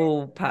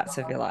all parts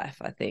of your life,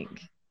 I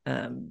think.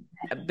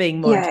 Being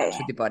more in touch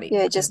with your body.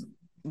 Yeah, just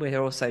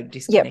we're also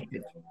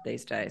disconnected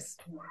these days,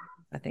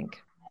 I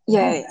think.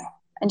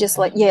 And just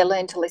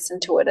learn to listen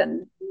to it,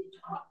 and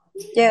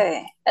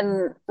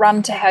and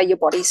run to how your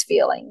body's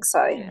feeling.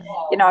 So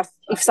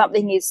if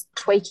something is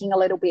tweaking a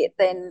little bit,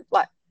 then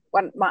like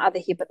my other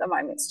hip at the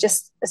moment, it's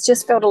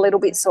just felt a little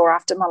bit sore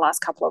after my last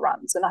couple of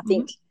runs, and I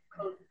think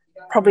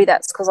probably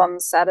that's because on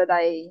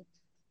Saturday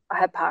I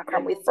had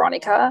parkrun with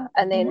Veronika,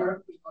 and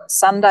then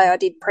Sunday I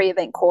did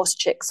pre-event course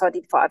checks, so I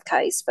did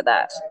 5Ks for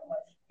that.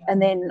 And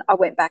then I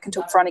went back and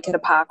took Veronika to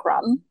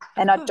parkrun,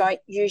 and I don't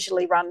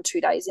usually run 2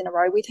 days in a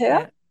row with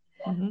her.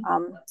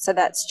 So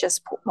that's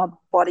just put my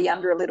body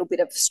under a little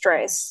bit of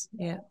stress.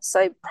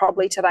 So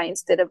probably today,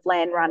 instead of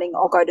land running,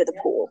 I'll go to the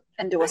pool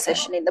and do a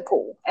session in the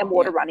pool and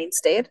water run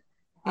instead.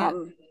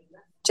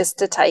 Just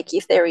to take,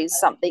 if there is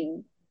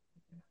something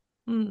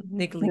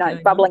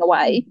bubbling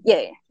away,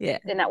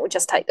 then that would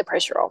just take the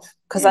pressure off,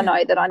 because I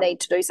know that I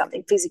need to do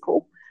something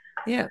physical.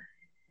 Yeah.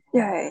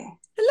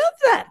 I love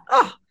that.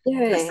 Oh,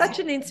 you're Yeah. such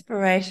an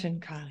inspiration,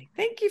 Kylie.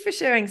 Thank you for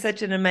sharing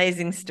such an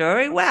amazing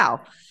story.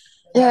 Wow.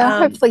 Yeah.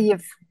 Um, Hopefully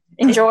you've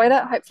it, enjoyed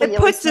it. Hopefully it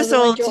your puts listeners us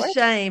will all to enjoy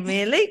shame,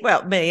 really.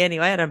 Well, me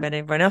anyway. I don't mean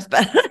everyone else,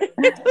 but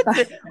it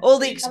puts all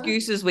the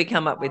excuses we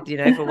come up with,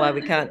 for why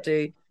we can't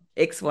do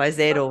X, Y,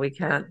 Z, or we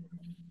can't,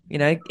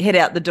 head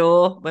out the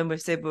door when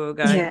we've said we were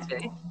going Yeah.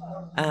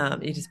 to.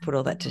 You just put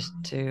all that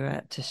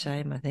to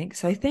shame, I think.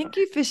 So thank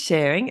you for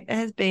sharing. It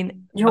has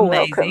been You're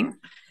amazing. welcome.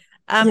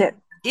 Yeah.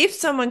 If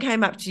someone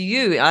came up to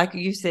you, like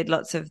you said,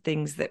 lots of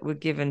things that were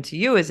given to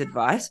you as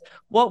advice,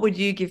 what would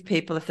you give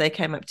people if they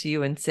came up to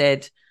you and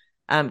said,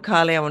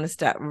 Kylie, I want to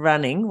start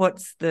running?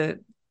 What's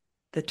the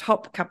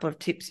top couple of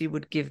tips you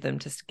would give them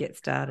to get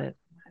started?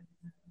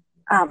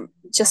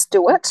 Just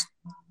do it.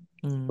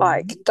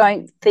 Like,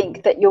 don't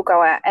think that you'll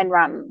go out and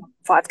run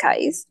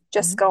 5Ks.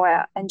 Just go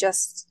out and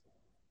just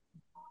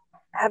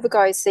have a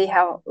go, see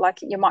how, like,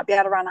 you might be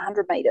able to run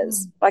 100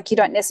 meters. Like, you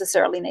don't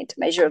necessarily need to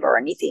measure it or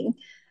anything.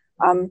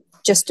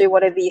 Just do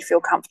whatever you feel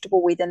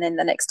comfortable with, and then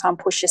the next time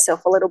push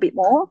yourself a little bit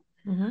more.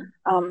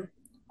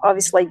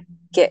 Obviously,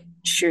 get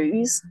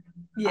shoes.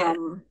 Yeah.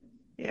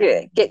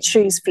 Get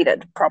shoes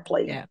fitted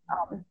properly. Yeah.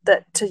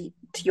 That to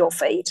your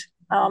feet.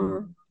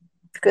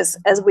 Because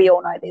as we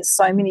all know, there's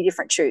so many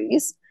different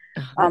shoes.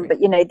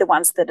 But you need the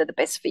ones that are the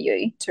best for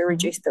you to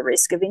reduce the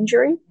risk of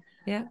injury.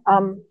 Yeah.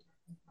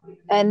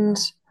 And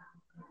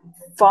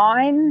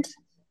find,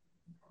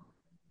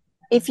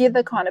 if you're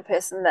the kind of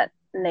person that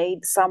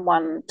needs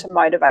someone to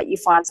motivate you,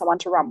 find someone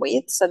to run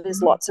with. So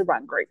there's lots of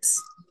run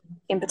groups,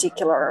 in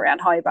particular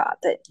around Hobart,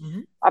 that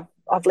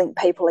I've linked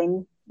people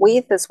in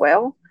with as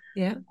well.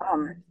 Yeah.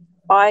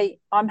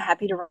 I'm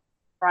happy to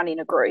run in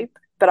a group,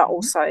 but I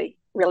also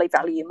really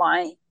value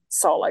my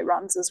solo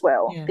runs as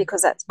well,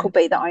 because that could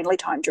be the only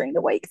time during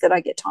the week that I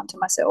get time to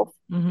myself.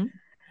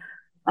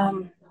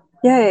 So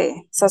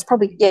it's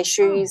probably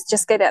shoes.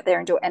 Just get out there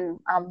and do it, and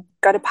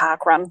go to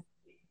park run.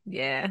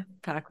 Yeah,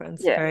 park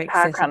runs very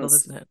accessible,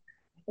 isn't it?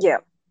 Yeah,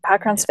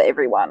 park runs for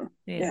everyone.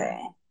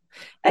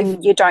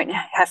 And you don't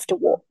have to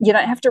walk. You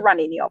don't have to run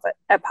any of it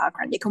at park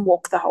run. You can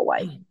walk the whole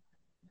way.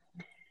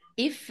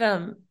 If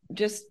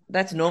just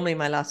that's normally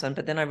my last one,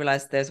 but then I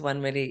realized there's one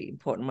really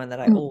important one that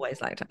I always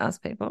like to ask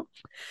people.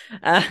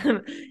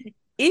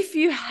 If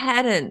you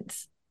hadn't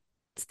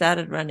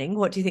started running,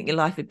 what do you think your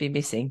life would be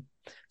missing?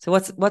 So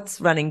what's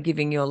running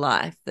giving your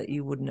life that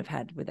you wouldn't have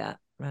had without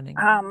running?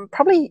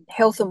 Probably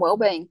health and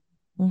well-being.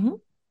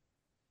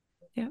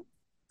 Yeah,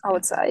 I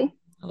would say.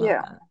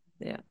 That.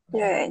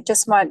 Yeah,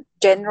 just my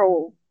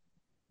general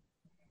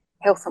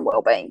health and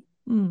well-being.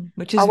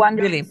 Which is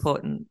really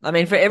important. I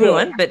mean, for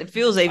everyone, but it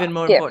feels even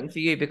more important for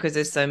you because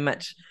there's so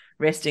much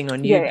resting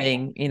on you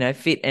being,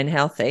 fit and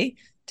healthy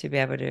to be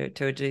able to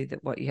do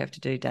what you have to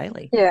do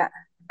daily. Yeah.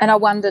 And I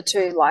wonder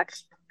too, like,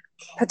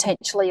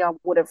 potentially I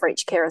would have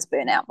reached carer's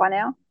burnout by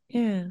now.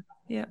 Yeah.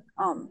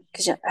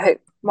 Because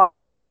my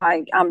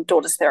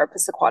daughter's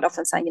therapists are quite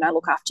often saying,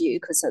 look after you,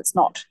 because it's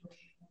not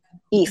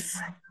if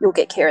you'll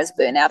get carer's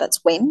burnout,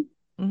 it's when.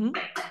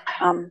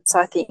 So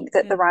I think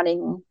that the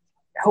running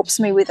helps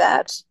me with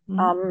that.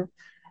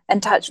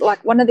 And touch,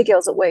 like, one of the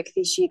girls at work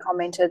this year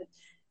commented,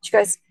 she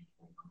goes,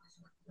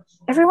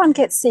 everyone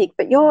gets sick,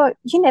 but you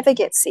never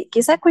get sick.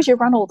 Is that because you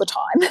run all the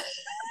time?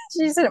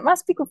 She said it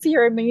must be good for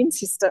your immune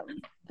system.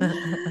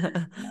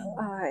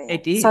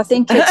 It is. So I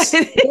think it's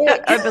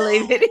I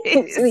believe it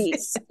is. It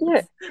is.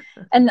 Yeah.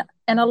 And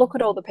I look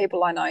at all the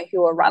people I know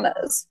who are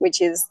runners,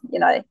 which is,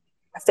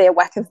 a fair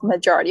whack of the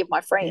majority of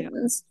my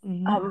friends.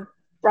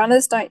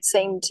 Runners don't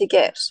seem to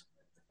get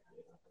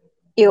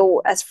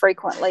ill as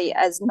frequently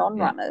as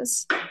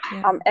non-runners.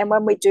 And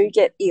when we do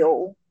get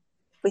ill,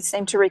 we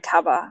seem to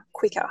recover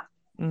quicker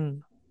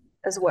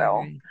as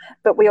well.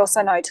 But we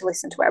also know to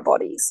listen to our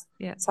bodies.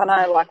 So I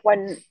know, like,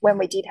 when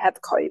we did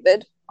have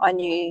COVID, I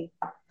knew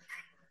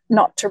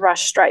not to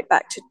rush straight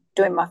back to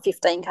doing my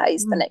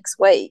 15Ks the next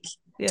week.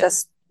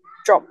 Just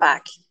drop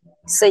back,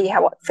 see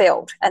how it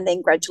felt, and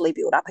then gradually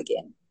build up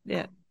again.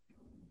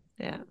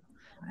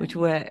 Which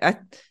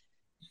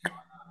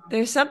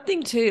there's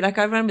something too, like,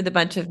 I run with a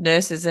bunch of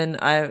nurses, and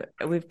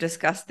we've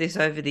discussed this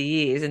over the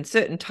years, and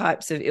certain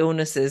types of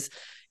illnesses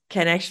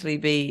can actually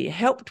be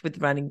helped with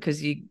running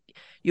because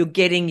you're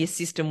getting your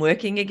system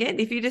working again.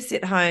 If you just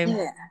sit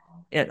home,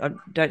 I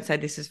don't say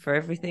this is for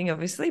everything,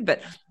 obviously,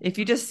 but if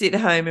you just sit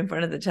home in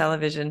front of the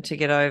television to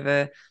get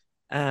over,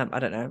 I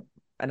don't know,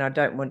 and I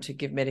don't want to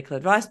give medical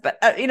advice, but,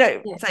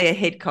 say a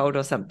head cold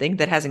or something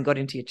that hasn't got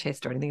into your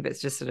chest or anything, but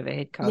it's just sort of a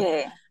head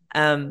cold.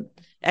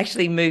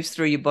 Actually moves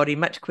through your body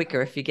much quicker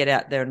if you get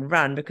out there and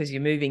run, because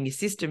you're moving your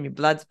system, your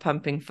blood's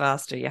pumping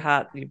faster, your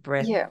heart, your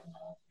breath.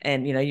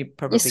 And, you're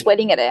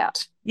sweating it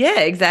out. Yeah,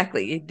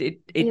 exactly.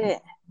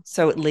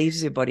 So it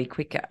leaves your body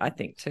quicker, I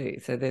think, too.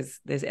 So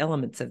there's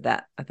elements of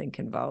that, I think,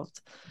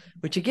 involved,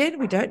 which, again,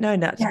 we don't know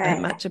that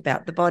much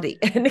about the body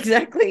and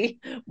exactly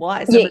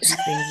why some of these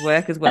things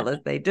work as well as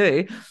they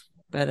do.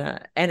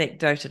 But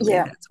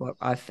anecdotally, that's what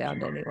I've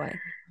found anyway.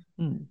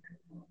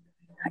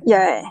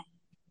 Yeah.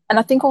 And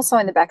I think also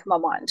in the back of my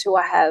mind too,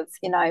 I have,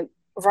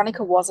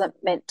 Veronika wasn't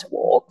meant to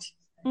walk.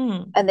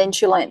 and then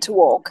she learnt to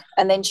walk,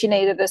 and then she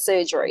needed a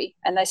surgery,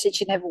 and they said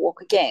she'd never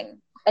walk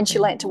again, and she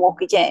learnt to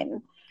walk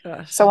again.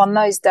 Gosh. So on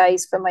those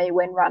days for me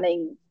when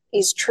running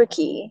is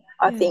tricky,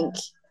 I think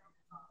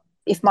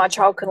if my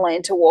child can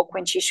learn to walk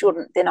when she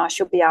shouldn't, then I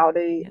should be able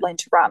to learn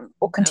to run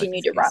or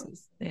continue to run.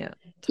 Yeah,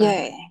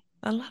 totally. Yeah,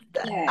 I love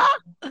that. yeah.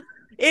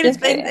 It's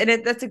been,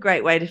 and that's a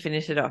great way to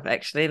finish it off,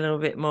 actually. A little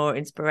bit more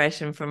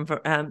inspiration from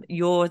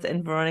yours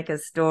and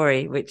Veronika's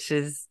story, which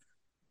is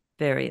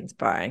very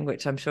inspiring,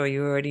 which I'm sure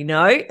you already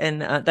know.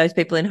 And those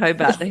people in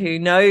Hobart who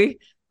know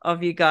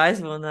of you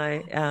guys will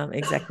know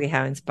exactly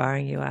how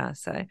inspiring you are.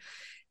 So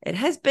it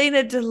has been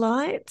a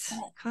delight,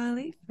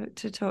 Kylee,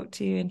 to talk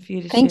to you and for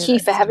you to share. Thank you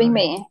for having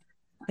me.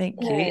 Thank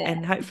you.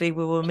 And hopefully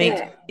we will meet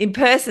in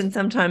person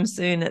sometime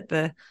soon at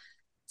the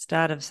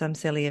start of some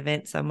silly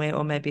event somewhere,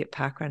 or maybe at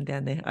parkrun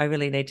down there. I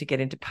really need to get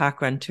into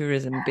parkrun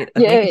tourism a bit, I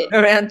think,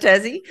 around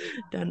Tassie.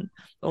 Done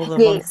all the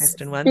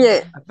Launceston ones.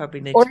 I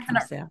probably need to come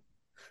south.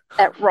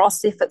 At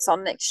Ross, if it's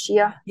on next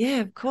year. Yeah,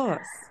 of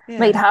course. Yeah.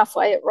 Meet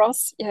halfway at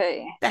Ross.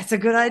 Yeah. That's a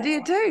good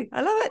idea too.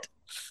 I love it.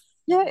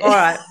 Yeah. All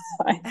right.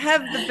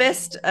 Have the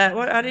best. I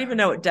don't even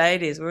know what day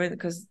it is.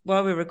 Because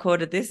while we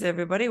recorded this,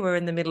 everybody, we're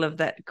in the middle of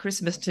that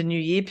Christmas to New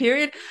Year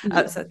period. So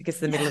I think it's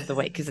the middle of the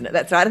week, isn't it?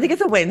 That's right. I think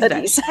it's a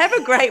Wednesday. Have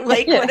a great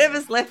week,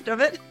 whatever's left of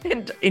it,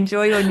 and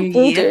enjoy your New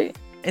Year.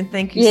 And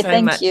thank you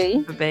so much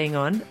for being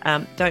on.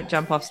 Don't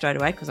jump off straight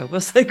away because I will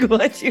say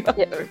goodbye to you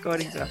after the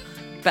recording.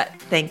 But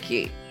thank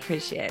you.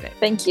 Appreciate it.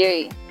 Thank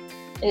you.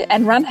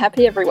 And run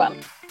happy, everyone.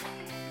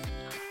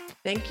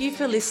 Thank you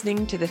for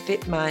listening to the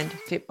Fit Mind,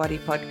 Fit Body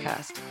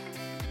podcast.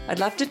 I'd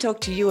love to talk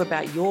to you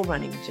about your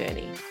running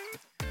journey.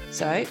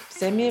 So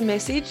send me a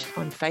message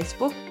on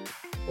Facebook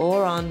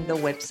or on the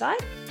website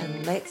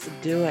and let's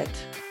do it.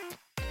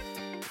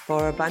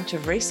 For a bunch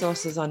of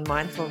resources on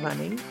mindful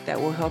running that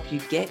will help you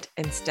get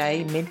and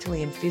stay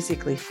mentally and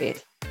physically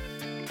fit,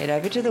 head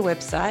over to the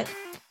website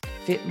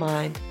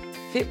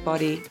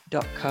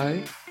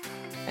fitmindfitbody.co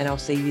and I'll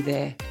see you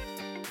there.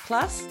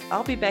 Plus,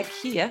 I'll be back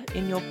here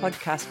in your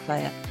podcast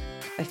player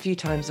a few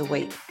times a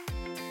week.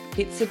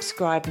 Hit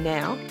subscribe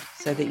now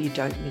so that you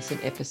don't miss an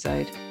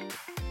episode.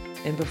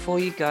 And before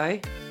you go,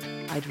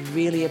 I'd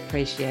really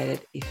appreciate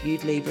it if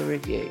you'd leave a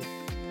review.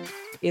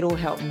 It'll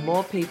help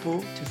more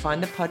people to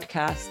find the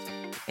podcast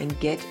and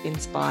get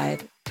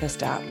inspired to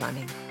start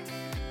running.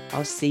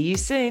 I'll see you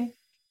soon.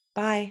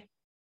 Bye.